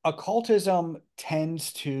 Occultism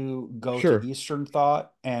tends to go to Sure. Eastern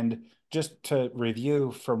thought, and just to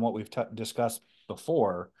review from what we've discussed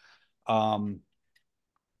before, um,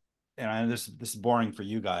 and I know this is boring for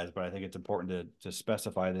you guys, but I think it's important to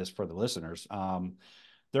specify this for the listeners.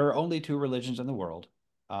 There are only two religions in the world.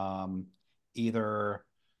 Um, either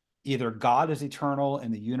either God is eternal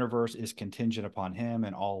and the universe is contingent upon him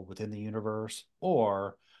and all within the universe,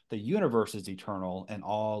 or the universe is eternal and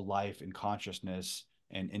all life and consciousness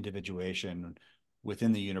and individuation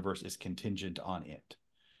within the universe is contingent on it.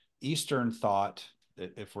 Eastern thought,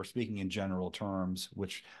 if we're speaking in general terms,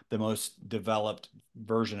 which the most developed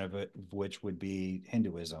version of it, which would be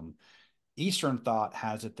Hinduism, Eastern thought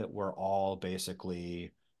has it that we're all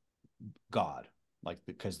basically God, like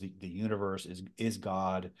because the universe is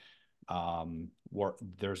God. Where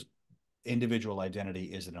there's individual identity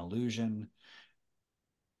is an illusion.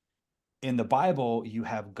 In the Bible, you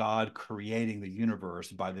have God creating the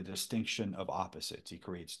universe by the distinction of opposites. He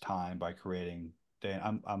creates time by creating.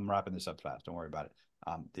 I'm wrapping this up fast. Don't worry about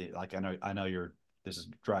it. Like I know you're. This is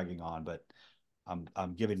dragging on, but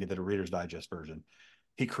I'm giving you the Reader's Digest version.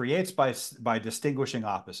 He creates by distinguishing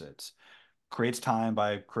opposites. Creates time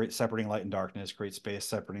by separating light and darkness. Creates space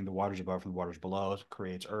separating the waters above from the waters below.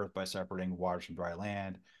 Creates earth by separating waters from dry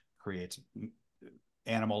land. Creates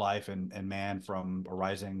animal life and man from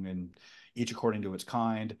arising, and each according to its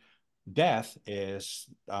kind. Death is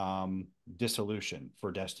dissolution.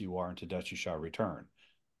 For dust you are, and to dust you shall return.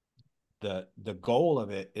 The goal of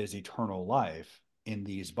it is eternal life in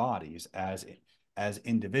these bodies as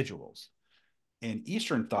individuals. In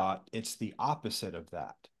Eastern thought, it's the opposite of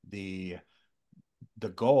that. The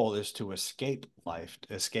goal is to escape life,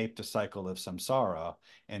 to escape the cycle of samsara,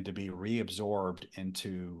 and to be reabsorbed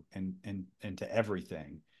into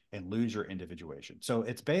everything and lose your individuation. So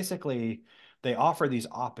it's basically they offer these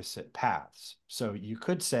opposite paths. So you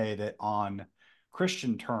could say that on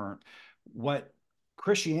Christian term, what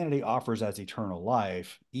Christianity offers as eternal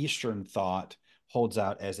life, Eastern thought holds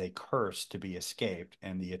out as a curse to be escaped,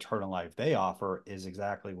 and the eternal life they offer is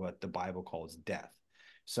exactly what the Bible calls death.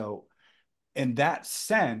 So in that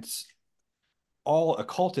sense, all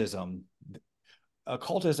occultism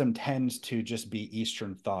tends to just be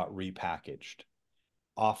Eastern thought repackaged,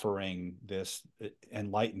 offering this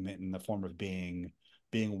enlightenment in the form of being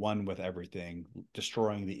one with everything,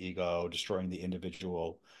 destroying the ego, destroying the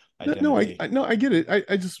individual No, identity. no, I get it.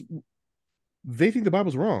 I just they think the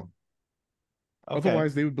Bible's wrong. Okay.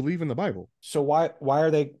 Otherwise, they would believe in the Bible. So why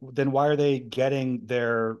are they getting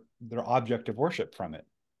their object of worship from it?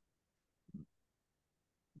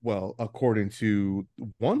 Well, according to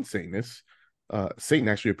one Satanist, Satan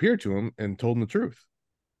actually appeared to him and told him the truth.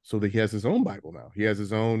 So that he has his own Bible now. He has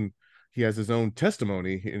his own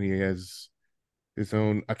testimony, and he has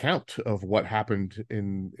account of what happened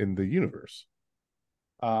in the universe.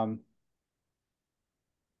 Um,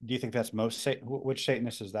 do you think that's which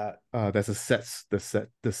Satanist is that? That's the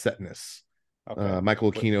setness. Okay.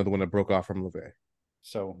 Michael Aquino, the one that broke off from LaVey.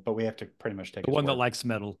 So, but we have to pretty much take The his one that word. likes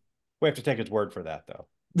metal. We have to take his word for that, though.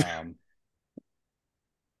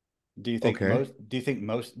 Do you think Okay.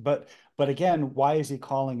 but again, why is he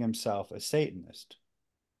calling himself a Satanist?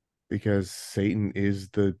 Because Satan is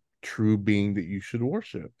the true being that you should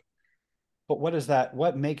worship. But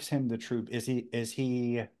what makes him the true? Is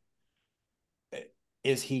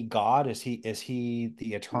he God? Is he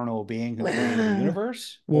the eternal being who created the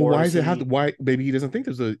universe? Well, Or why is does it have to? he Why maybe he doesn't think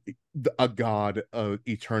there's a God, a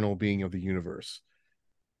eternal being of the universe.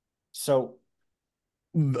 so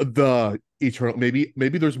The eternal, maybe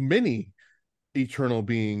there's many eternal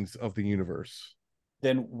beings of the universe.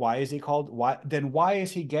 then why is he why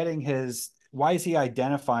is he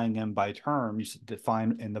identifying him by terms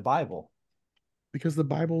defined in the Bible? Because the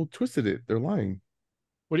Bible twisted it. They're lying.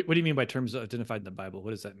 What do you mean by terms identified in the Bible?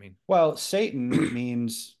 What does that mean? Well, Satan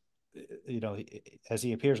means, as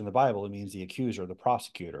he appears in the Bible, it means the accuser, the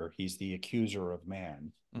prosecutor. He's the accuser of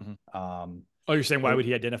man. Mm-hmm. Um, Oh, you're saying why would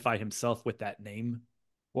he identify himself with that name?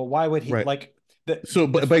 well, why would he Right. like so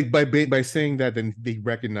by saying that, then they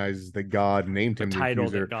recognize that God named The him the title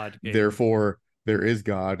accuser. that God gave. Therefore, there is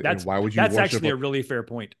God, and why would you that's worship actually a really fair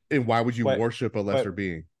point. and why would you worship a lesser but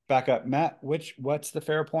being? back up, Matt. What's the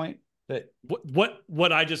fair point that what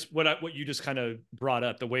you just kind of brought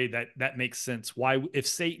up, the way that makes sense. Why, if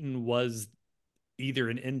Satan was either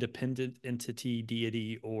an independent entity,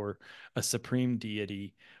 deity, or a supreme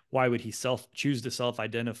deity, why would he choose to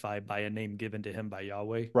self-identify by a name given to him by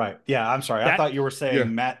Yahweh? Right. Yeah, I'm sorry. I That thought you were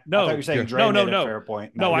saying Matt. I thought you no were saying yeah. Dre no made a fair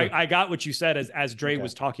point. no, Matt, I got what you said as Dre Okay.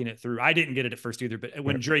 was talking it through. I didn't get it at first either, but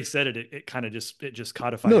when Right. Dre said it, it kind of just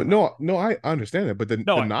codified. No, I understand that, but the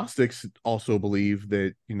Gnostics also believe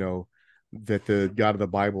that that the God of the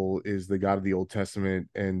Bible is the God of the Old Testament,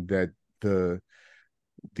 and that the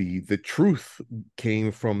the truth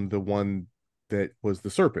came from the one that was the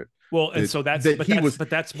serpent. Well, and so that's He more was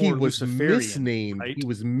Luciferian, misnamed. right? He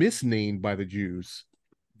was misnamed by the Jews.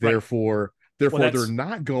 Right. Therefore, Well, they're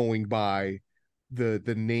not going by the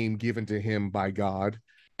name given to him by God,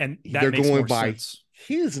 and that they're makes going more by sense.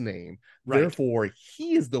 his name. Right. Therefore,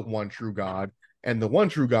 he is the one true God. And the one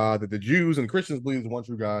true God that the Jews and Christians believe is the one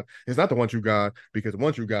true God is not the one true God, because the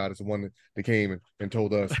one true God is the one that came and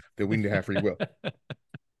told us that we need to have free will.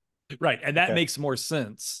 Right. And that Okay. makes more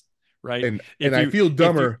sense. Right. And I feel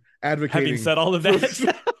dumber advocating. Having said all of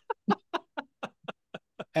that.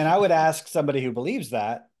 And I would ask somebody who believes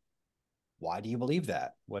that, why do you believe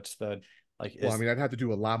that? What's the Well, I mean, I'd have to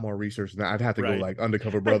do a lot more research than that. I'd have to go Right. like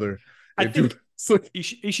undercover brother. I think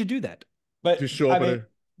you should do that. But just show up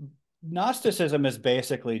Gnosticism is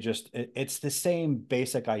basically it's the same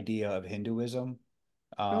basic idea of Hinduism.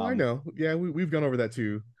 No, I know. Yeah, we've gone over that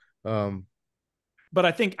too. But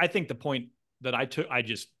I think the point that I took,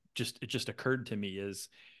 it just occurred to me is,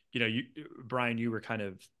 Brian, you were kind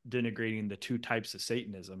of denigrating the two types of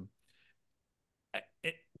Satanism.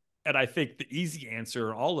 And I think the easy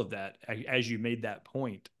answer, all of that, as you made that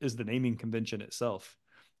point, is the naming convention itself.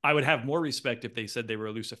 I would have more respect if they said they were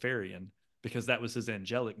a Luciferian, because that was his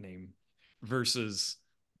angelic name, versus.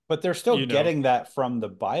 But they're still getting that from the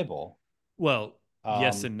Bible. Well,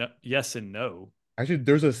 yes and no. Actually,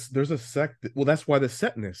 there's a sect. Well, that's why the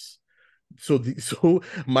Setness. So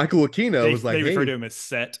Michael Aquino was like, they refer to him as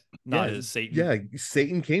Set, not as Satan. Yeah,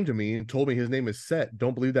 Satan came to me and told me his name is Set.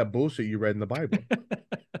 Don't believe that bullshit you read in the Bible.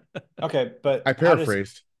 Okay, but I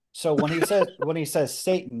paraphrased. So when he says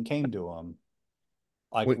Satan came to him,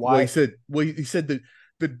 like why? Well, he said that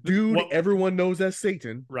the dude everyone knows as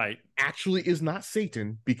Satan, right, actually is not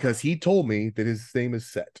Satan, because he told me that his name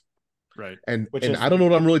is Set. Right. And I don't know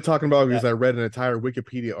what I'm really talking about, because I read an entire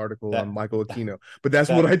Wikipedia article on Michael Aquino, but that's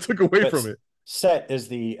what I took away from it. Set is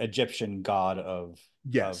the Egyptian god of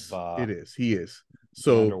it is. He is.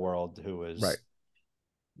 So the underworld, who is right.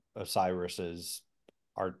 Osiris's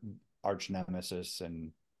arch nemesis.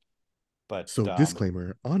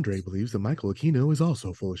 Disclaimer: Andre believes that Michael Aquino is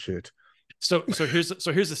also full of shit. So here's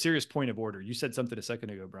a serious point of order. You said something a second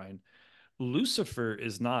ago, Brian. Lucifer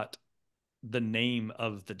is not the name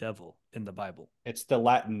of the devil in the Bible. It's the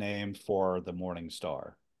Latin name for the morning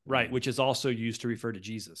star. Right, which is also used to refer to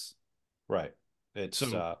Jesus. Right. Which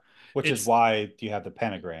is why you have the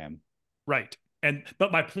pentagram. Right.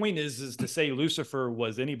 But my point is to say Lucifer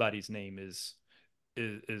was anybody's name is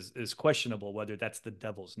questionable, whether that's the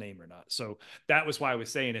devil's name or not. So that was why I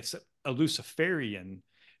was saying, if a Luciferian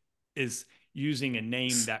is using a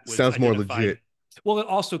name that was sounds more legit. Well, it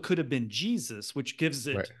also could have been Jesus, which gives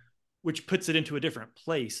it, Right. which puts it into a different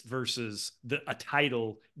place versus a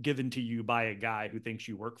title given to you by a guy who thinks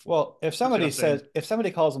you work for him. Well, if somebody says, if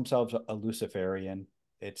somebody calls themselves a Luciferian,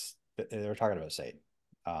 they're talking about Satan.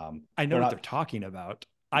 I know what they're talking about.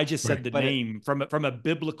 I just said the name from a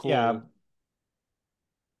biblical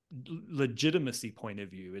legitimacy point of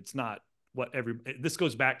view. It's not what this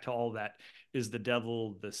goes back to all that. Is the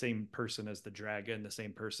devil the same person as the dragon, the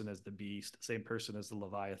same person as the beast, the same person as the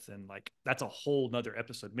Leviathan? Like, that's a whole nother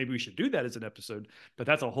episode. Maybe we should do that as an episode, but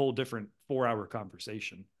that's a whole different 4-hour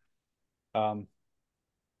conversation.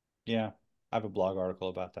 Yeah, I have a blog article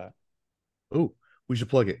about that. Oh, we should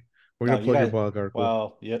plug it. We're gonna plug your blog article.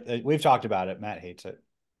 Well, yeah, we've talked about it. Matt hates it.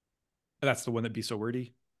 That's the one that'd be so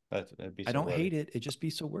wordy. I don't hate it. It just be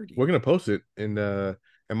so wordy. We're gonna post it, and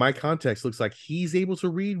my context looks like he's able to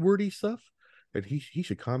read wordy stuff, and he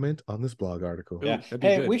should comment on this blog article. Yeah.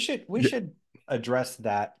 Hey, good. we should address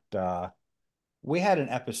that. We had an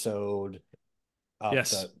episode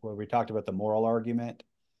where we talked about the moral argument,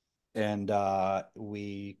 and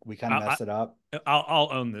we kind of messed it up. I'll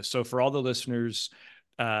own this. So for all the listeners,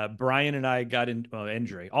 Brian and I got in,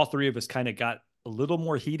 Andre, all three of us kind of got a little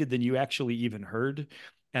more heated than you actually even heard.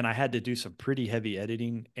 And I had to do some pretty heavy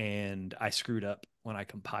editing, and I screwed up when I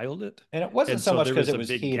compiled it. And it wasn't so much because it was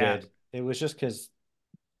heated. Gap. It was just because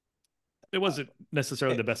it wasn't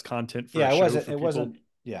necessarily the best content for it show wasn't. For it people. Wasn't.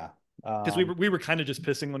 Yeah, because we were kind of just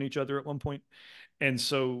pissing on each other at one point, and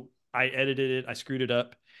so I edited it. I screwed it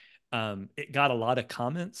up. It got a lot of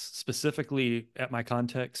comments, specifically at my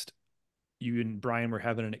context. You and Brian were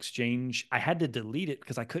having an exchange. I had to delete it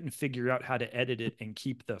because I couldn't figure out how to edit it and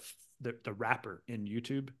keep the wrapper in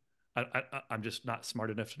YouTube. I'm just not smart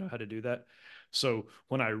enough to know how to do that. So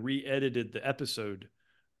when I re-edited the episode,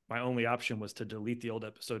 my only option was to delete the old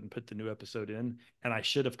episode and put the new episode in. And I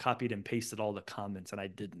should have copied and pasted all the comments, and I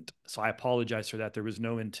didn't. So I apologize for that. There was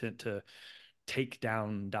no intent to take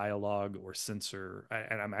down dialogue or censor.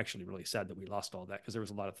 And I'm actually really sad that we lost all that, because there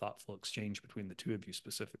was a lot of thoughtful exchange between the two of you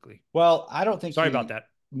specifically. Well, I don't think. Sorry about that.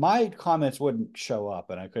 My comments wouldn't show up,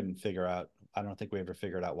 and I couldn't figure out. I don't think we ever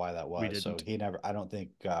figured out why that was. We didn't. So he never. I don't think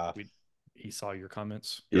he saw your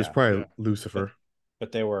comments. It was probably Lucifer.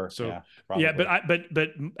 But they were. So probably. but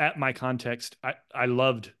at my context, I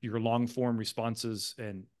loved your long form responses,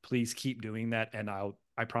 and please keep doing that. And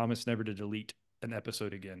I promise never to delete an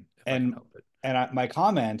episode again if I can help it. And my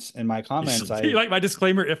comments, you like my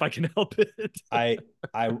disclaimer, if I can help it. I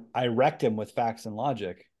wrecked him with facts and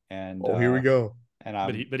logic, and here we go.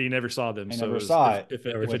 And but he never saw them. Never saw it. If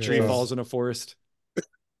a tree falls in a forest.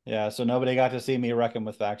 Yeah, so nobody got to see me wreck him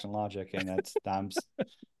with facts and logic, and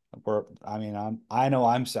I know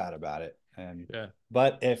I'm sad about it. And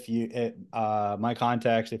but if my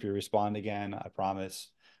context, if you respond again, I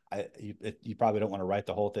promise, you probably don't want to write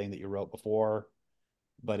the whole thing that you wrote before.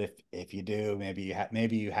 But if you do,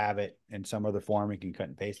 maybe you have it in some other form, you can cut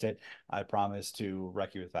and paste it. I promise to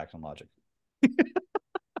wreck you with facts and logic.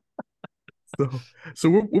 So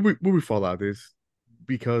where we fall out is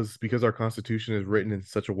because our Constitution is written in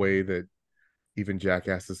such a way that even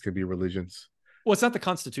jackasses can be religions. Well, it's not the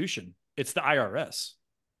Constitution; it's the IRS.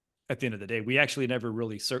 At the end of the day, we actually never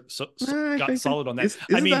really got solid on that. Is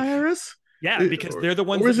it the IRS? Yeah, because they're the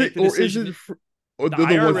ones that make the decision. Or the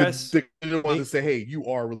IRS, the ones that say, "Hey, you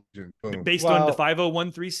are religion," based on the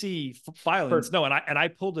 5013C filings. And I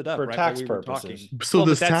pulled it up for right tax while we purposes. Were talking. So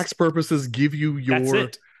does tax purposes give you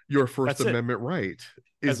your First Amendment right?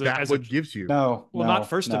 Is that what gives you? No, not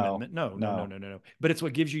First Amendment. No. But it's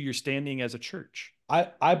what gives you your standing as a church.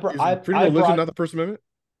 Freedom of religion, not the First Amendment.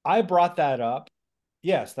 I brought that up.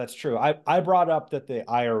 Yes, that's true. I brought up that the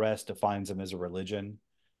IRS defines them as a religion,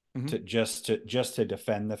 to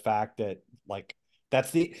defend the fact that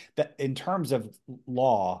that in terms of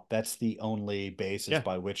law, that's the only basis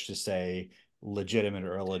by which to say legitimate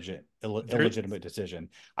or illegitimate decision.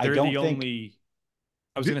 I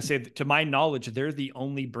was going to say, to my knowledge, they're the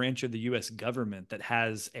only branch of the U.S. government that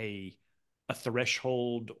has a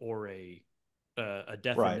threshold or a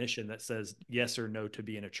definition that says yes or no to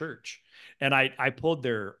be in a church. And I pulled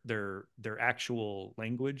their actual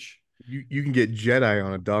language. You can get Jedi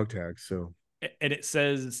on a dog tag, so. And it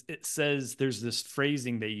says there's this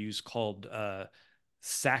phrasing they use called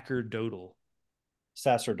sacerdotal.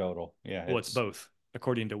 Sacerdotal, yeah. Well, it's both.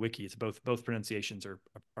 According to Wiki, it's both pronunciations are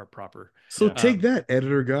proper. So take that,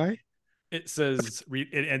 editor guy. It says,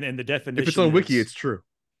 and the definition, if it's on Wiki, it's true.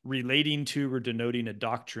 Relating to or denoting a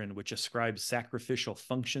doctrine which ascribes sacrificial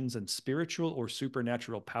functions and spiritual or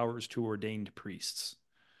supernatural powers to ordained priests.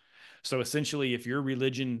 So essentially, if your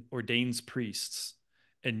religion ordains priests,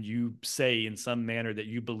 and you say in some manner that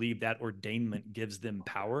you believe that ordainment gives them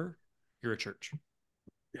power, you're a church.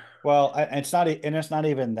 Well, it's not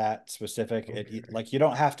even that specific. Okay. Like, you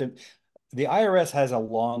don't have to. The IRS has a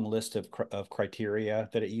long list of criteria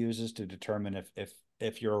that it uses to determine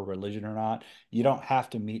if you're a religion or not. You don't have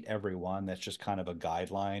to meet every one. That's just kind of a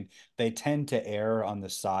guideline. They tend to err on the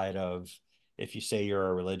side of, if you say you're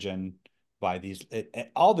a religion, by these,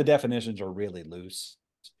 all the definitions are really loose.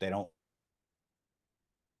 They don't,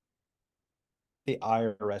 the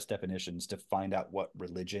IRS definitions to find out what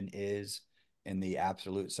religion is in the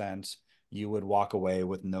absolute sense. You would walk away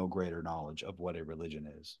with no greater knowledge of what a religion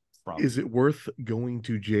is. Is it worth going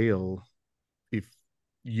to jail if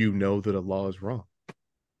you know that a law is wrong?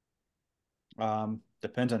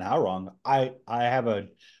 Depends on how wrong. I have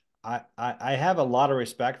a lot of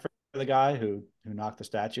respect for the guy who knocked the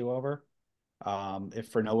statue over. If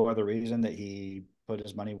for no other reason that he put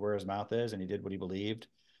his money where his mouth is and he did what he believed.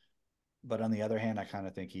 But on the other hand, I kind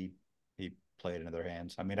of think he played into their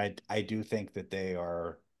hands. I mean, I do think that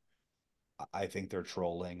I think they're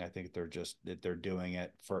trolling. I think they're doing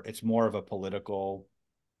it for, it's more of a political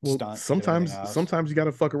stunt. Sometimes you got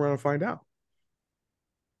to fuck around and find out.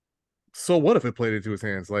 So what if it played into his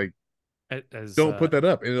hands? Like, don't put that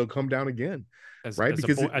up and it'll come down again. Right?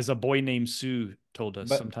 As a boy named Sue told us,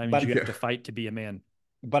 sometimes you have to fight to be a man.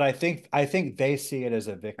 But I think they see it as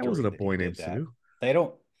a victory. That wasn't a boy named Sue. They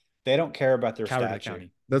don't care about their Coward statue. Of the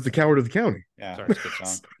County. That's the Coward of the County. Yeah, that's a good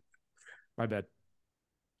song. My bad.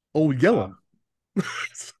 Old Yeller.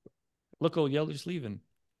 Look, Old Yeller's leaving.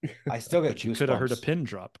 I still get goosebumps. You could have heard a pin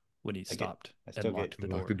drop when he stopped and locked the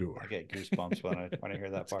door. I get goosebumps when I hear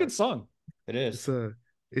that part. It's a good song. It is.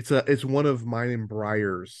 It's one of mine and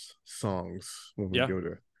Briar's songs when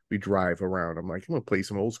we drive around. I'm like, I'm gonna play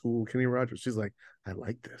some old school Kenny Rogers. She's like, I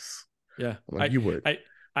like this. Yeah, I'm like, you would.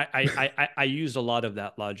 I used a lot of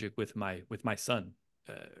that logic with my son.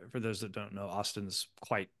 For those that don't know, Austin's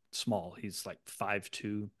quite small. He's like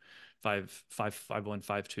 5'2", 5'1",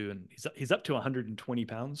 5'2", and he's up to 120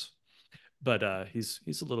 pounds. But he's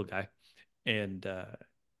a little guy, and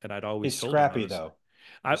I'd always he's told scrappy him though.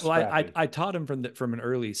 I taught him from an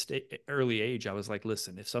early age. I was like,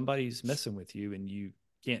 listen, if somebody's messing with you and you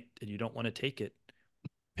can't and you don't want to take it,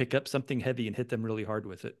 pick up something heavy and hit them really hard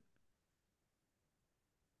with it.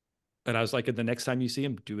 And I was like, the next time you see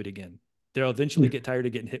them, do it again. They'll eventually get tired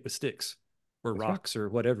of getting hit with sticks or rocks or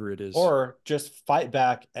whatever it is. Or just fight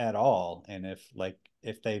back at all. And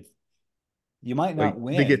you might not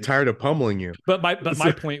win. They get tired of pummeling you. But my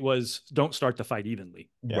point was, don't start the fight evenly.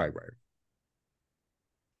 Yeah. Right.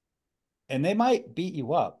 And they might beat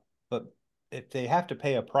you up, but if they have to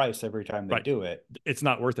pay a price every time they do it, it's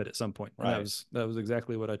not worth it at some point. Right. That was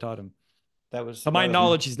exactly what I taught him. To my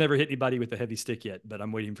knowledge, he's never hit anybody with a heavy stick yet, but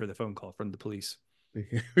I'm waiting for the phone call from the police.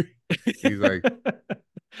 He's like,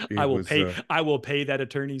 I will pay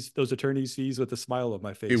those attorneys fees with a smile on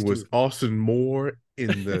my face. It was Austin Moore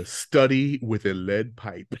in the study with a lead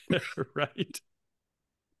pipe. Right.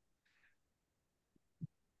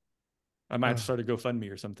 I might have to start a GoFundMe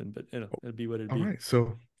or something, but it'll be what it'd be. All right.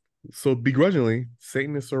 So begrudgingly,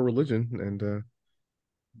 Satanists are religion, and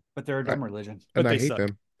but they're a dumb religion. And but I hate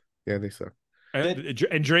them. Yeah, they suck.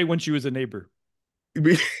 And Dre wants you as a neighbor.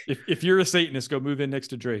 if you're a Satanist, go move in next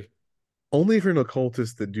to Dre. Only if you're an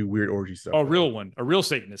occultist that do weird orgy stuff. A real one, a real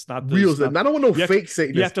Satanist, not the real. I don't want no fake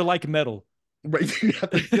Satanist. You have to like metal, right? You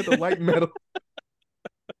have to get the light metal.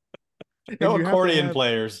 No accordion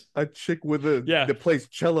players. A chick with that plays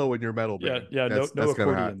cello in your metal band. Yeah. No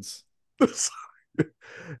accordions.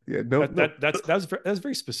 Yeah, no. That's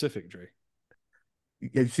very specific, Dre.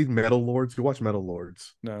 Yeah, you seen Metal Lords? You watch Metal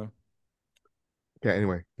Lords? No. Yeah.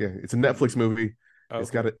 Anyway, yeah, it's a Netflix movie. It's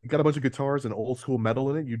got a bunch of guitars and old school metal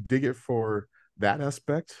in it. You dig it for that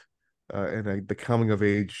aspect, and the coming of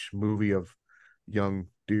age movie of young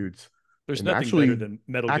dudes. There's nothing better than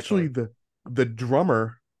metal guitar. Actually, the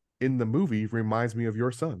drummer in the movie reminds me of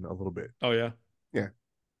your son a little bit. Oh yeah. Yeah.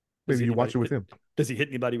 Maybe you watch it with him. Does he hit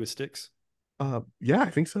anybody with sticks? Yeah,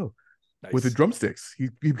 I think so. Nice. With the drumsticks.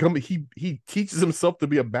 He teaches himself to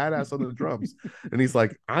be a badass on the drums. And he's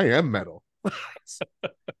like, I am metal.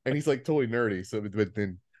 And he's like totally nerdy. So but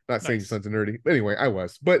then not saying your son's a nerdy. But anyway, I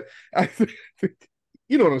was. But I think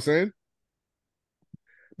you know what I'm saying?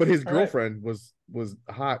 But his girlfriend was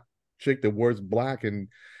a hot chick that wears black, and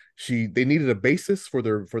they needed a bassist for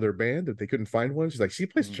their band that they couldn't find one. She's like, she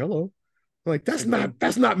plays cello. I'm like, that's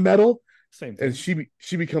not metal. Same thing. And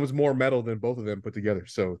she becomes more metal than both of them put together.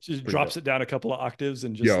 So she just drops it down a couple of octaves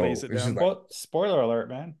and just lays it down. Well, spoiler alert,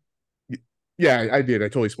 man. Yeah, I did. I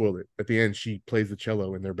totally spoiled it. At the end, she plays the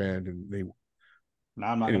cello in their band, and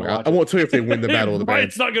Now I'm not Anyway, gonna watch I it. won't tell you if they win the Battle of the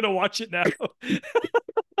Brian's Bands. not gonna watch it now.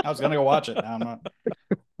 I was gonna go watch it. Now I'm not.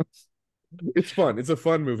 It's fun. It's a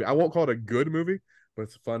fun movie. I won't call it a good movie, but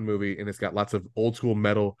it's a fun movie, and it's got lots of old school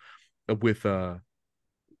metal with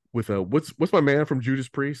what's my man from Judas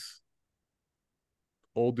Priest?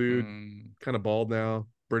 Old dude, kind of bald now,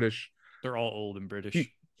 British. They're all old and British.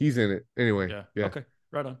 He's in it anyway. Yeah. Okay.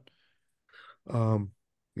 Right on.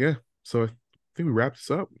 Yeah. So I think we wrapped this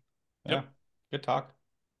up. Yeah. Yep. Good talk.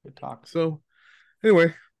 Good talk. So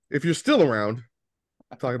anyway, if you're still around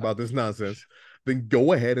talking about this nonsense, then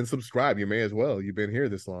go ahead and subscribe. You may as well. You've been here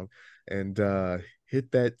this long, and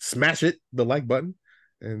hit that, smash it, the like button,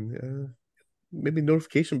 and maybe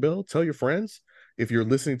notification bell. Tell your friends. If you're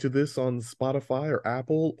listening to this on Spotify or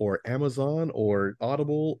Apple or Amazon or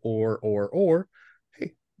Audible or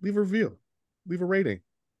hey, leave a review, leave a rating.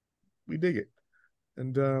 We dig it.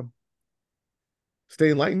 And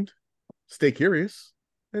stay enlightened, stay curious,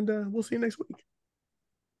 and we'll see you next week.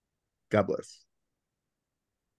 God bless.